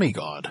a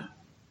demigod.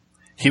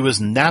 He was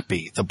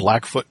Nappy, the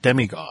Blackfoot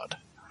demigod.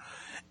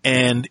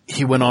 And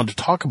he went on to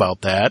talk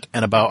about that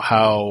and about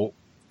how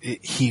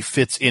he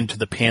fits into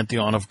the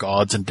pantheon of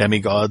gods and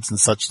demigods and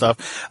such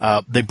stuff.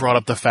 They brought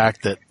up the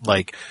fact that,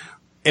 like,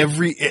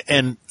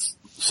 and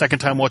second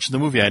time watching the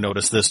movie, I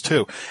noticed this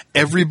too.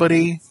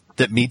 Everybody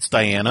that meets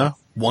Diana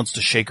wants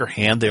to shake her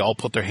hand. They all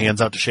put their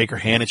hands out to shake her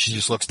hand, and she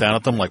just looks down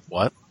at them like,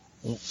 what?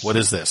 What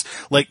is this?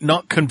 Like,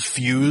 not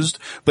confused,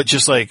 but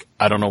just like,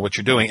 I don't know what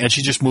you're doing. And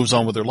she just moves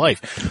on with her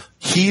life.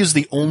 He is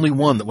the only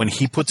one that when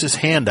he puts his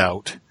hand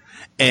out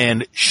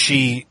and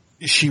she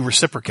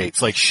reciprocates,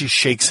 like she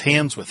shakes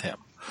hands with him.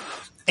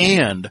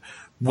 And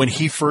when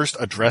he first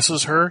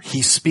addresses her,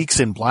 he speaks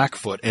in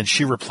Blackfoot and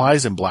she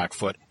replies in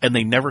Blackfoot, and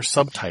they never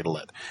subtitle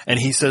it. And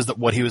he says that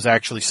what he was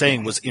actually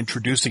saying was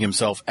introducing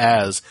himself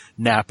as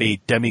Nappy,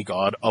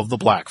 demigod of the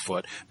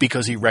Blackfoot,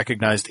 because he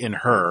recognized in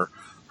her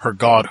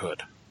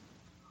godhood.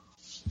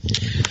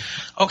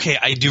 Okay,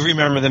 I do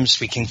remember them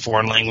speaking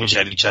foreign language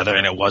at each other,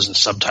 and it wasn't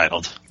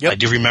subtitled. Yep. I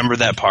do remember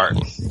that part.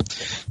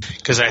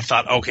 Because I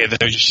thought, okay,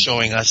 they're just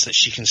showing us that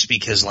she can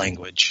speak his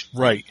language.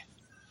 Right.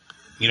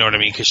 You know what I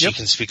mean? Because she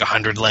can speak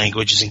 100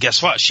 languages, and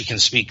guess what? She can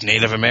speak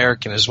Native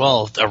American as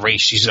well, a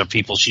race of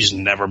people she's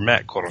never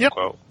met, quote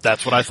unquote.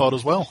 That's what I thought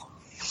as well.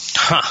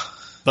 Huh.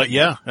 But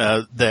yeah,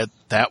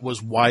 that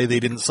was why they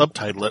didn't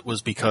subtitle it,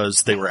 was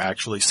because they were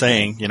actually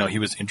saying, you know, he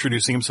was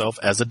introducing himself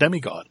as a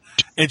demigod.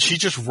 And she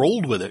just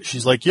rolled with it.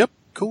 She's like, yep,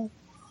 cool.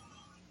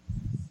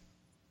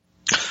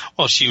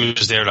 Well, she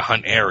was there to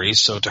hunt Ares,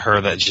 so to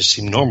her that just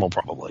seemed normal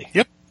probably.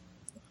 Yep.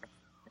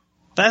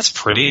 That's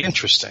pretty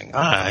interesting.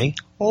 I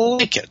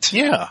like it.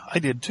 Yeah, I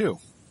did too.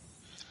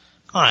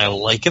 I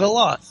like it a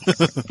lot.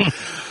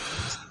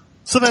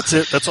 So that's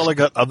it. That's all I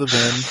got other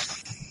than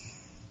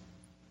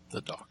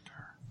the Doctor.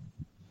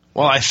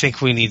 Well, I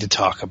think we need to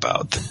talk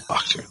about the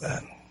Doctor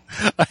then.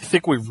 I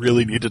think we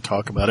really need to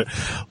talk about it.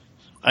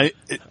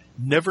 It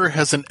never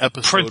has an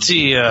episode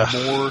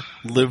more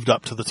lived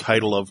up to the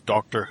title of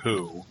Doctor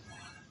Who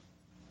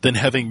than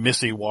having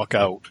Missy walk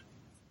out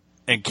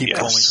and keep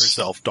calling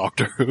herself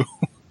Doctor Who.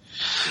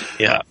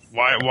 Yeah.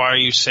 Why are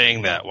you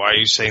saying that? Why are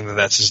you saying that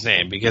that's his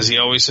name? Because he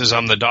always says,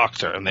 I'm the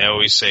Doctor. And they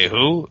always say,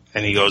 who?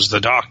 And he goes, the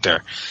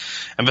Doctor.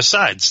 And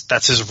besides,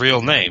 that's his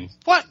real name.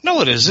 What?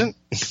 No, it isn't.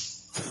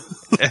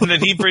 And then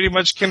he pretty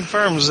much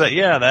confirms that,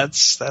 yeah,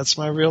 that's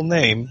my real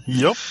name.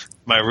 Yep.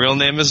 My real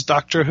name is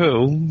Doctor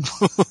Who.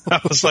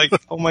 I was like,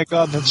 oh my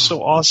God, that's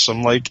so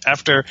awesome. Like,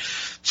 after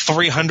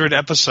 300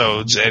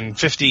 episodes and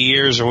 50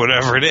 years or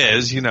whatever it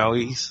is, you know,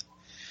 he's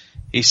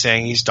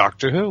saying he's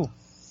Doctor Who.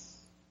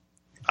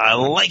 I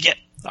like it.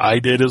 I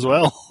did as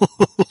well.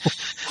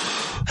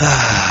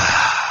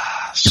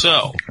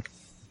 So,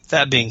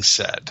 that being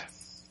said,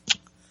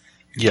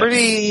 yes.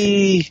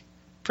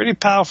 pretty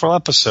powerful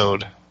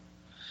episode.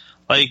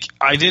 Like,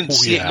 I didn't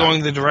see it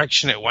going the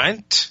direction it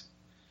went.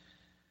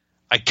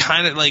 I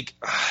kind of like,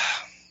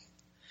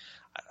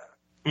 I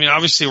mean,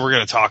 obviously we're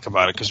going to talk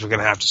about it because we're going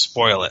to have to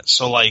spoil it.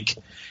 So, like,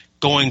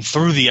 going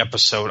through the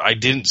episode, I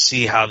didn't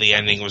see how the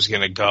ending was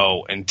going to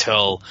go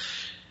until,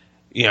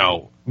 you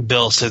know,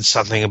 Bill said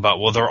something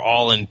about, well, they're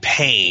all in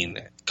pain,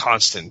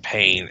 constant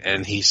pain.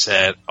 And he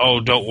said,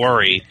 oh, don't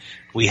worry.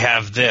 We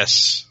have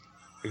this.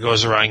 It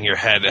goes around your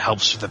head. It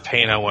helps with the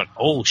pain. I went,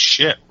 oh,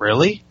 shit,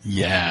 really?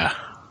 Yeah.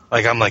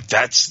 Like, I'm like,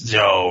 that's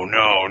no.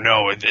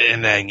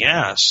 And then,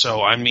 yeah.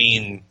 So, I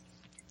mean,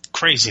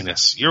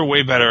 craziness. You're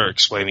way better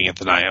explaining it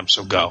than I am,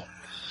 so go.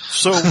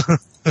 So,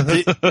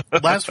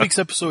 last week's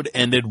episode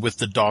ended with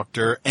the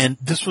Doctor, and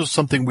this was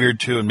something weird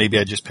too, and maybe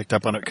I just picked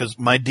up on it, because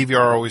my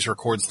DVR always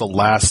records the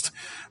last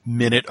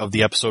minute of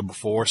the episode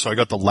before, so I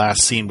got the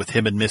last scene with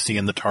him and Missy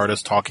in the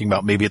TARDIS talking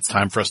about maybe it's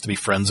time for us to be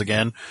friends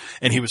again,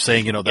 and he was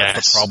saying, you know,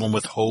 that's the problem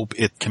with hope,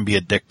 it can be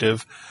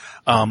addictive.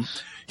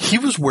 He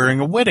was wearing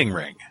a wedding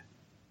ring.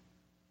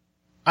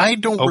 I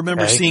don't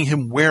remember seeing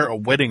him wear a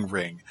wedding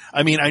ring.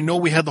 I mean, I know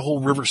we had the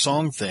whole River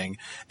Song thing,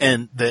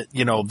 and that,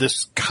 you know,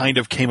 this kind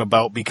of came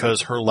about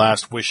because her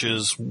last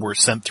wishes were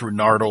sent through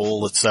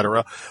Nardole,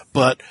 etc.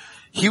 But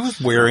he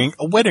was wearing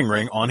a wedding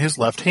ring on his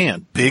left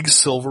hand. Big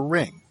silver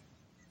ring.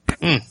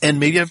 And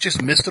maybe I've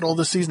just missed it all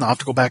this season. I'll have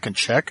to go back and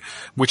check,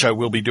 which I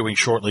will be doing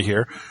shortly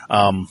here.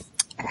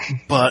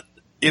 But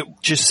it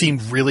just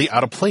seemed really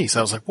out of place.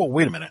 I was like, whoa,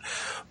 wait a minute.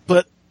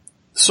 But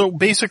So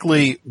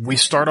basically, we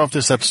start off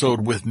this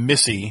episode with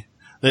Missy.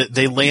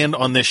 They land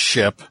on this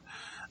ship,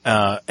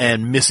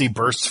 and Missy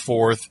bursts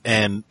forth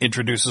and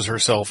introduces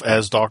herself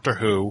as Doctor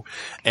Who.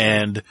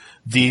 And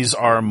these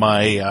are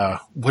my,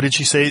 what did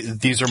she say?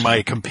 These are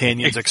my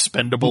companions,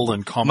 expendable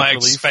and comic My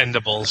relief.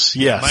 expendables.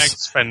 Yes. My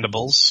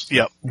expendables.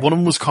 Yeah. One of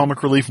them was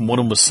comic relief and one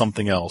of them was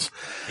something else.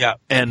 Yeah.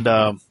 And,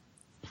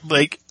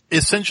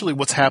 essentially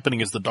what's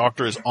happening is the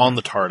Doctor is on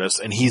the TARDIS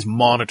and he's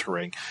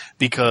monitoring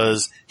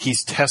because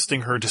he's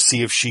testing her to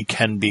see if she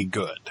can be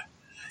good.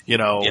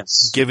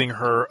 Yes. Giving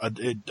her a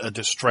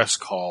distress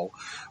call.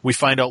 We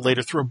find out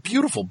later through a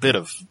beautiful bit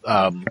of,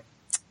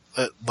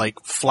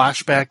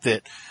 flashback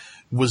that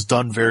was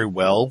done very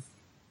well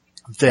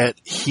that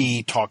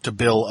he talked to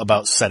Bill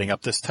about setting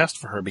up this test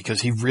for her because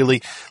he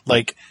really,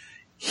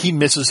 he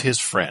misses his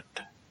friend.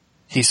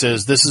 He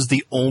says, this is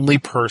the only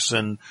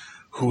person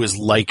who is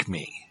like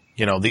me.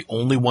 The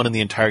only one in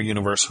the entire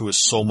universe who is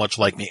so much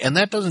like me. And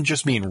that doesn't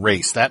just mean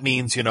race. That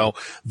means,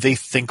 they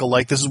think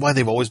alike. This is why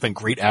they've always been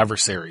great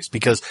adversaries,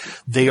 because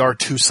they are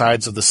two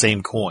sides of the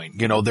same coin.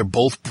 They're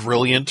both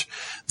brilliant.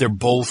 They're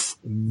both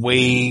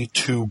way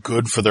too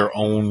good for their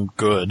own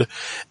good.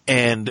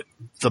 And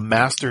the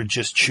Master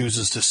just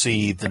chooses to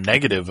see the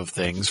negative of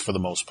things for the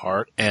most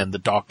part, and the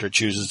Doctor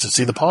chooses to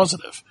see the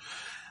positive.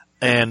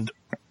 And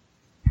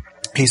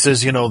he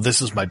says,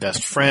 this is my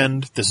best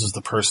friend. This is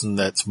the person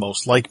that's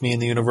most like me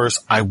in the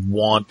universe. I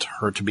want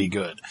her to be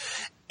good.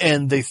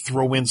 And they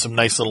throw in some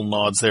nice little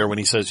nods there when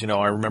he says,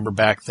 I remember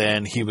back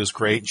then he was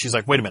great. And she's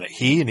like, wait a minute,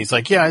 he? And he's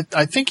like, yeah,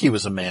 I think he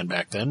was a man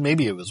back then.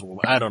 Maybe it was a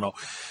woman. I don't know.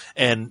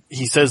 And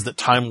he says that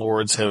Time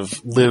Lords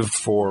have lived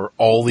for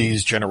all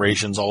these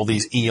generations, all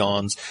these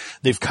eons.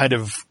 They've kind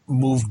of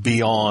moved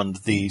beyond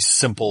the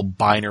simple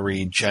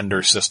binary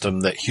gender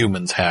system that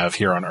humans have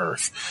here on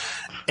Earth.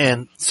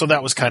 And so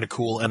that was kind of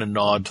cool and a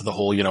nod to the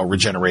whole,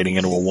 regenerating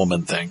into a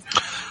woman thing.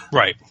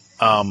 Right.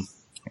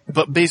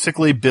 But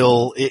basically,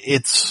 Bill,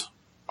 it's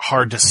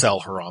hard to sell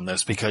her on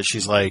this because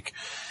she's like,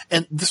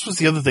 and this was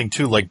the other thing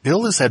too,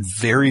 Bill has had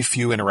very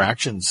few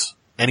interactions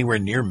anywhere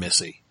near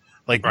Missy.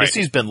 Right.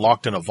 Missy's been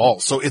locked in a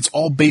vault. So it's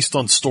all based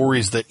on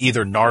stories that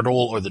either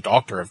Nardole or the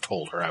Doctor have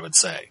told her, I would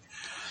say.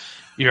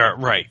 You're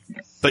right.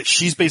 But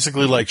she's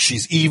basically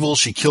she's evil,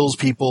 she kills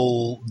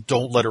people,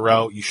 don't let her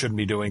out, you shouldn't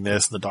be doing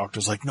this. And the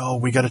Doctor's like, no,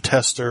 we gotta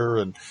test her.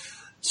 And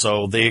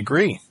so they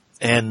agree.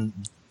 And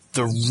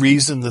the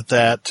reason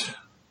that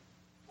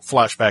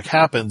flashback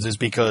happens is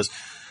because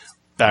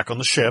back on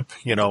the ship,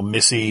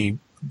 Missy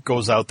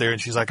goes out there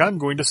and she's like, I'm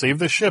going to save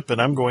this ship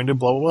and I'm going to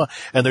blah, blah, blah.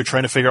 And they're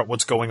trying to figure out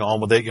what's going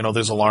on with it.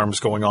 There's alarms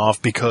going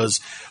off because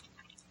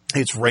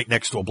it's right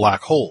next to a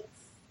black hole.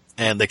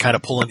 And they kind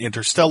of pull an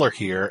Interstellar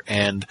here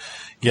and,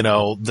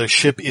 the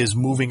ship is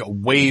moving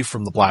away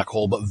from the black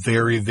hole, but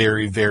very,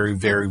 very, very,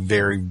 very,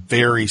 very,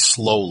 very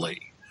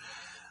slowly.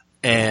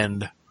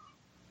 And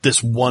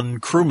this one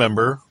crew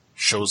member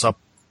shows up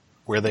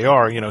where they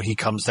are. He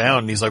comes down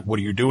and he's like, what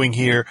are you doing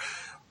here?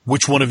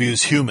 Which one of you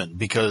is human?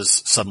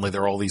 Because suddenly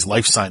there are all these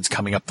life signs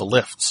coming up the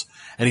lifts.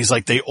 And he's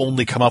like, they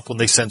only come up when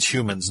they sense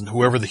humans, and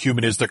whoever the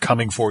human is, they're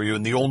coming for you,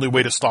 and the only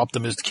way to stop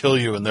them is to kill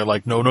you. And they're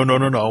like, no.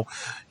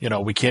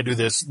 We can't do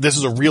this. This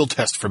is a real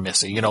test for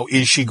Missy.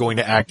 Is she going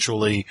to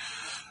actually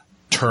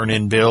turn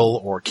in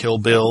Bill or kill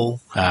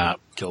Bill?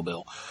 Kill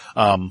Bill.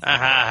 And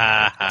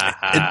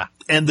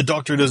the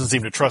Doctor doesn't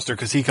seem to trust her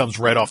because he comes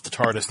right off the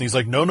TARDIS, and he's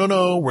like,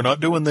 no, we're not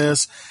doing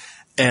this.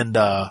 And,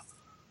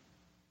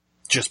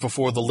 just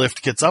before the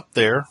lift gets up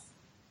there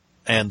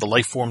and the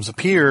life forms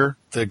appear,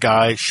 the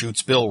guy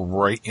shoots Bill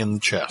right in the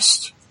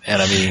chest.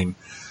 And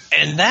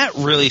and that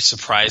really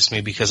surprised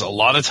me because a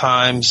lot of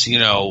times,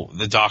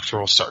 the Doctor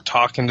will start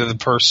talking to the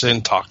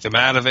person, talk them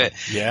out of it.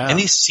 Yeah. And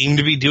he seemed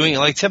to be doing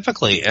it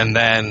typically. And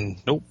then,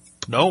 nope.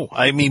 No,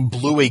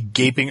 blew a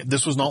gaping,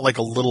 this was not like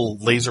a little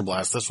laser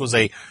blast. This was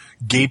a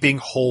gaping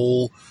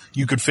hole.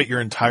 You could fit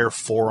your entire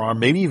forearm,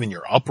 maybe even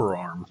your upper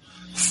arm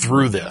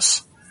through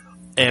this.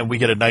 And we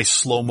get a nice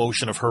slow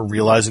motion of her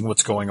realizing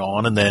what's going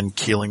on and then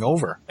keeling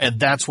over. And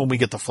that's when we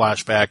get the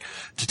flashback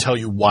to tell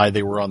you why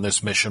they were on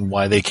this mission,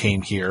 why they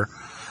came here.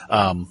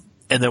 And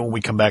then when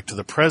we come back to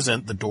the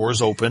present, the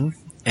doors open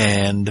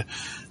and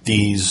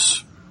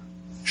these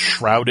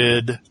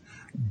shrouded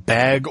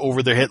bag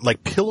over their head,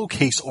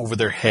 pillowcase over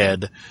their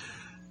head,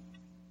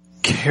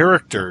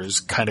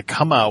 characters kind of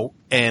come out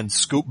and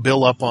scoop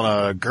Bill up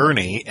on a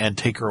gurney and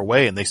take her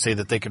away. And they say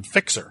that they can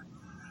fix her.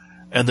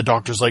 And the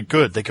Doctor's like,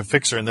 good, they can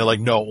fix her. And they're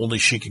like, no, only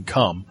she can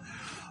come.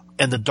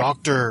 And the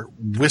Doctor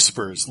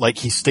whispers,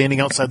 he's standing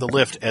outside the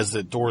lift as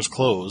the doors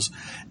close,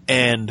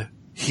 and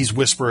he's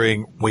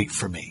whispering, wait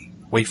for me.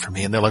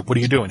 And they're like, what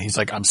are you doing? He's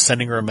like, I'm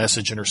sending her a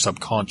message in her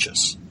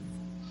subconscious.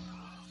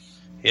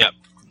 Yep.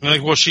 They're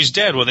like, well, she's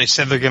dead. Well, they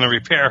said they're going to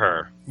repair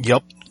her.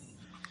 Yep.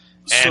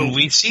 And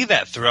we see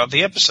that throughout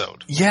the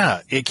episode.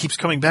 Yeah, it keeps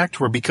coming back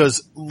to her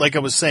because, like I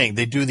was saying,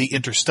 they do the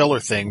Interstellar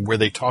thing where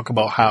they talk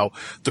about how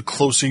the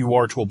closer you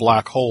are to a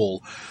black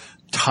hole,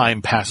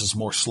 time passes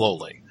more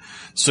slowly.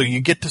 So you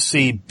get to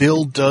see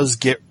Bill does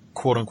get,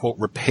 quote-unquote,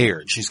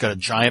 repaired. She's got a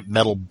giant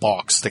metal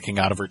box sticking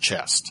out of her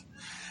chest.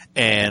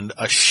 and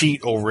a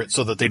sheet over it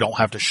so that they don't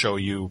have to show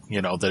you,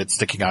 that it's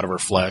sticking out of her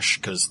flesh,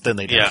 because then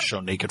they'd have to show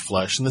naked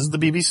flesh. And this is the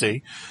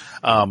BBC.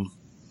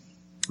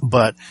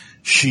 But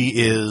she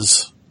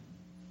is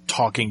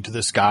talking to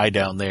this guy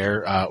down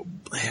there.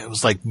 It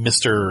was like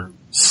Mr.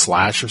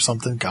 Slash or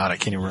something. God, I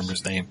can't even remember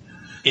his name.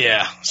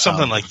 Yeah,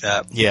 something like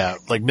that. Yeah,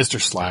 like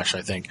Mr. Slash,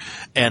 I think.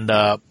 And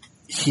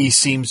he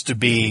seems to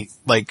be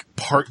like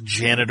part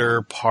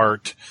janitor,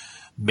 part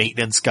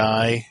maintenance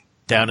guy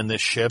down in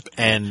this ship.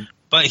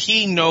 But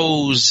he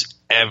knows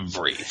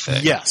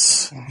everything.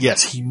 Yes,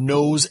 he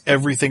knows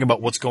everything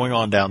about what's going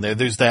on down there.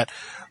 There's that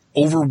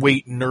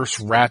overweight Nurse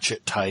Ratched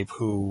type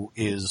who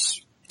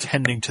is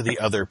tending to the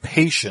other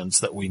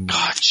patients that we meet.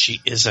 God, she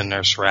is a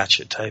Nurse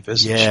Ratched type,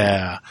 isn't she?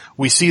 Yeah.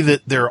 We see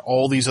that there are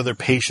all these other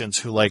patients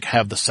who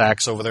have the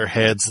sacks over their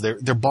heads.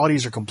 Their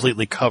bodies are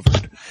completely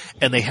covered.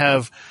 And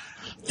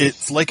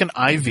it's like an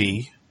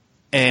IV,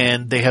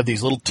 and they have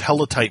these little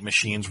teletype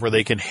machines where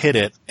they can hit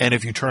it, and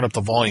if you turn up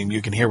the volume,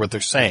 you can hear what they're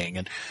saying.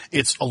 And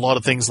it's a lot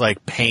of things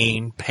like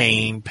pain,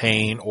 pain,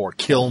 pain, or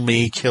kill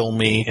me, kill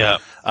me. Yeah.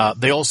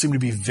 They all seem to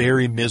be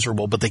very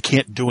miserable, but they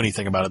can't do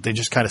anything about it. They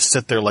just kind of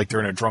sit there like they're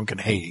in a drunken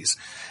haze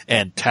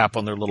and tap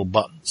on their little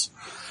buttons.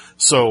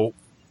 So,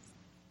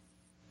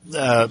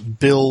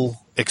 Bill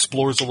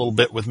explores a little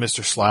bit with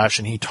Mr. Slash,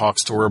 and he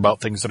talks to her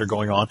about things that are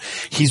going on.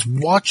 He's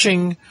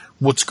watching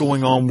what's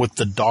going on with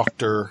the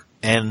Doctor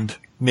and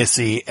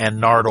Missy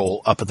and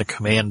Nardole up at the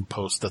command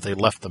post that they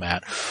left them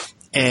at.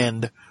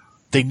 And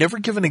they never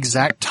give an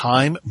exact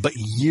time, but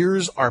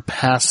years are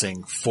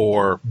passing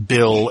for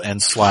Bill and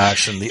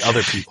Slash and the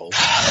other people.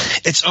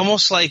 It's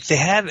almost like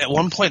at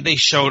one point they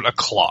showed a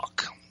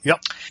clock. Yep.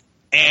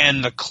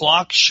 And the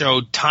clock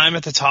showed time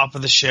at the top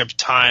of the ship,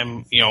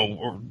 time,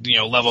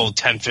 level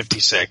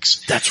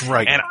 1056. That's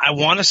right. And I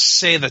want to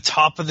say the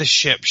top of the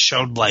ship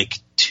showed like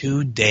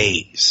 2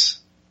 days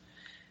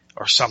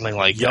or something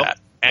like that.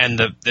 And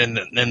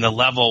then the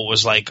level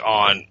was like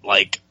on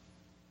like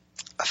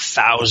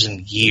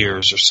 1,000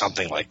 years or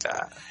something like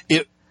that.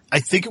 I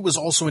think it was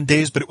also in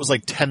days, but it was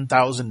like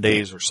 10,000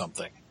 days or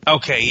something.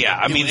 Okay, yeah.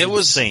 I mean, it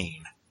was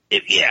insane.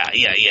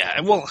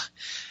 Yeah. Well,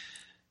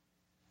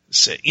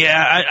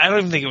 I don't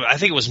even think I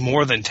think it was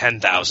more than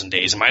 10,000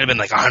 days. It might have been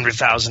like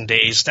 100,000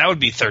 days. That would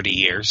be 30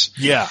 years.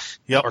 Yeah.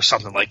 Yep. Or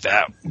something like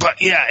that.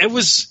 But yeah,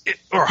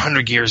 or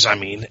 100 years, I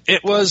mean.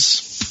 It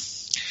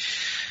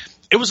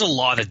was a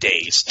lot of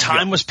days.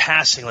 Time was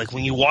passing. Like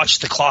when you watch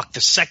the clock, the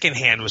second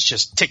hand was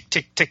just tick,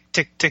 tick, tick,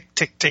 tick, tick,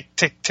 tick, tick,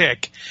 tick,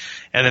 tick.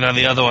 And then on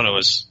the other one, it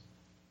was,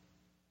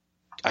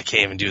 I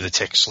can't even do the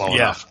tick slow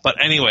enough.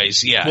 But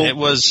anyways, it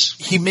was.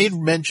 He made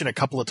mention a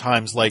couple of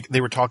times, like they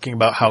were talking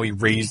about how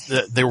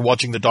they were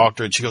watching the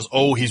Doctor, and she goes,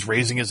 "Oh, he's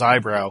raising his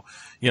eyebrow.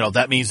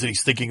 That means that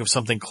he's thinking of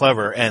something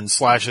clever." And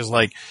Slash is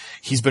like,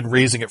 "He's been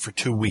raising it for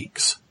 2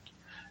 weeks."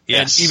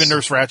 Yes. And even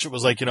Nurse Ratched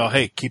was like,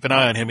 hey, keep an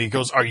eye on him. He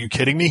goes, "Are you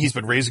kidding me? He's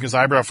been raising his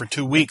eyebrow for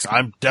 2 weeks.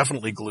 I'm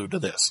definitely glued to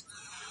this."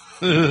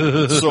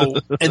 So,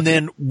 and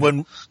then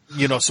when,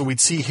 so we'd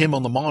see him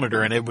on the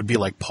monitor and it would be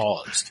like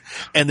paused.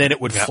 And then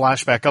it would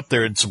flash back up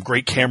there and some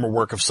great camera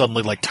work of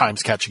suddenly like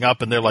time's catching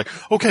up and they're like,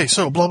 okay,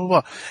 so blah, blah,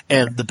 blah.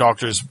 And the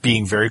Doctor's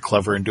being very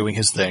clever and doing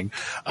his thing.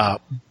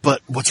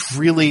 But what's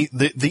really,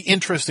 the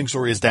interesting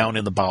story is down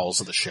in the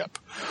bowels of the ship.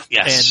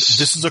 Yes. And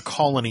this is a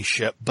colony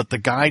ship, but the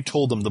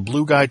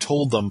blue guy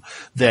told them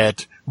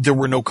that there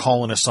were no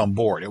colonists on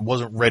board. It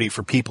wasn't ready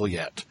for people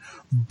yet.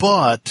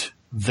 But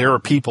there are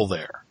people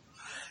there.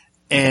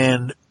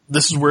 And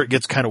this is where it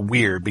gets kind of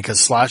weird because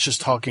Slash is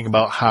talking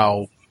about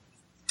how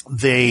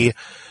the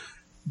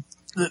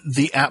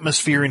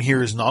atmosphere in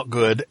here is not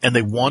good and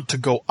they want to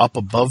go up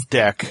above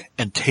deck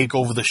and take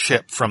over the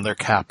ship from their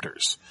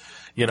captors,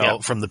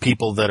 from the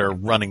people that are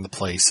running the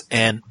place.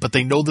 But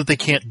they know that they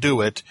can't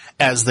do it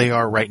as they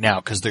are right now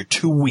because they're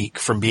too weak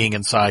from being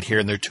inside here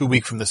and they're too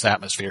weak from this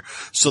atmosphere.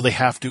 So they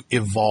have to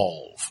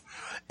evolve.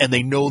 And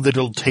they know that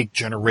it'll take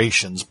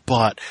generations,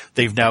 but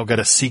they've now got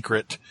a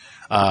secret,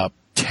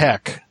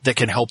 tech that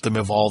can help them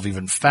evolve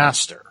even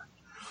faster.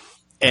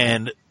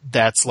 And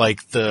that's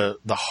like the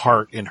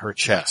heart in her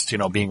chest,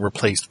 being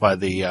replaced by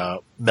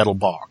the metal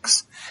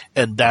box.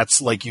 And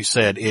that's, like you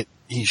said,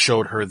 he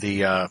showed her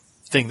the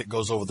thing that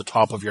goes over the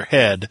top of your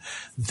head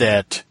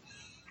that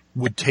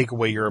would take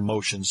away your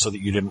emotions so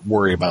that you didn't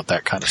worry about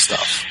that kind of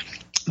stuff.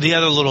 The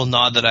other little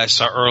nod that I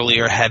saw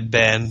earlier had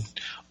been,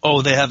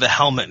 oh, they have the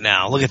helmet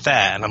now. Look at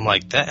that. And I'm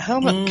like, that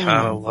helmet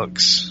kind of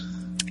looks...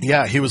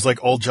 Yeah, he was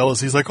like all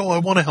jealous. He's like, "Oh, I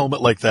want a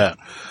helmet like that."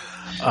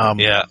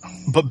 Yeah.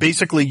 But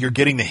basically, you're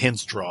getting the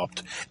hints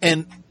dropped.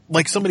 And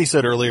like somebody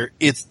said earlier,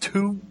 it's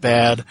too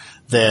bad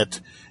that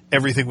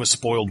everything was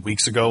spoiled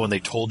weeks ago and they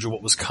told you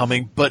what was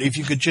coming. But if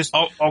you could just...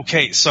 Oh,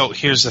 okay. So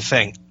here's the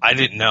thing. I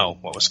didn't know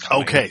what was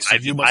coming. Okay. So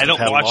you must have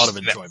had a lot of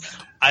enjoyment.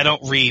 I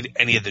don't read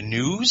any of the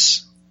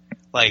news.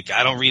 Like,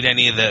 I don't read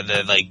any of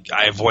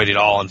I avoid it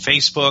all on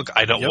Facebook.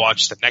 I don't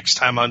watch the next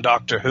time on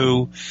Doctor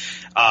Who.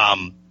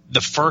 The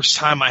first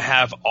time I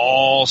have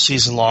all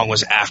season long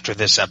was after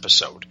this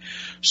episode.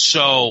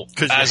 So,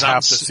 because you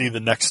have to see the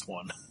next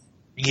one.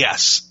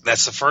 Yes,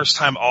 that's the first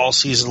time all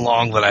season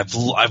long that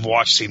I've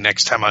watched the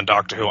next time on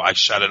Doctor Who. I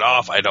shut it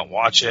off. I don't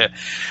watch it.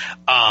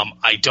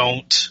 I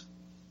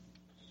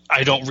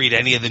don't read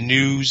any of the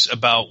news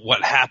about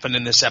what happened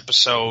in this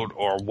episode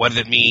or what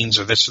it means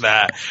or this or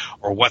that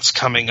or what's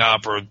coming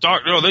up or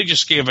they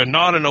just gave a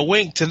nod and a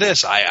wink to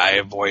this. I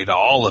avoid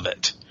all of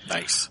it.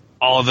 Nice.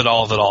 All of it.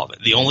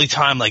 The only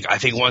time, I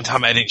think one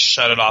time I didn't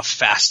shut it off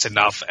fast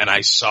enough and I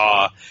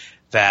saw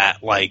that,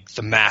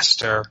 the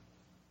Master,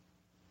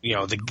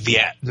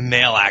 the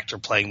male actor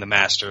playing the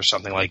Master or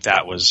something like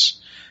that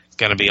was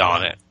going to be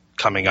on it.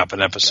 Coming up,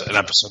 an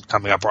episode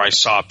coming up, or I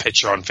saw a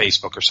picture on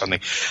Facebook or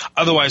something.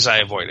 Otherwise, I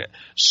avoid it.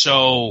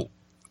 So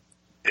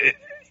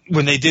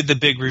when they did the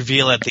big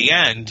reveal at the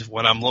end,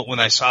 when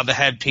I saw the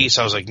headpiece,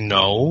 I was like,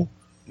 no.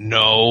 And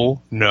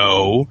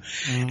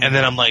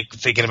then I'm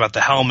thinking about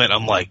the helmet.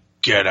 I'm like,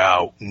 get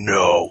out.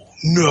 No.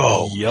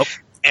 Yep.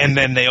 And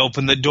then they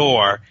opened the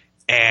door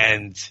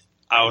and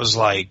I was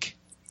like,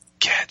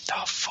 get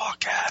the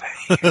fuck out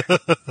of here.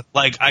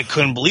 I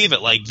couldn't believe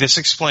it. This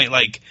explained,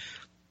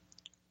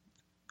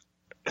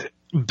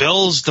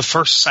 Bill's the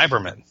first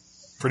Cyberman.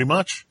 Pretty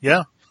much,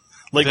 yeah.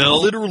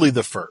 Bill, literally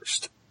the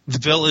first.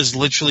 Bill is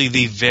literally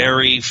the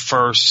very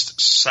first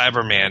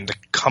Cyberman to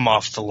come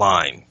off the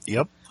line.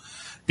 Yep.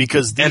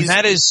 Because and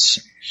that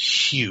is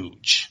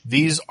huge.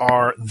 These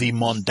are the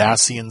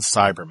Mondasian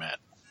Cybermen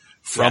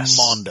from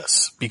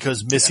Mondas.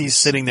 Because Missy's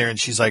sitting there and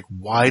she's like,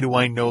 why do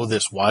I know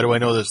this? Why do I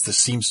know this? This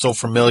seems so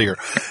familiar.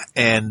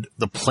 And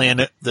the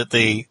planet that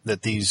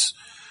these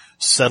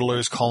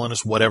settlers,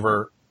 colonists,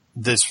 whatever,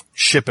 this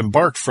ship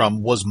embarked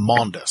from was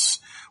Mondas,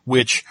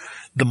 which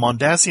the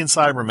Mondasian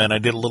Cybermen, I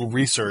did a little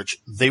research,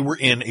 they were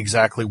in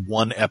exactly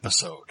one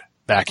episode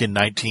back in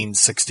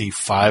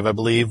 1965, I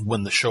believe,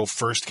 when the show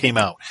first came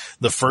out.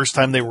 The first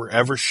time they were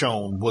ever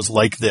shown was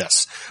like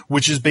this,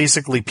 which is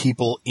basically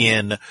people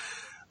in,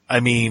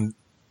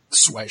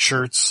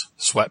 sweatshirts,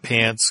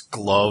 sweatpants,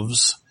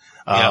 gloves,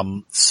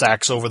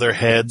 sacks over their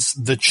heads,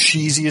 the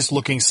cheesiest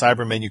looking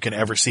Cybermen you can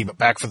ever see. But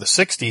back for the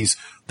 60s,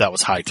 that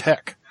was high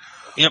tech.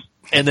 Yep.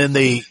 And then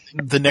the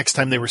next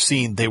time they were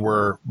seen, they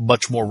were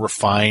much more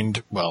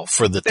refined. Well,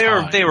 for the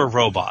time. They were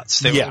robots.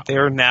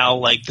 They're now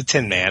like the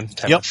Tin Man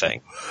type of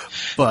thing.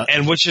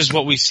 And which is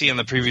what we see in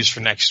the previews for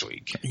next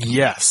week.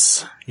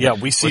 Yes. Yeah,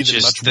 we see which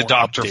is much the more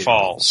Doctor updated.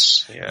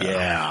 Falls.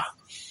 Yeah.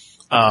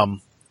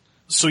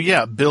 So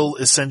Bill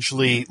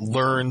essentially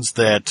learns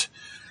that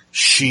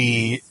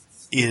she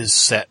is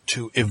set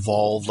to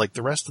evolve like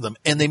the rest of them.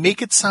 And they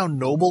make it sound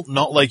noble,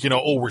 not like,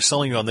 we're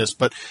selling you on this,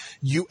 but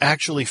you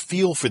actually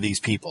feel for these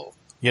people.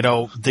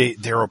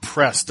 They're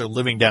oppressed. They're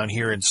living down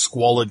here in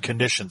squalid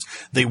conditions.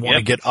 They want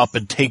to get up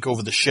and take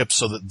over the ship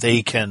so that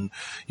they can,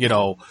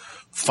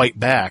 fight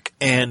back.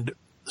 And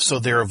so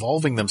they're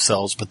evolving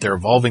themselves, but they're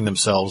evolving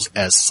themselves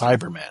as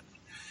Cybermen.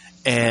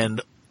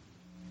 And,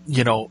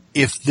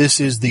 if this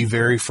is the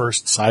very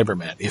first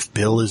Cyberman, if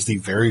Bill is the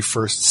very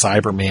first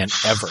Cyberman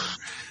ever,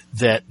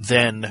 that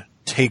then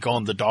take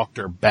on the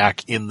Doctor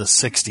back in the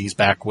 60s,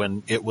 back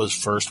when it was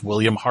first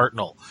William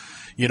Hartnell.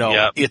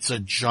 It's a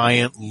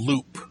giant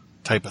loop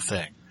type of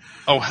thing.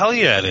 Oh, hell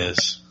yeah, it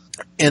is.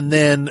 And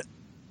then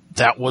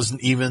that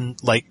wasn't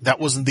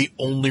the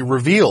only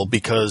reveal,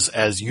 because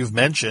as you've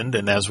mentioned,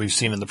 and as we've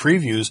seen in the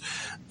previews,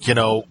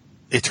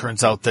 it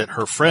turns out that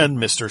her friend,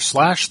 Mr.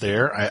 Slash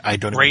there, I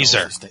don't even Razor.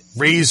 know his name.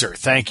 Razor,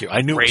 thank you.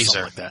 I knew it was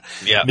something like that.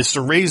 Yeah.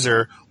 Mr.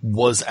 Razor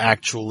was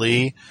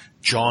actually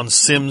John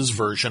Sims'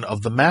 version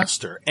of the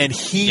Master. And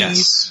he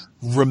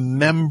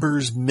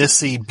remembers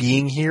Missy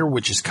being here,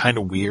 which is kind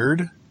of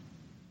weird.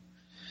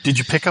 Did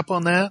you pick up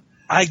on that?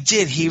 I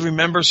did. He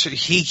remembers.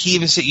 He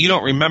even said, "You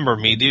don't remember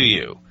me, do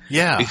you?"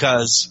 Yeah.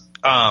 Because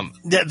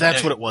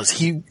that's what it was.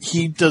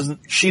 She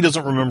doesn't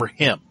remember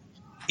him.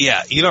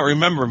 Yeah, you don't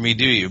remember me,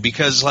 do you?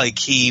 Because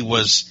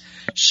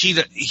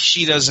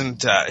she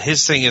doesn't.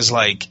 His thing is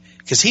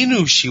because he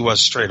knew she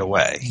was straight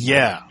away.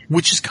 Yeah,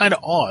 which is kind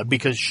of odd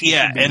because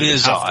it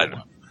is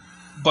odd.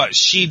 But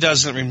she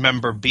doesn't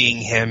remember being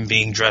him,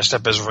 being dressed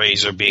up as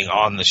Razor, being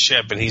on the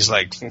ship, and he's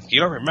like, "You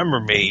don't remember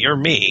me? You're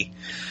me."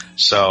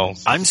 So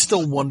I'm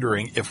still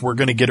wondering if we're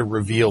going to get a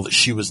reveal that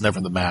she was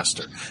never the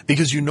Master,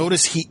 because you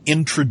notice he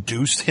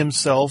introduced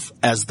himself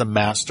as the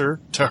Master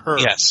to her.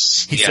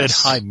 Yes, he said,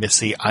 "Hi,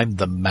 Missy, I'm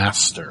the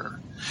Master."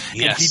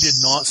 Yes. And he did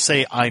not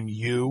say, "I'm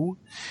you."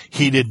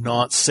 He did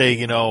not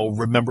say,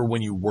 "Remember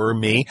when you were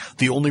me."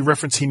 The only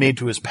reference he made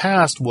to his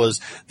past was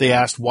they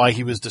asked why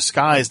he was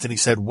disguised, and he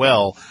said,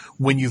 "Well,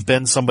 when you've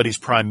been somebody's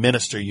prime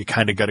minister, you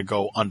kind of got to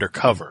go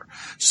undercover."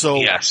 So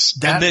yes,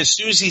 and as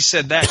soon as he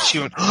said that, she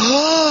went,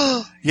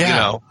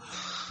 yeah.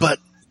 But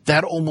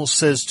that almost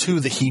says too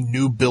that he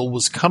knew Bill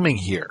was coming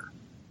here,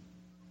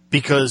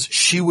 because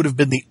she would have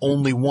been the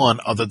only one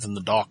other than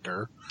the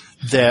Doctor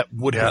that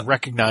would have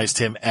recognized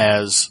him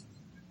as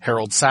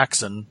Harold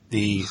Saxon,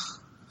 the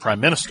Prime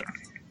Minister.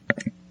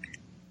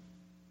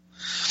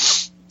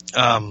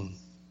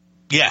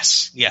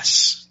 Yes,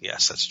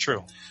 that's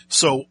true.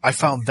 So I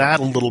found that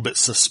a little bit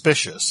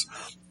suspicious.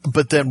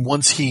 But then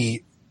once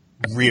he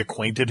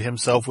reacquainted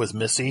himself with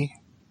Missy,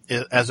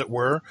 as it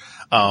were.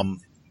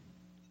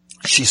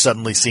 She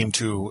suddenly seemed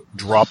to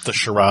drop the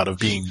charade of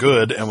being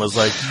good and was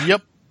like,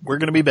 yep, we're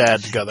going to be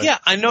bad together. Yeah,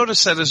 I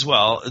noticed that as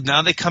well.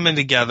 Now they come in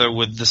together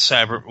with the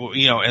cyber,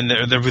 and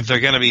they're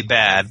going to be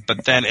bad.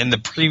 But then in the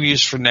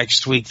previews for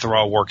next week, they're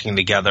all working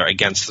together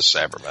against the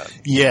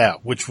Cybermen. Yeah,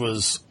 which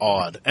was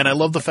odd. And I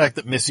love the fact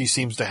that Missy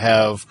seems to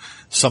have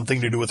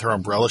something to do with her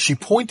umbrella. She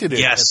pointed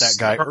it at that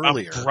guy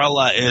earlier.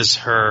 Umbrella is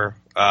her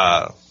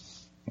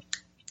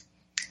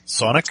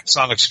Sonic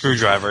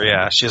screwdriver.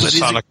 Yeah, she has a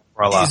Sonic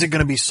umbrella. Is it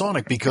going to be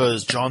Sonic?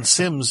 Because John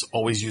Sims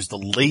always used the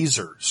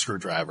laser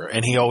screwdriver,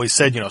 and he always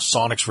said,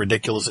 Sonic's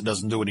ridiculous, it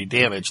doesn't do any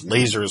damage.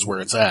 Laser is where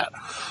it's at.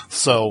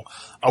 So,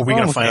 are we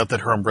going to find out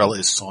that her umbrella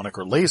is Sonic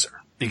or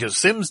laser? Because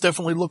Sims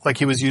definitely looked like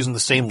he was using the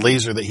same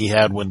laser that he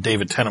had when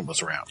David Tennant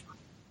was around.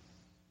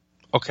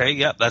 Okay,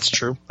 yeah, that's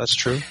true. That's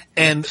true.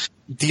 And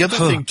the other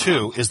thing,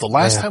 too, is the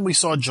last time we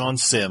saw John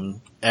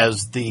Sim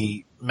as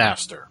the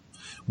Master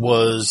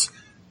was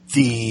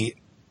the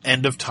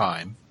End of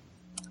Time,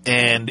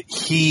 and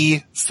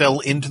he fell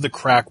into the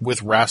crack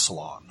with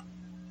Rassilon.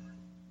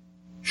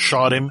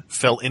 Shot him,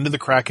 fell into the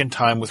crack in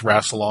time with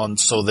Rassilon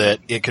so that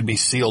it could be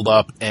sealed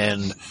up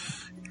and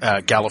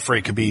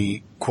Gallifrey could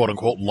be,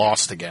 quote-unquote,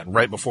 lost again,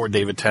 right before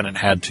David Tennant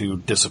had to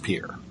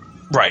disappear.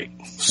 Right.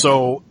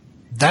 So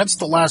that's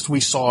the last we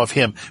saw of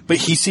him, but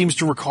he seems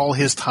to recall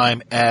his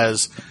time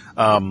as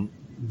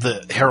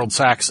the Harold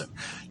Saxon.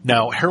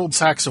 Now, Harold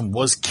Saxon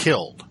was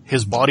killed.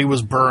 His body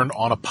was burned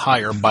on a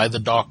pyre by the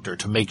Doctor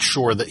to make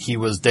sure that he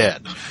was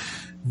dead.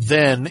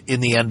 Then, in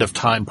the End of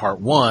Time Part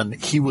 1,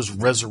 he was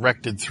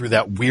resurrected through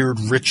that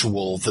weird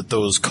ritual that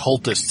those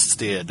cultists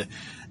did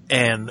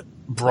and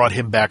brought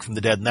him back from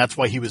the dead. And that's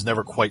why he was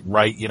never quite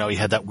right. He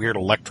had that weird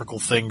electrical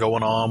thing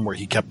going on where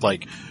he kept,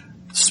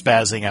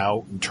 spazzing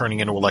out and turning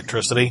into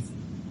electricity.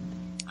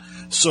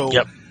 So,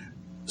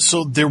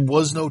 So there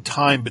was no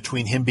time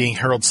between him being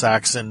Harold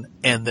Saxon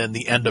and then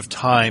the End of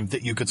Time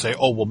that you could say,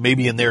 oh, well,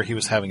 maybe in there he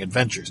was having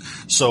adventures.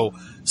 So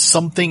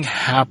something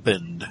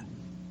happened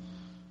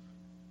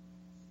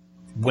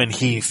when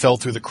he fell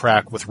through the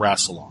crack with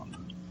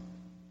Rassilon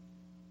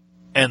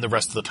and the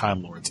rest of the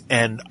Time Lords.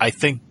 And I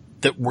think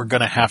that we're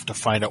going to have to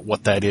find out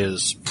what that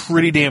is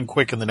pretty damn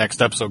quick in the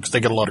next episode because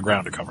they got a lot of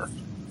ground to cover.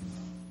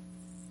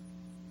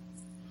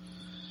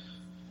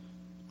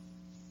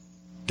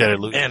 Did I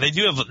lose? And they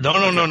do have no.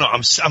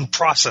 I'm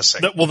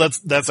processing. Well,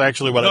 that's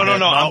actually what I meant.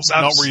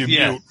 Not where you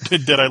mute.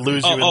 Did I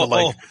lose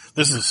you?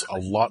 This is a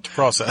lot to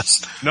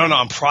process. No,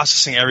 I'm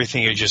processing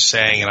everything you're just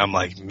saying, and I'm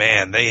like,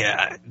 man,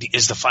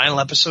 is the final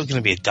episode going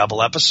to be a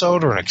double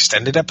episode or an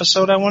extended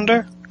episode? I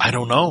wonder. I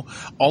don't know.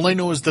 All I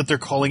know is that they're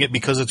calling it,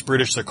 because it's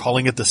British, they're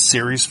calling it the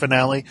series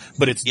finale,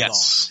 but it's not.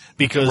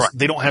 Because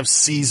they don't have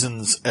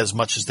seasons as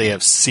much as they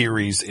have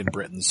series in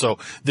Britain. So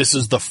this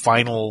is the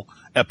final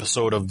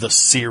episode of the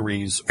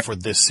series for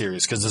this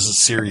series, because this is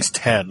series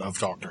 10 of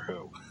Doctor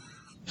Who.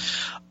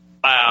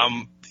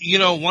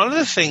 One of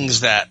the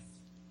things that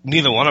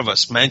neither one of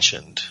us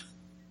mentioned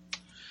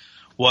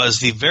was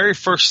the very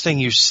first thing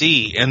you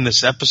see in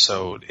this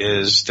episode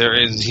is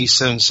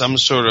he's in some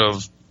sort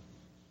of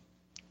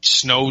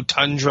snow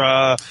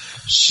tundra,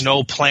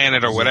 snow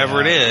planet or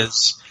whatever it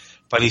is,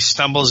 but he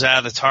stumbles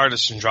out of the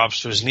TARDIS and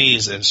drops to his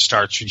knees and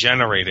starts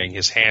regenerating.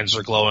 His hands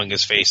are glowing,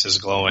 his face is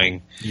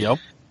glowing. Yep.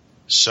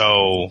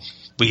 So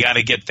we got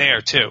to get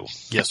there too.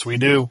 Yes, we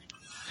do.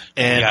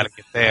 And we got to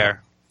get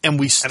there. And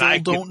we still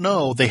don't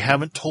know. They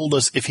haven't told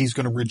us if he's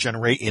going to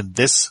regenerate in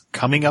this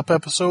coming up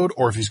episode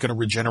or if he's going to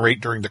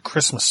regenerate during the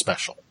Christmas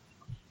special.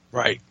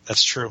 Right.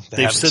 That's true.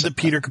 They've said that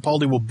Peter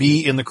Capaldi will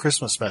be in the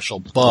Christmas special,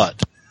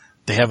 but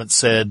they haven't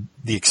said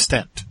the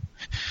extent.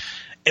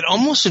 It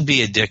almost would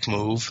be a dick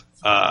move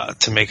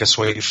to make us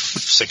wait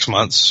 6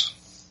 months.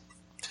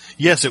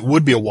 Yes, it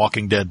would be a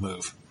Walking Dead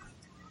move.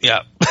 Yeah.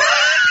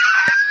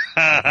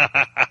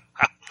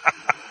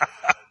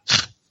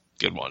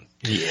 Good one.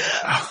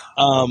 Yeah.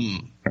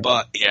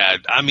 But yeah,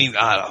 I mean,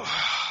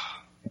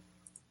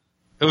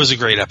 it was a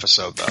great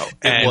episode though.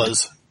 It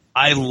was.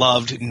 I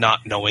loved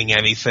not knowing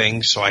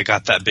anything, so I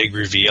got that big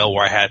reveal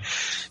where I had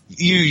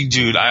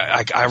dude.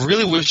 I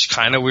really wish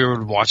we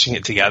were watching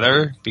it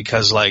together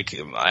because I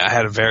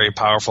had a very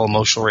powerful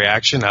emotional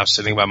reaction. I was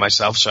sitting by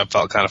myself, so I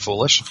felt kind of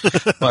foolish.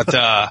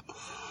 But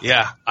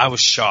yeah, I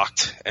was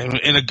shocked, and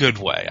in a good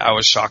way. I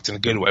was shocked in a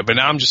good way. But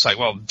now I'm just like,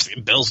 well,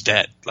 Bill's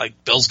dead.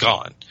 Bill's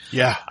gone.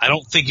 Yeah. I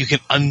don't think you can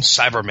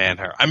un-Cyberman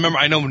her.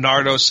 I know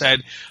Nardo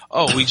said,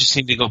 oh, we just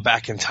need to go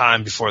back in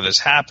time before this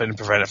happened and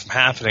prevent it from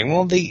happening.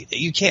 Well,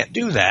 you can't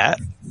do that.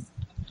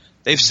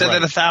 They've said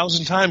that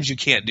 1,000 times you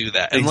can't do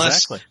that.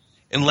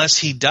 Unless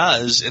he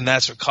does, and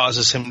that's what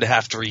causes him to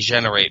have to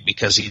regenerate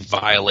because he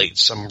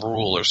violates some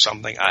rule or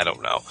something. I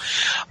don't know.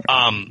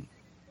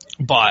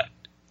 But,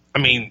 I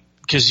mean,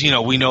 because,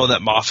 we know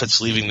that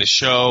Moffat's leaving the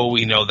show.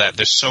 We know that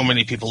there's so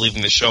many people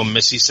leaving the show.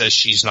 Missy says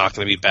she's not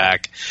going to be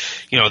back.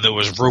 There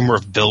was rumor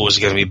if Bill was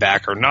going to be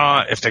back or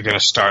not, if they're going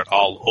to start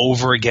all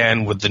over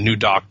again with the new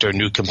Doctor,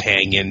 new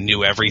companion,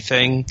 new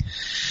everything.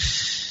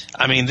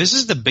 I mean, this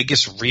is the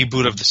biggest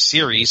reboot of the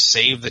series,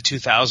 save the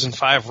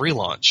 2005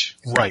 relaunch.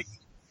 Right.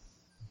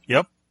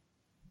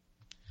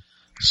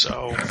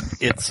 So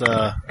it's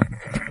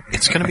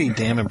going to be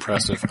damn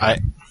impressive.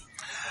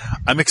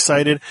 I'm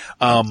excited.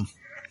 I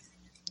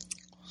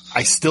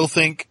still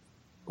think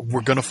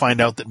we're going to find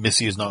out that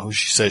Missy is not who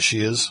she says she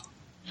is.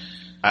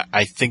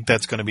 I think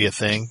that's going to be a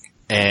thing,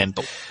 and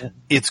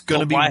it's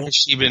going to be. Why has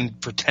she been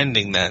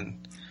pretending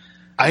then?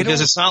 Because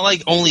Because it's not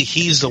like only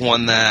he's the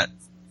one that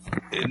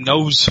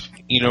knows.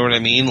 You know what I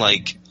mean?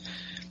 Like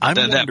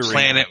that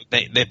planet,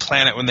 they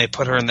plan it when they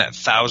put her in that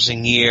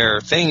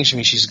 1,000-year thing. I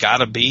mean, she's got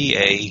to be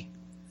a.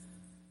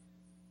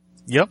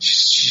 Yep.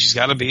 She's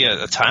got to be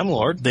a Time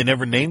Lord. They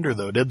never named her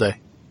though, did they?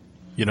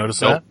 You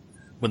notice Nope. that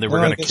when they were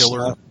going to kill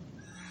her.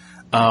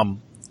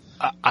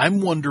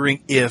 I'm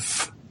wondering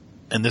if,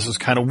 and this is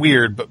kind of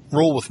weird, but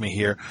roll with me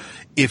here,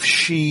 if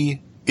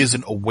she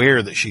isn't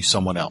aware that she's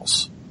someone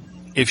else.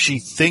 If she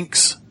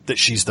thinks that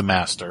she's the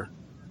master,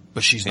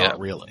 but she's not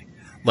really.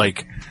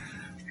 Like,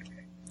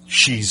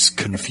 she's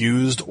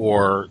confused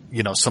or,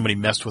 somebody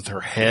messed with her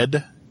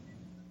head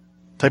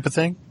type of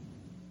thing.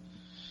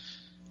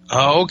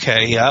 Oh,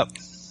 okay. Yep.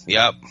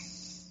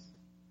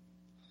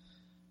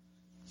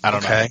 I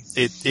don't know.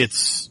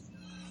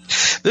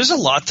 There's a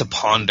lot to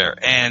ponder,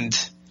 and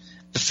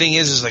the thing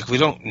is like we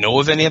don't know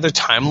of any other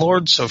Time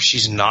Lords, so if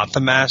she's not the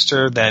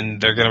master, then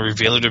they're going to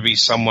reveal her to be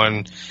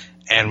someone,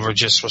 and we're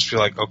just supposed to be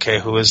like,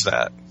 okay, who is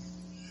that?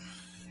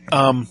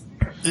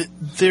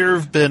 There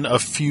have been a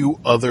few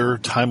other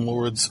Time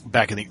Lords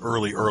back in the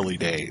early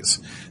days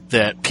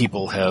that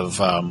people have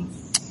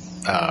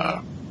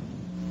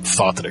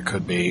thought that it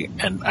could be,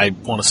 and I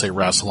want to say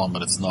Rassilon,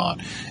 but it's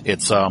not.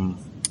 It's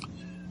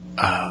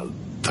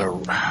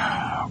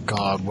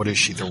what is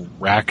she? The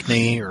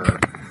Rachni, or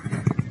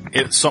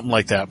it's something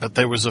like that. But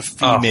there was a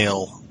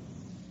female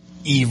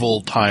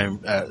evil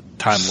Time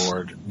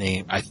Lord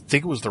name. I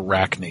think it was the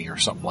Rachni or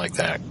something like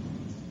that.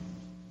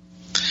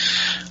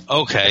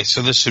 Okay,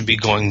 so this should be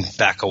going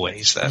back a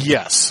ways then.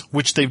 Yes,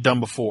 which they've done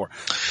before.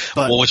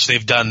 But, which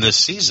they've done this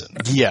season.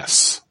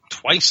 Yes.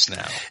 Twice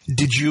now.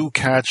 Did you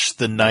catch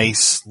the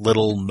nice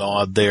little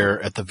nod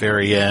there at the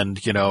very end,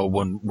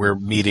 when we're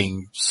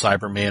meeting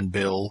Cyberman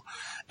Bill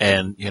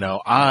and,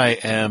 I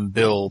am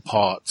Bill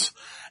Potts.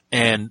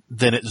 And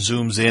then it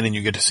zooms in and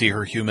you get to see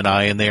her human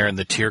eye in there and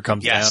the tear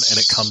comes down and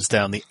it comes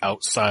down the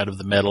outside of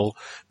the metal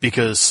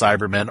because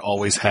Cybermen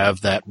always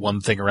have that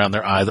one thing around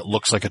their eye that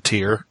looks like a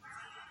tear.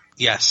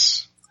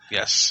 Yes.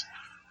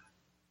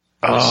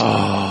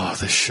 Oh,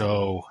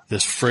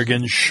 this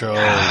friggin' show.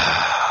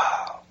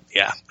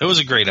 Yeah, it was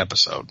a great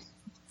episode.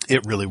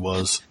 It really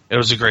was. It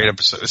was a great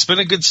episode. It's been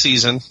a good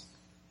season,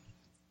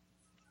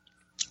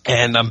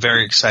 and I'm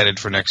very excited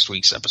for next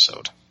week's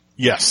episode.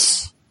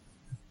 Yes.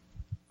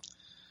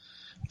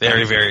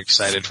 Very, very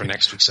excited for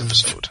next week's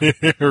episode.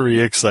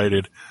 Very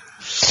excited.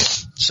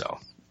 So.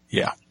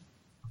 Yeah.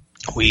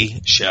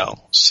 We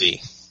shall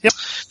see. Yep.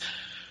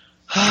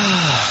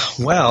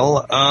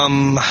 Well,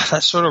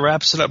 that sort of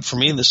wraps it up for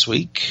me this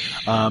week.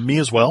 Me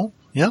as well.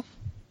 Yeah.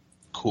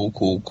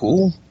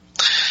 Cool.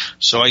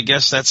 So I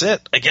guess that's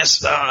it. I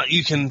guess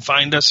you can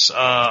find us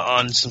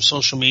on some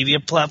social media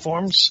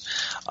platforms.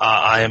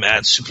 I am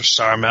at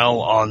Superstar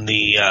Mel on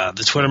the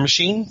Twitter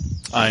machine.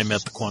 I'm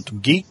at the Quantum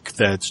Geek.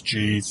 That's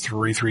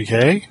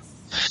G33K.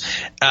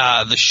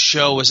 The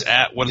show is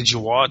at What Did You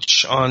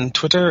Watch on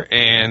Twitter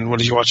and What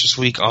Did You Watch This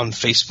Week on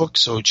Facebook.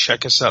 So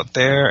check us out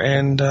there.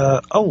 And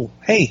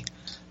hey,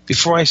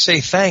 before I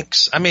say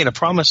thanks, I made a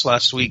promise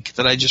last week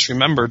that I just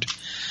remembered,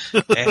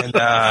 and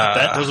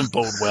that doesn't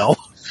bode well.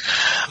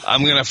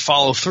 I'm going to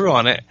follow through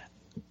on it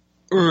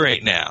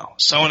right now.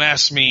 Someone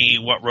asked me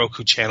what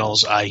Roku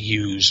channels I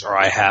use or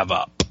I have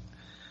up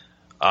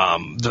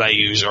that I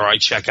use or I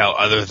check out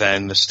other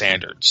than the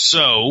standard.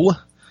 So,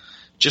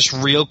 just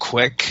real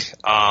quick,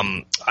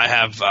 I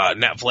have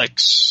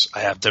Netflix,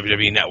 I have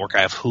WWE Network,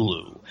 I have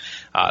Hulu.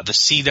 The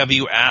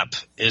CW app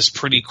is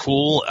pretty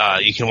cool.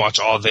 You can watch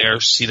all their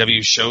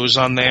CW shows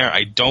on there.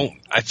 I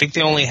think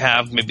they only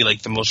have maybe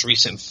like the most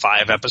recent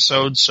 5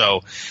 episodes,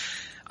 so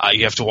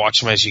you have to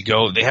watch them as you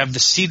go. They have the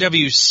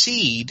CW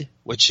Seed,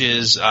 which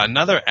is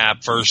another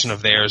app version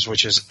of theirs,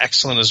 which is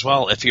excellent as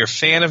well. If you're a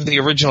fan of the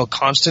original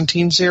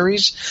Constantine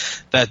series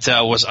that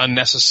was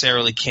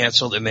unnecessarily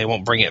canceled and they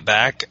won't bring it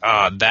back,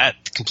 that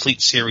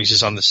complete series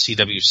is on the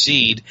CW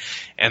Seed,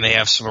 and they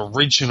have some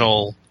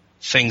original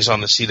things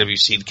on the CW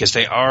Seed because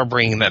they are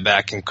bringing that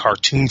back in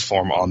cartoon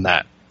form on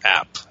that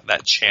app,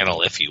 that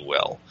channel, if you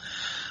will.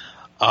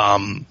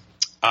 The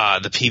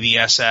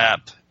PBS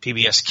app,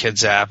 PBS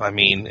Kids app,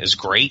 is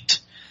great.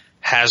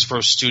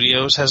 Hasbro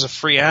Studios has a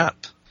free app,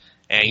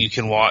 and you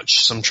can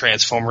watch some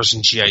Transformers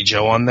and G.I.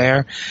 Joe on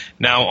there.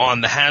 Now,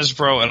 on the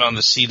Hasbro and on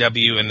the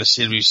CW and the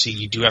CWC,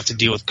 you do have to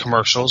deal with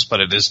commercials, but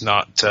it is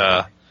not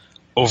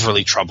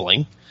overly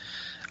troubling.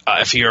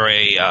 If you're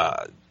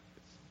a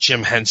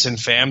Jim Henson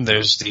fan,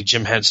 there's the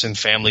Jim Henson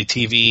Family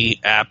TV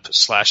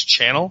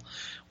app/channel,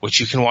 which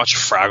you can watch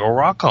Fraggle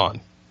Rock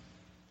on,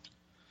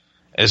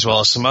 as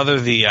well as some other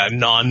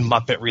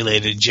non-Muppet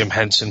related Jim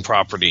Henson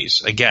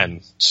properties.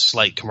 Again,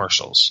 slight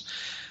commercials.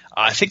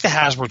 I think the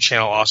Hasbro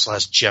channel also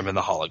has Gem and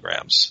the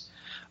Holograms.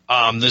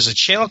 There's a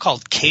channel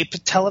called Cape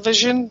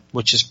Television,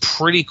 which is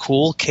pretty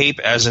cool. Cape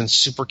as in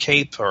Super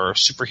Cape or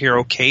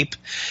Superhero Cape.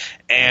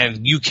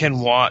 And you can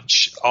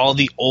watch all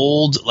the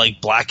old, like,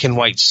 black and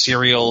white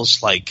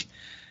serials like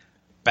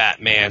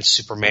Batman,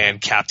 Superman,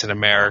 Captain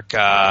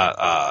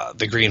America,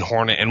 the Green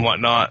Hornet and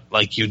whatnot.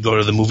 Like, you'd go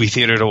to the movie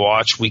theater to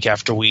watch week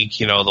after week,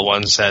 you know, the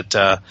ones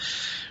that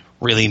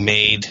really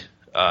made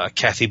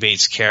Kathy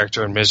Bates'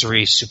 character in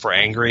Misery super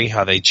angry,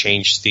 how they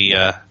changed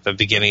the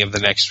beginning of the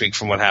next week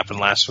from what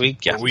happened last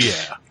week. Yeah. Oh,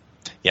 yeah.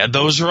 Yeah,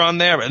 those are on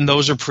there, and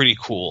those are pretty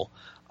cool.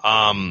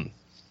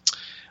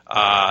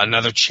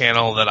 Another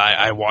channel that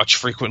I watch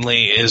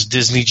frequently is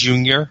Disney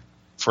Junior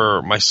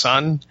for my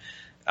son.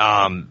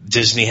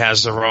 Disney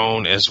has their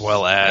own, as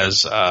well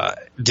as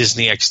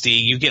Disney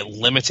XD. You get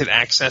limited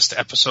access to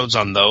episodes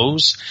on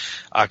those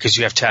because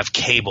you have to have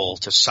cable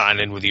to sign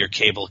in with your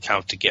cable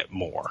account to get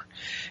more.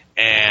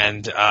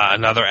 And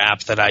another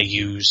app that I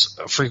use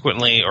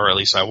frequently, or at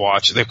least I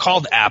watch, they're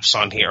called apps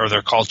on here, or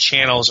they're called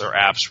channels or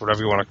apps,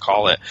 whatever you want to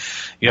call it.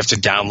 You have to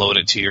download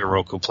it to your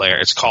Roku player.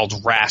 It's called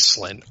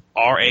Rasslin,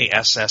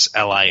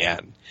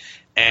 Rasslin.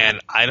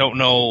 And I don't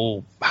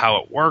know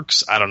how it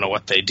works. I don't know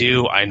what they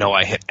do. I know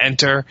I hit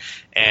enter,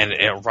 and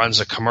it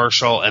runs a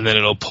commercial, and then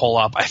it'll pull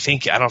up. I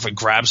don't know if it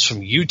grabs from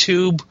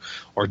YouTube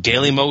or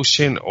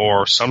Dailymotion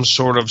or some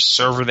sort of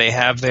server they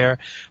have there,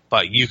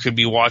 but you could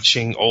be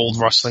watching old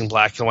wrestling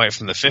black and white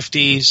from the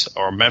 50s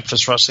or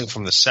Memphis wrestling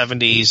from the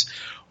 70s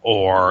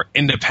or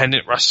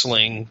independent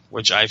wrestling,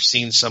 which I've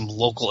seen some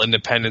local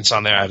independents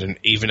on there,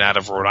 even out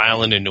of Rhode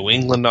Island and New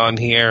England on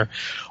here.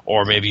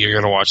 Or maybe you're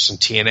going to watch some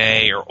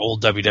TNA or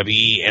old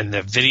WWE, and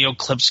the video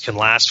clips can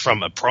last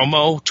from a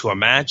promo to a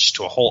match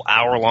to a whole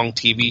hour-long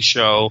TV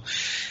show,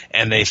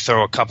 and they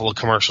throw a couple of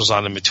commercials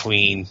on in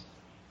between.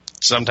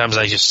 Sometimes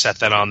I just set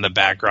that on the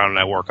background and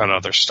I work on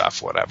other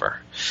stuff,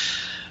 whatever.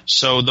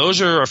 So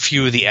those are a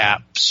few of the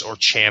apps or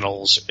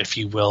channels, if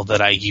you will,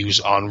 that I use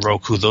on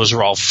Roku. Those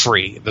are all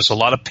free. There's a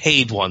lot of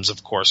paid ones,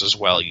 of course, as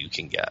well you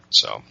can get.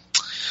 So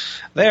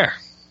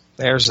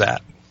there's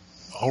that.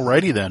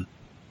 Alrighty then.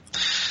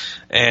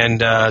 And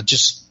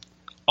just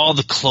all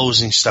the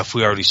closing stuff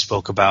we already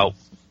spoke about.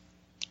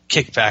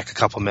 Kick back a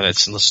couple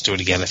minutes and listen to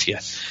it again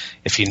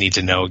if you need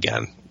to know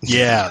again.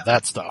 Yeah,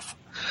 that stuff.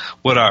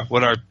 What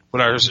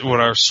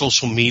our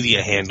social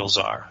media handles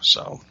are.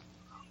 So.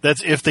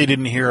 That's if they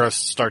didn't hear us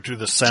start to do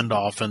the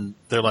send-off and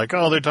they're like,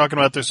 oh, they're talking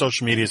about their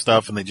social media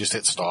stuff, and they just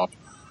hit stop.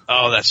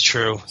 Oh, that's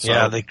true. So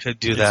yeah, they could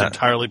do that. It's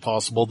entirely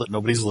possible that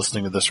nobody's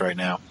listening to this right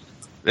now.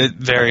 It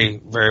very,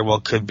 very well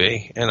could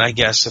be. And I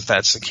guess if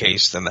that's the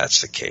case, then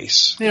that's the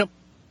case. Yep.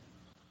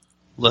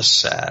 Less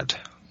sad.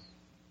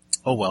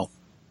 Oh, well.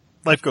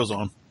 Life goes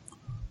on.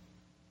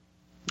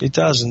 It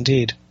does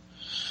indeed.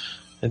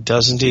 It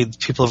does indeed.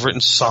 People have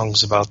written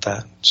songs about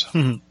that.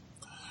 So.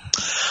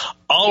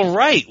 All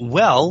right.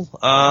 Well,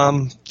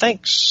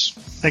 thanks.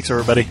 Thanks,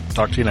 everybody.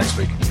 Talk to you next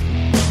week.